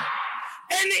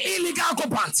 Any illegal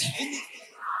occupant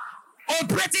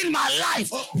operating in my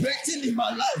life,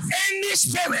 any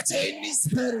spirit, any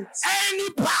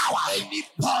power,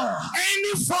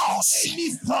 any force,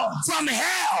 from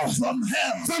hell, from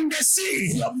the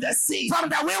sea, from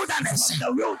the wilderness,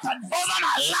 over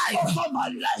my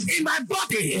life, in my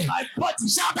body,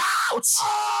 shout out,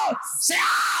 say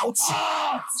out,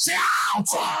 say out,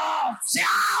 say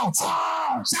out,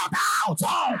 shout out,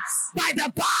 by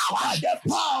the power,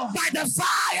 by the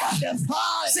fire,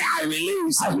 say I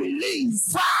release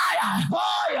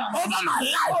fire over my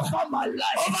life, over my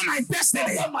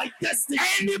destiny,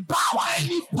 any power,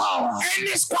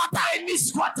 any squatter,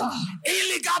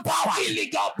 illegal power,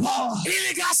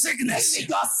 illegal sickness,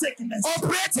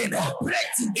 operating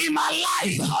in my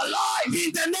life,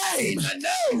 in the name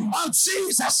of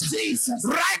Jesus,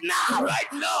 right now,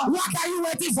 what are you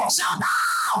waiting for? Shout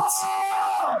out!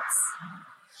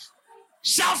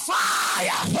 Shout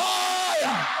fire!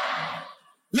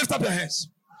 Lift up your hands.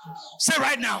 Say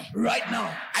right now,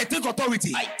 I take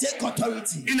authority.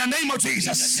 In the name of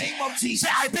Jesus. Say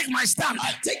I take my stand.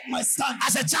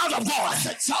 As a child of God.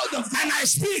 And I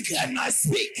speak.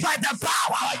 By the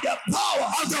power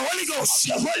of the Holy Ghost.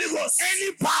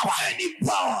 Any power.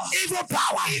 Evil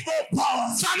power.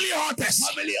 Family altars.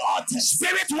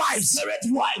 Spirit wives.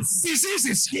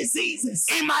 Diseases.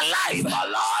 In my life.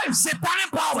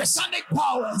 Satanic powers.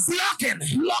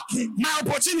 Blocking my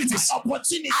opportunities.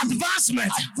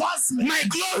 Advancement. My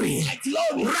glory.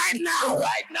 Right now.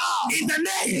 In the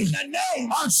name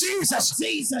of Jesus.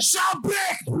 Shall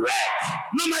break.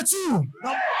 Number 2.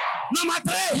 Number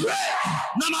 3.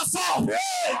 Number 4.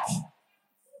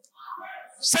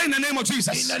 Say in the name of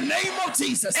Jesus.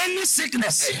 Any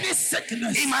sickness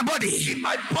in my body.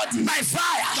 By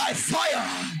fire.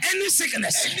 Any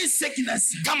sickness.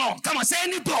 Come on. Say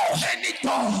any door.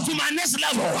 To my next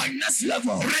level.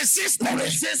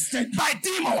 Resisted by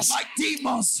demons.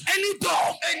 Any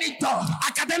door.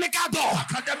 Academic door.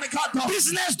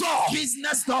 Business door.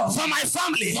 For my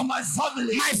family. My father.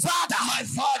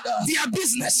 Their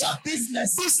business.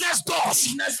 Business doors.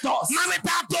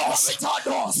 Marital doors.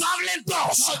 Traveling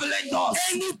doors.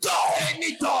 Any door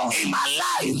in my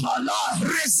life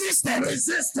resisted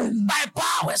by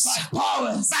powers,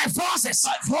 by forces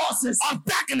of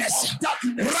darkness.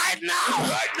 Right now.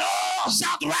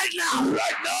 Shout right now.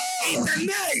 In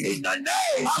the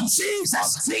name of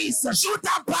Jesus. Shoot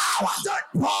that power.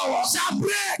 Shall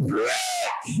break.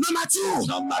 Number 2.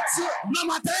 Number 3.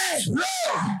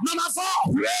 Number 4.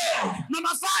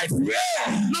 Number 5.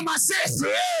 Number 6.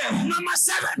 Number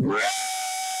 7.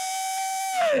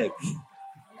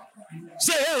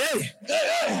 Say hey.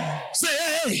 Say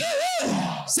hey.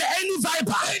 Say any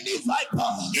viper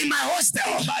in my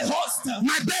hostel,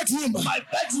 my bedroom,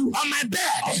 on my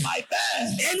bed,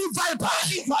 any viper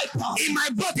in my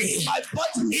body,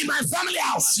 in my family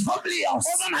house,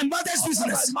 over my mother's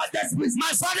business, my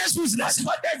father's business,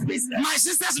 my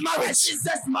sister's marriage,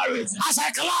 as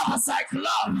I clap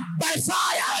by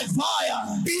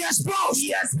fire, be exposed.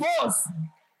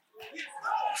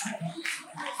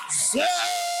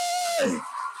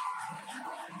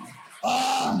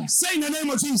 Say in the name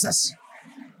of Jesus.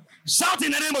 Shout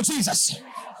in the name of Jesus.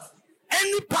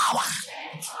 Any power,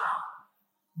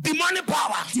 demonic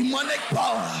power, human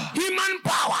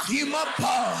power,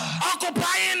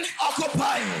 occupying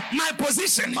my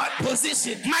position, my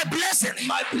blessing,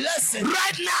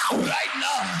 right now,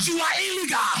 you are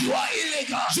illegal,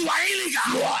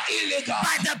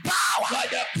 by the power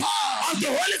of the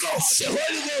Holy Ghost,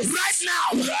 right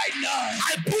now,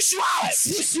 I push you out,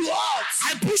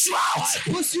 I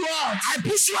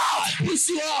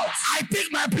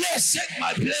take my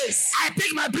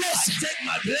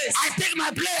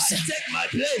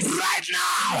place, right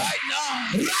now,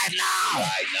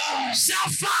 shall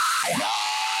fire.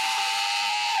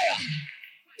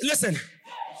 Listen,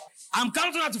 I'm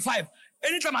counting out to 5.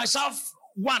 Anytime I shout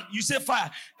 1, you say fire,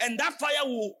 and that fire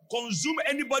will consume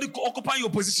anybody occupying your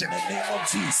position. In the name of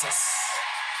Jesus.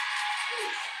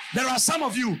 There are some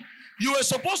of you, you were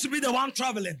supposed to be the one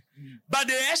traveling, but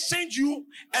they exchanged you,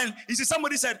 and you see,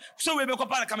 somebody said, so we be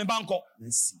coming back.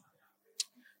 Let's see.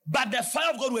 But the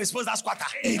fire of God will expose that squatter.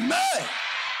 Amen.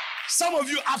 Some of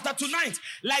you, after tonight,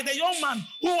 like the young man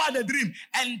who had a dream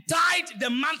and tied the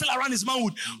mantle around his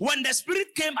manhood, when the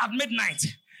spirit came at midnight,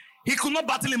 he could not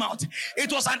battle him out.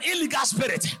 It was an illegal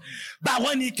spirit. But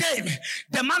when he came,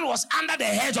 the man was under the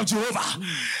hedge of Jehovah.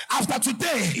 After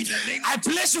today, I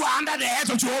place you under the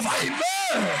hedge of Jehovah.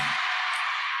 Amen.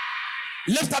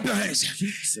 Lift up your hands.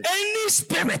 Jesus. Any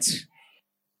spirit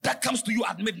that comes to you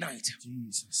at midnight,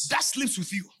 Jesus. that sleeps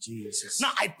with you. Jesus.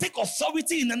 Now I take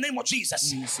authority in the name of Jesus.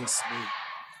 Jesus' name.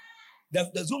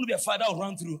 There's going to be a fire that will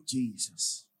run through.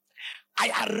 Jesus. I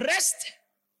arrest.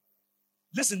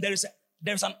 Listen, there is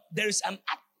an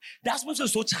the atmosphere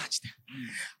is so charged.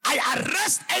 I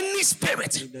arrest any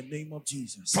spirit In the name of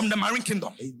Jesus. from the marine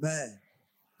kingdom. Amen.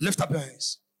 Lift up your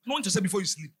hands. I want you to say before you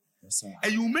sleep. Yes, sir.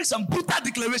 And you make some brutal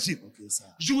declaration. Okay, sir.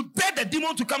 You dare the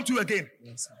demon to come to you again.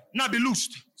 Yes, sir. Now be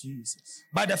loosed Jesus.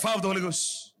 by the fire of the Holy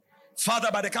Ghost. Father,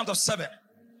 by the count of 7,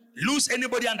 loose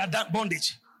anybody under that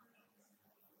bondage.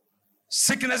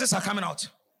 Sicknesses are coming out.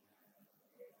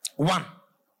 1,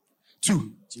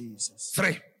 2, Jesus.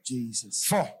 3, Jesus.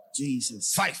 4,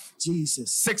 Jesus. 5,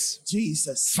 Jesus. 6.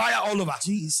 Jesus. Fire all over.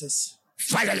 Jesus.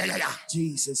 Fire, yeah, yeah, yeah.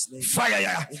 Jesus' name. Fire,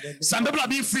 yeah, In the yeah. name Some people are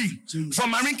being free Jesus. from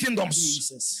marine kingdoms,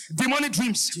 Jesus. demonic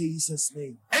dreams. Jesus'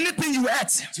 name. Anything you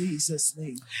ate, Jesus'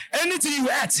 name. anything you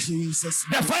ate, Jesus'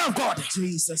 the name. fire of God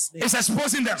Jesus' name. is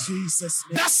exposing them. Jesus'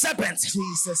 name. That serpent,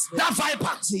 Jesus' name. that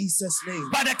viper, Jesus'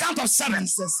 name. by the count of 7,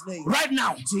 Jesus' name. right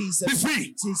now, Jesus. be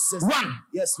free. Jesus. 1,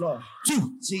 Yes, Lord.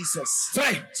 2, Jesus. 3,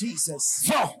 Jesus.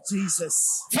 4,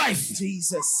 Jesus. 5,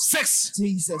 Jesus. 6,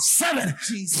 Jesus. 7.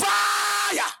 Jesus.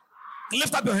 Fire!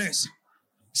 Lift up your hands.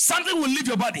 Something will leave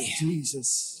your body.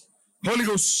 Jesus. Holy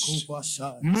Ghost,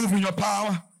 Kubasha. move in your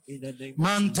power. In the name of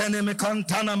Manteneme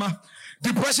kantanama.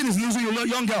 Depression is losing your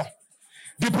young girl.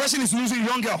 Depression is losing your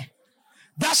young girl.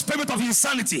 That spirit of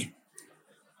insanity,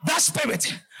 that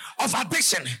spirit of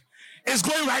addiction is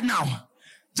going right now.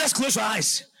 Just close your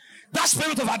eyes. That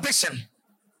spirit of addiction,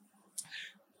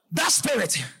 that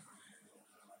spirit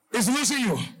is losing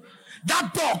you.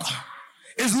 That dog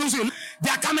is losing you. They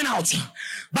are coming out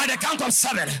by the count of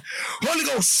 7. Holy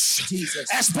Ghost, Jesus.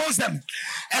 expose them.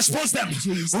 Expose them.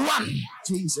 Jesus. 1,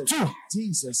 Jesus. 2.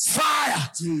 Jesus. Fire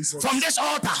Jesus. from this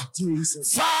altar.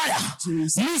 Jesus. Fire.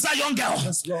 Jesus. Lose that young girl.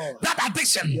 Yes, Lord. That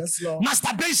addiction. Yes, Lord.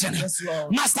 Masturbation. Yes,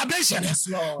 Lord. Masturbation. Yes,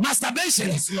 Lord. Masturbation.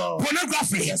 Yes, Lord.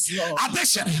 Pornography. Yes, Lord.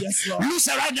 Addiction. Yes, Lord. Lose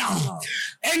it right now.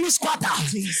 Any squatter.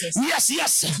 Jesus. Yes,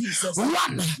 yes. Jesus. 1,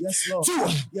 Yes, Lord. 2,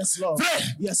 Yes, Lord. 3,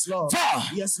 Yes, Lord. 4,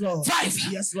 Yes, Lord. 5,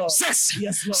 Yes, Lord. 6,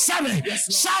 Yes, Lord. 7. Yes,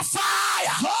 Lord. Shout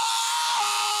fire.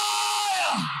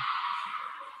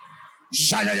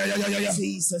 Fire.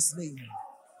 Jesus' name.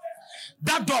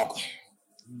 That dog,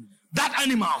 that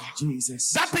animal,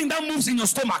 Jesus. that thing that moves in your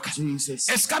stomach, Jesus.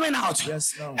 it's coming out.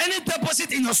 Yes, Lord. Any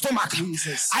deposit in your stomach,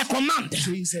 Jesus. I command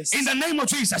Jesus. in the name of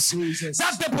Jesus, Jesus.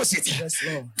 that deposit, Yes,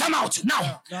 Lord. come out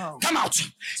now. Now. Come out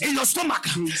in your stomach.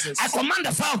 Jesus. I command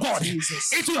the fire of God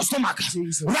Jesus. into your stomach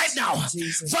Jesus. right now.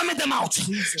 Jesus. Vomit them out.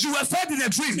 Jesus. You were fed in a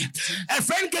dream. A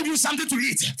friend gave you something to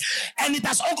eat, and it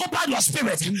has occupied your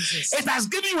spirit. Jesus. It has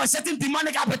given you a certain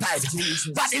demonic appetite.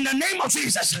 Jesus. But in the name of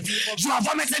Jesus, you are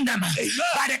vomiting them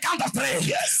by the count of 3.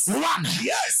 Yes. 1,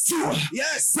 Yes. 2,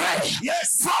 Yes. 3,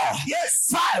 Yes. 4, Yes.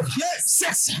 5, Yes.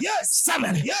 6, Yes.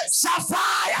 7. Yes. Shout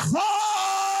fire.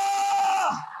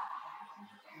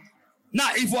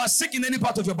 Now, if you are sick in any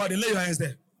part of your body, lay your hands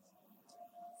there.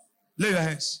 Lay your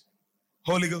hands.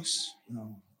 Holy Ghost.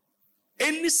 No.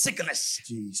 Any sickness,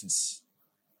 Jesus.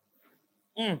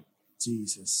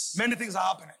 Jesus. many things are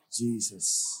happening.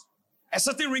 Jesus. A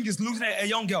certain ring is losing a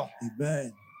young girl.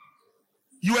 Amen.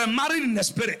 You were married in the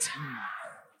spirit,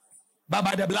 but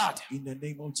by the blood, In the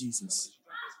name of Jesus.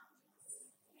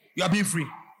 you are being free.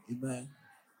 Amen.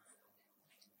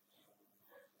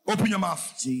 Open your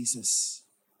mouth. Jesus.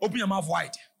 Open your mouth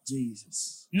wide.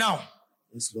 Jesus. Now,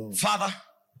 Yes, Lord. Father,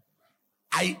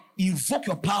 I invoke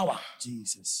your power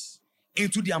Jesus.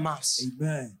 into their mouths.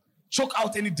 Amen. Choke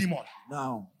out any demon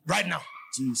Now. right now.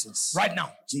 Jesus. Right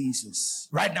now. Jesus.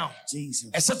 Right now. Jesus.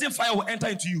 A certain fire will enter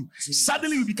into you. Jesus.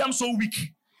 Suddenly you become so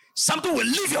weak. Something will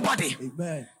leave your body.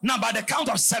 Amen. Now, by the count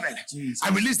of 7, Jesus. I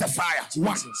release the fire.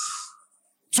 1, Jesus.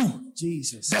 2.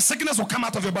 Jesus. The sickness will come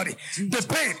out of your body. Jesus.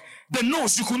 The pain, the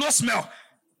nose you could not smell.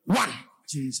 1.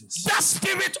 Jesus. That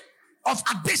spirit of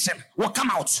addiction will come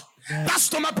out. Amen. That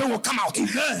stomach pain will come out.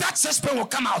 Amen. That chest pain will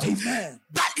come out. Amen.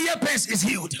 That ear pain is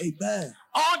healed. Amen.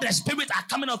 All the spirits are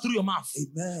coming out through your mouth.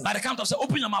 Amen. By the count of say,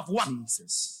 open your mouth. 1,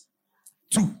 Jesus.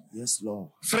 2. Yes, Lord.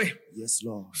 3. Yes,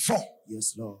 Lord. 4.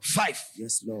 Yes, Lord. 5.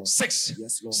 Yes, Lord. 6.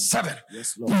 Yes, Lord. 7.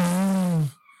 Yes, Lord.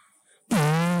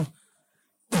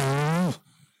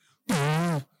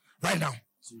 Right now.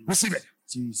 Jesus. Receive it.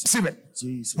 Jesus. Receive it.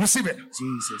 Jesus. Receive it.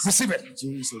 Jesus. Receive it.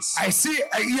 Jesus. I see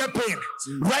an ear pain.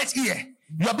 Jesus. Right ear.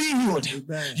 You're being healed.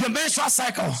 Amen. Your menstrual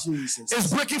cycle Jesus.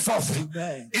 is breaking forth.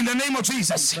 Amen. In the name of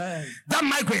Jesus. Amen. That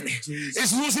migraine Jesus.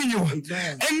 is losing you.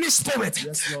 Amen. Any spirit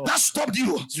Yes, Lord. that stopped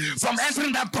you Jesus. from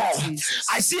entering that door, Jesus.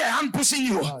 I see a hand pushing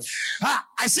you.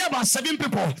 I see about 7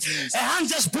 people. Jesus. A hand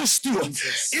just pushed you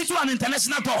Jesus. into an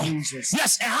international door. Jesus.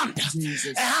 Yes, a hand.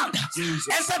 Jesus. A hand. Jesus.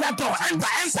 Enter that door. Enter,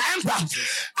 enter, enter.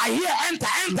 Jesus. I hear enter,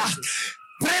 enter. Jesus.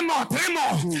 3 more, 3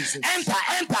 more. Jesus. Enter,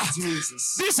 enter.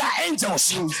 Jesus. These are angels.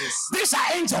 Jesus. These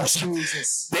are angels.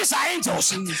 Jesus. These are angels.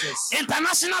 Jesus.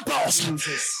 International doors.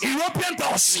 Jesus. European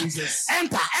doors. Jesus.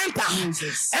 Enter, enter.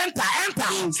 Jesus. Enter, enter.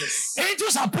 Jesus.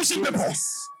 Angels are pushing people.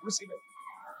 Jesus. Receive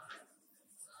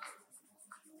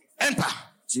it. Enter.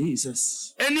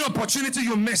 Jesus. Any opportunity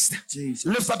you missed, Jesus.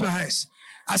 lift up your hands.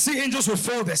 I see angels with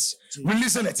folders.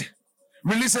 Releasing it.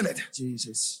 Releasing it.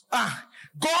 Jesus.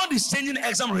 God is changing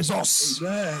exam results.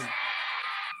 Amen.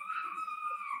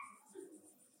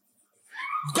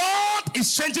 God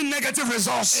is changing negative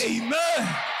results.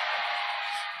 Amen.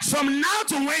 From now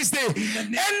to Wednesday,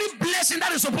 any blessing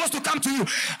that is supposed to come to you,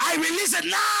 I release it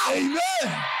now.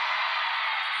 Amen.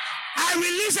 I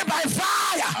release it by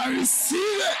fire. I receive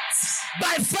it.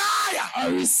 By fire. I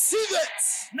receive it.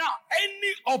 Now,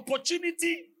 any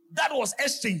opportunity that was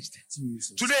exchanged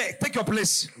Jesus. today, take your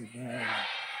place. Amen.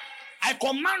 I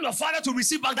command your father to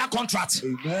receive back that contract.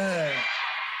 Amen.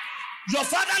 Your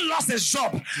father lost his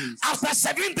job. Jesus. After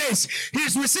 7 days, he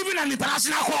is receiving an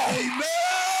international call. Amen.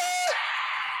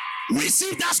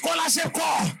 Receive that scholarship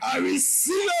call. I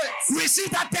receive it. Receive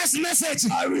that text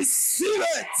message. I receive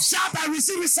it. Shout, I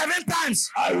receive it 7 times.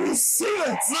 I receive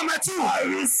it. Number 2. I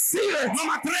receive it.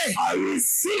 Number 3. I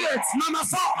receive it. Number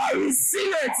 4. I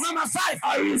receive it. Number 5.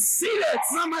 I receive it.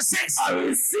 Number 6. I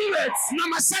receive it.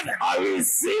 Number 7. I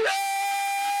receive it.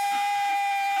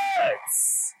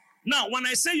 Now, when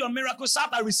I say your miracle, shout,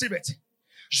 I receive it.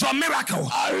 Your miracle.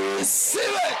 I receive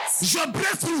it. Your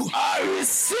breakthrough. I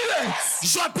receive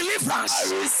it. Your deliverance.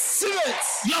 I receive it.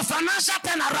 Your financial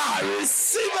turnaround. I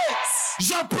receive it.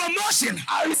 Your promotion.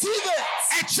 I receive it.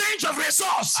 A change of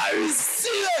resource. I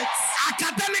receive it.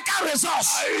 Academical resource.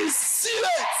 I receive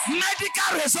it.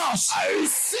 Medical resource. I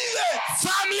receive it.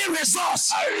 Family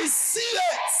resource. I receive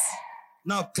it.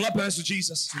 Now clap your hands to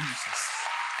Jesus. Jesus.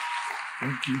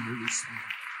 Thank you, Holy Spirit.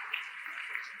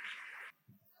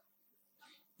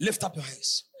 Lift up your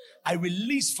hands. I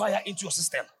release fire into your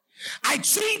system. I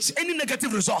change any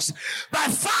negative resource by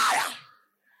fire.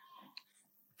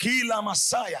 Kila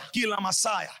Messiah. Kila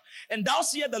Messiah. And thou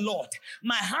seest the Lord.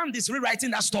 My hand is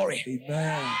rewriting that story.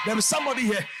 Amen. There is somebody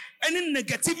here. Any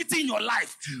negativity in your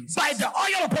life, Jesus. by the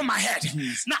oil upon my head.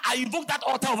 Jesus. Now I invoke that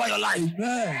altar over your life.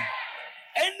 Amen.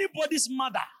 Anybody's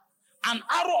mother, an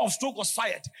arrow of stroke was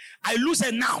fired. I lose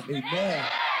it now. Amen.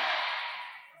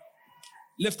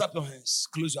 Lift up your hands.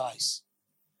 Close your eyes.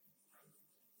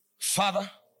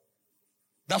 Father,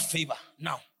 that favor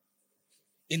now.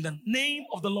 In the name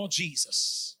of the Lord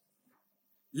Jesus,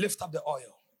 lift up the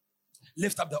oil.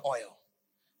 Lift up the oil.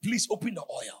 Please open the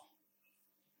oil.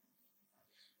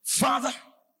 Father,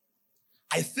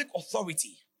 I take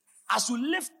authority. As you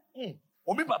lift,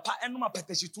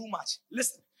 too much.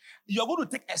 Listen, you're going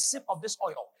to take a sip of this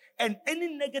oil. And any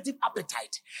negative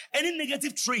appetite, any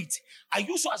negative trait, I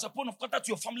use you as a point of contact to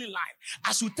your family line.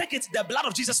 As you take it, the blood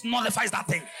of Jesus nullifies that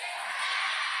thing.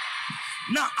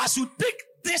 Now, as you take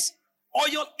this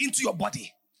oil into your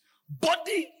body,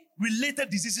 body-related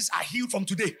diseases are healed from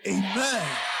today. Amen.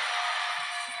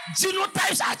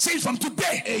 Genotypes are changed from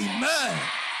today. Amen.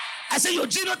 I say your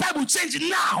genotype will change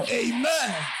now.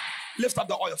 Amen. Lift up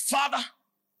the oil. Father,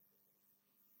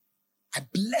 I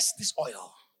bless this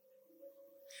oil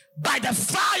by the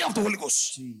fire of the Holy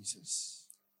Ghost. Jesus.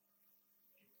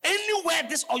 Anywhere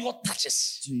this oil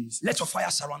touches, Jesus. let your fire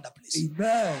surround that place.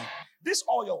 Amen. This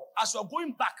oil, as you are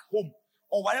going back home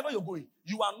or wherever you're going,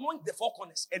 you anoint the 4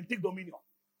 corners and take dominion.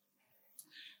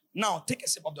 Now, take a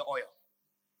sip of the oil.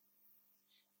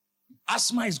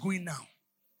 Asthma is going now.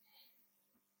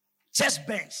 Chest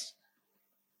pains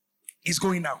is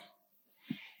going now.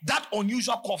 That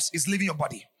unusual cough is leaving your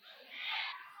body.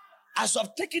 As you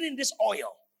have taken in this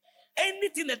oil,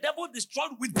 anything the devil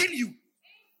destroyed within you,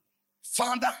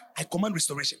 Father, I command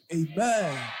restoration.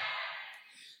 Amen.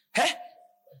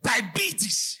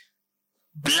 Diabetes,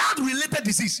 blood-related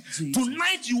disease. Jesus.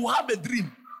 Tonight you will have a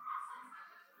dream.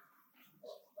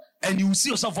 And you will see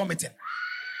yourself vomiting.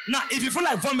 Now, if you feel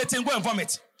like vomiting, go and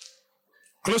vomit.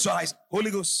 Close your eyes.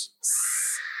 Holy Ghost.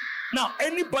 Now,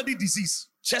 any body disease,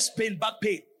 chest pain, back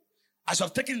pain, as you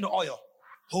have taken the oil,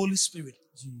 Holy Spirit,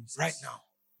 Jesus. right now.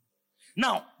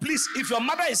 Now, please, if your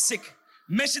mother is sick,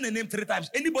 mention the name 3 times.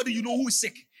 Anybody you know who is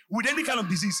sick with any kind of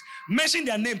disease, mention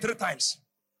their name 3 times.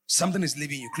 Something is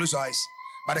leaving you. Close your eyes.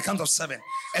 By the count of 7,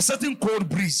 a certain cold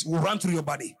breeze will run through your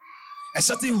body. A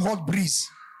certain hot breeze.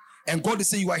 And God is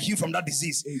saying you are healed from that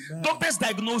disease. Amen. Doctors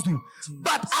diagnosed you. Jesus.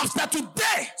 But after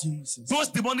today, Jesus. those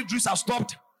demonic dreams have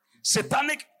stopped.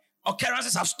 Satanic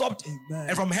occurrences have stopped. Amen.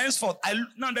 And from henceforth,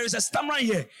 now there is a stammering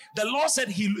here. The Lord said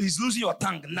he's losing your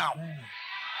tongue now. Amen.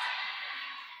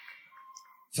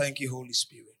 Thank you, Holy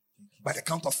Spirit. By the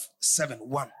count of 7,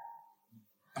 1.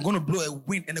 I'm going to blow a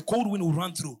wind, and a cold wind will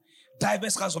run through.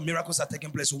 Diverse kinds of miracles are taking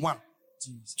place. 1,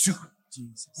 Jesus. 2,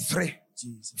 Jesus. 3,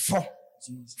 Jesus. 4,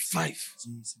 Jesus. 5,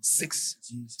 Jesus. 6,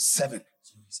 Jesus. 7.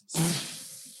 Jesus.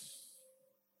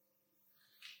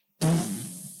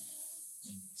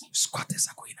 Squatters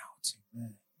are going out.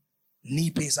 Amen.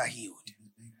 Knee pains are healed. In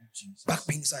the name of Jesus. Back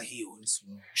pains are healed. Yes,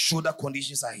 Lord. Shoulder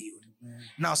conditions are healed. Amen.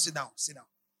 Now sit down. Sit down.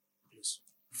 Please.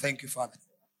 Thank you, Father.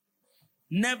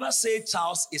 Never say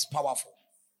Charles is powerful.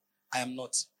 I am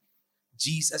not.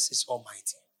 Jesus is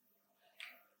almighty.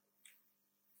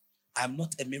 I am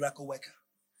not a miracle worker.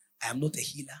 I am not a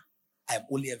healer. I am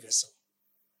only a vessel.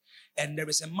 And there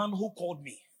is a man who called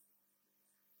me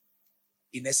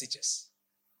in SHS.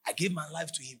 I gave my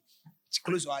life to him.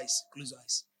 Close your eyes. Close your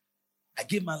eyes. I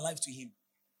gave my life to him,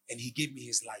 and he gave me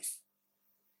his life.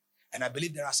 And I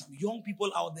believe there are some young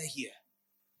people out there here.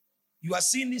 You are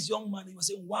seeing this young man, and you are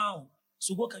saying, wow,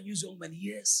 so God can use young men?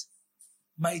 Yes.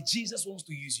 My Jesus wants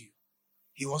to use you.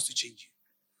 He wants to change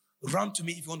you. Run to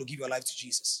me if you want to give your life to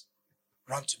Jesus.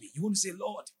 Run to me. You want to say,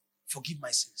 Lord, forgive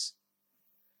my sins.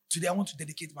 Today I want to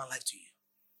dedicate my life to you.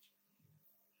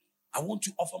 I want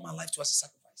to offer my life to you as a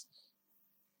sacrifice.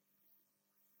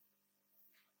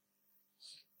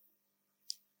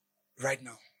 Right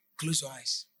now, close your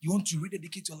eyes. You want to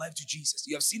rededicate your life to Jesus.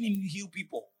 You have seen him heal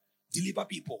people, deliver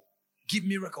people, give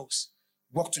miracles.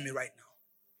 Walk to me right now.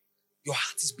 Your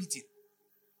heart is beating.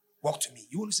 Walk to me.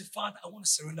 You want to say, Father, I want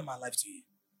to surrender my life to you.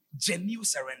 Genuine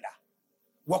surrender.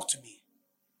 Walk to me.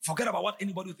 Forget about what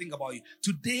anybody will think about you.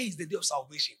 Today is the day of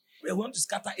salvation. We want to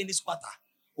scatter any squatter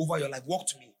over your life. Walk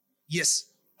to me. Yes.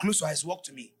 Close your eyes. Walk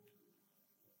to me.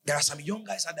 There are some young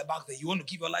guys at the back there. You want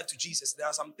to give your life to Jesus. There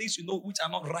are some things you know which are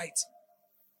not right.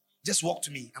 Just walk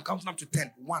to me. I'm counting up to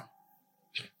 10. 1.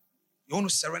 You want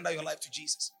to surrender your life to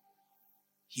Jesus.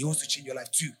 He wants to change your life.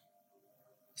 2,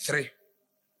 3,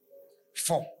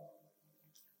 4.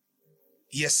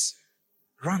 Yes.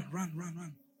 Run.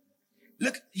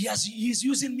 Look, he's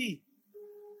using me.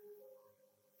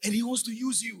 And he wants to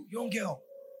use you, young girl.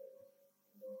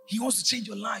 He wants to change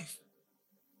your life.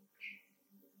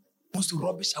 He wants to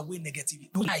rubbish away negativity.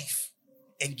 Life.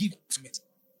 And give to it.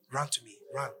 Run to me.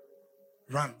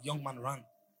 Run. Young man, run.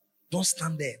 Don't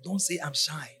stand there. Don't say I'm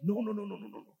shy. No.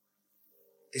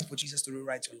 It's for Jesus to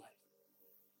rewrite your life.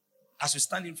 As you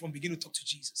stand in front, begin to talk to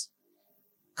Jesus.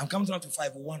 I'm coming down to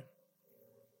 5. 1,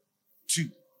 2.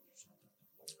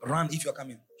 Run if you're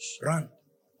coming. Run.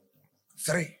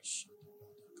 3.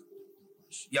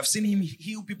 You have seen him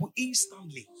heal people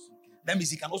instantly. That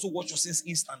means he can also wash your sins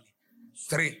instantly.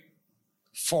 3,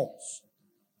 4,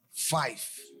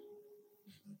 5.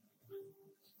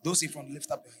 Those in front,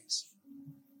 lift up your hands.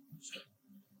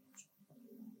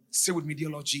 Say with me, dear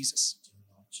Lord Jesus,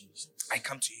 I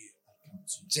come to you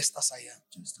just as I am.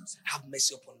 Have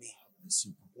mercy upon me.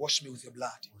 Wash me with your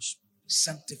blood.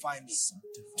 Sanctify me.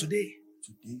 Today,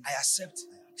 I accept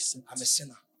I'm a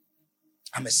sinner.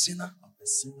 I'm a sinner,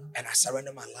 and I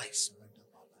surrender my life.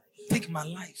 Take my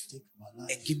life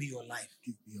and give me your life.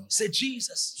 Say,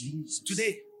 Jesus,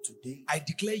 today I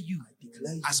declare you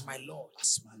as my Lord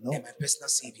and my personal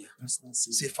Savior.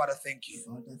 Say, Father, thank you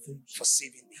for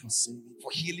saving me,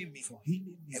 for healing me,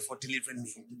 and for delivering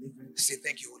me. Say,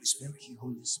 thank you, Holy Spirit.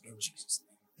 In Jesus'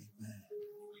 name. Amen.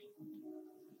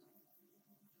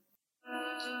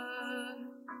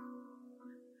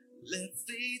 Let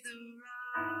faith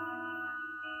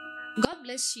arise. God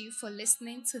bless you for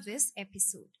listening to this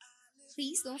episode.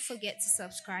 Please don't forget to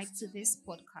subscribe to this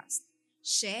podcast,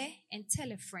 share, and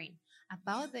tell a friend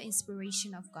about the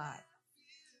inspiration of God.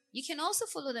 You can also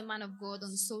follow the man of God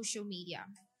on social media,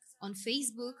 on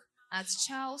Facebook at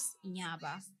Charles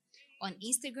Inyaba, on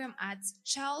Instagram at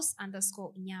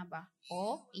Charles_Inyaba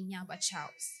or Inyaba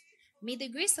Charles. May the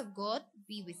grace of God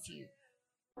be with you.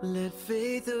 Let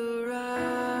faith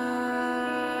arise.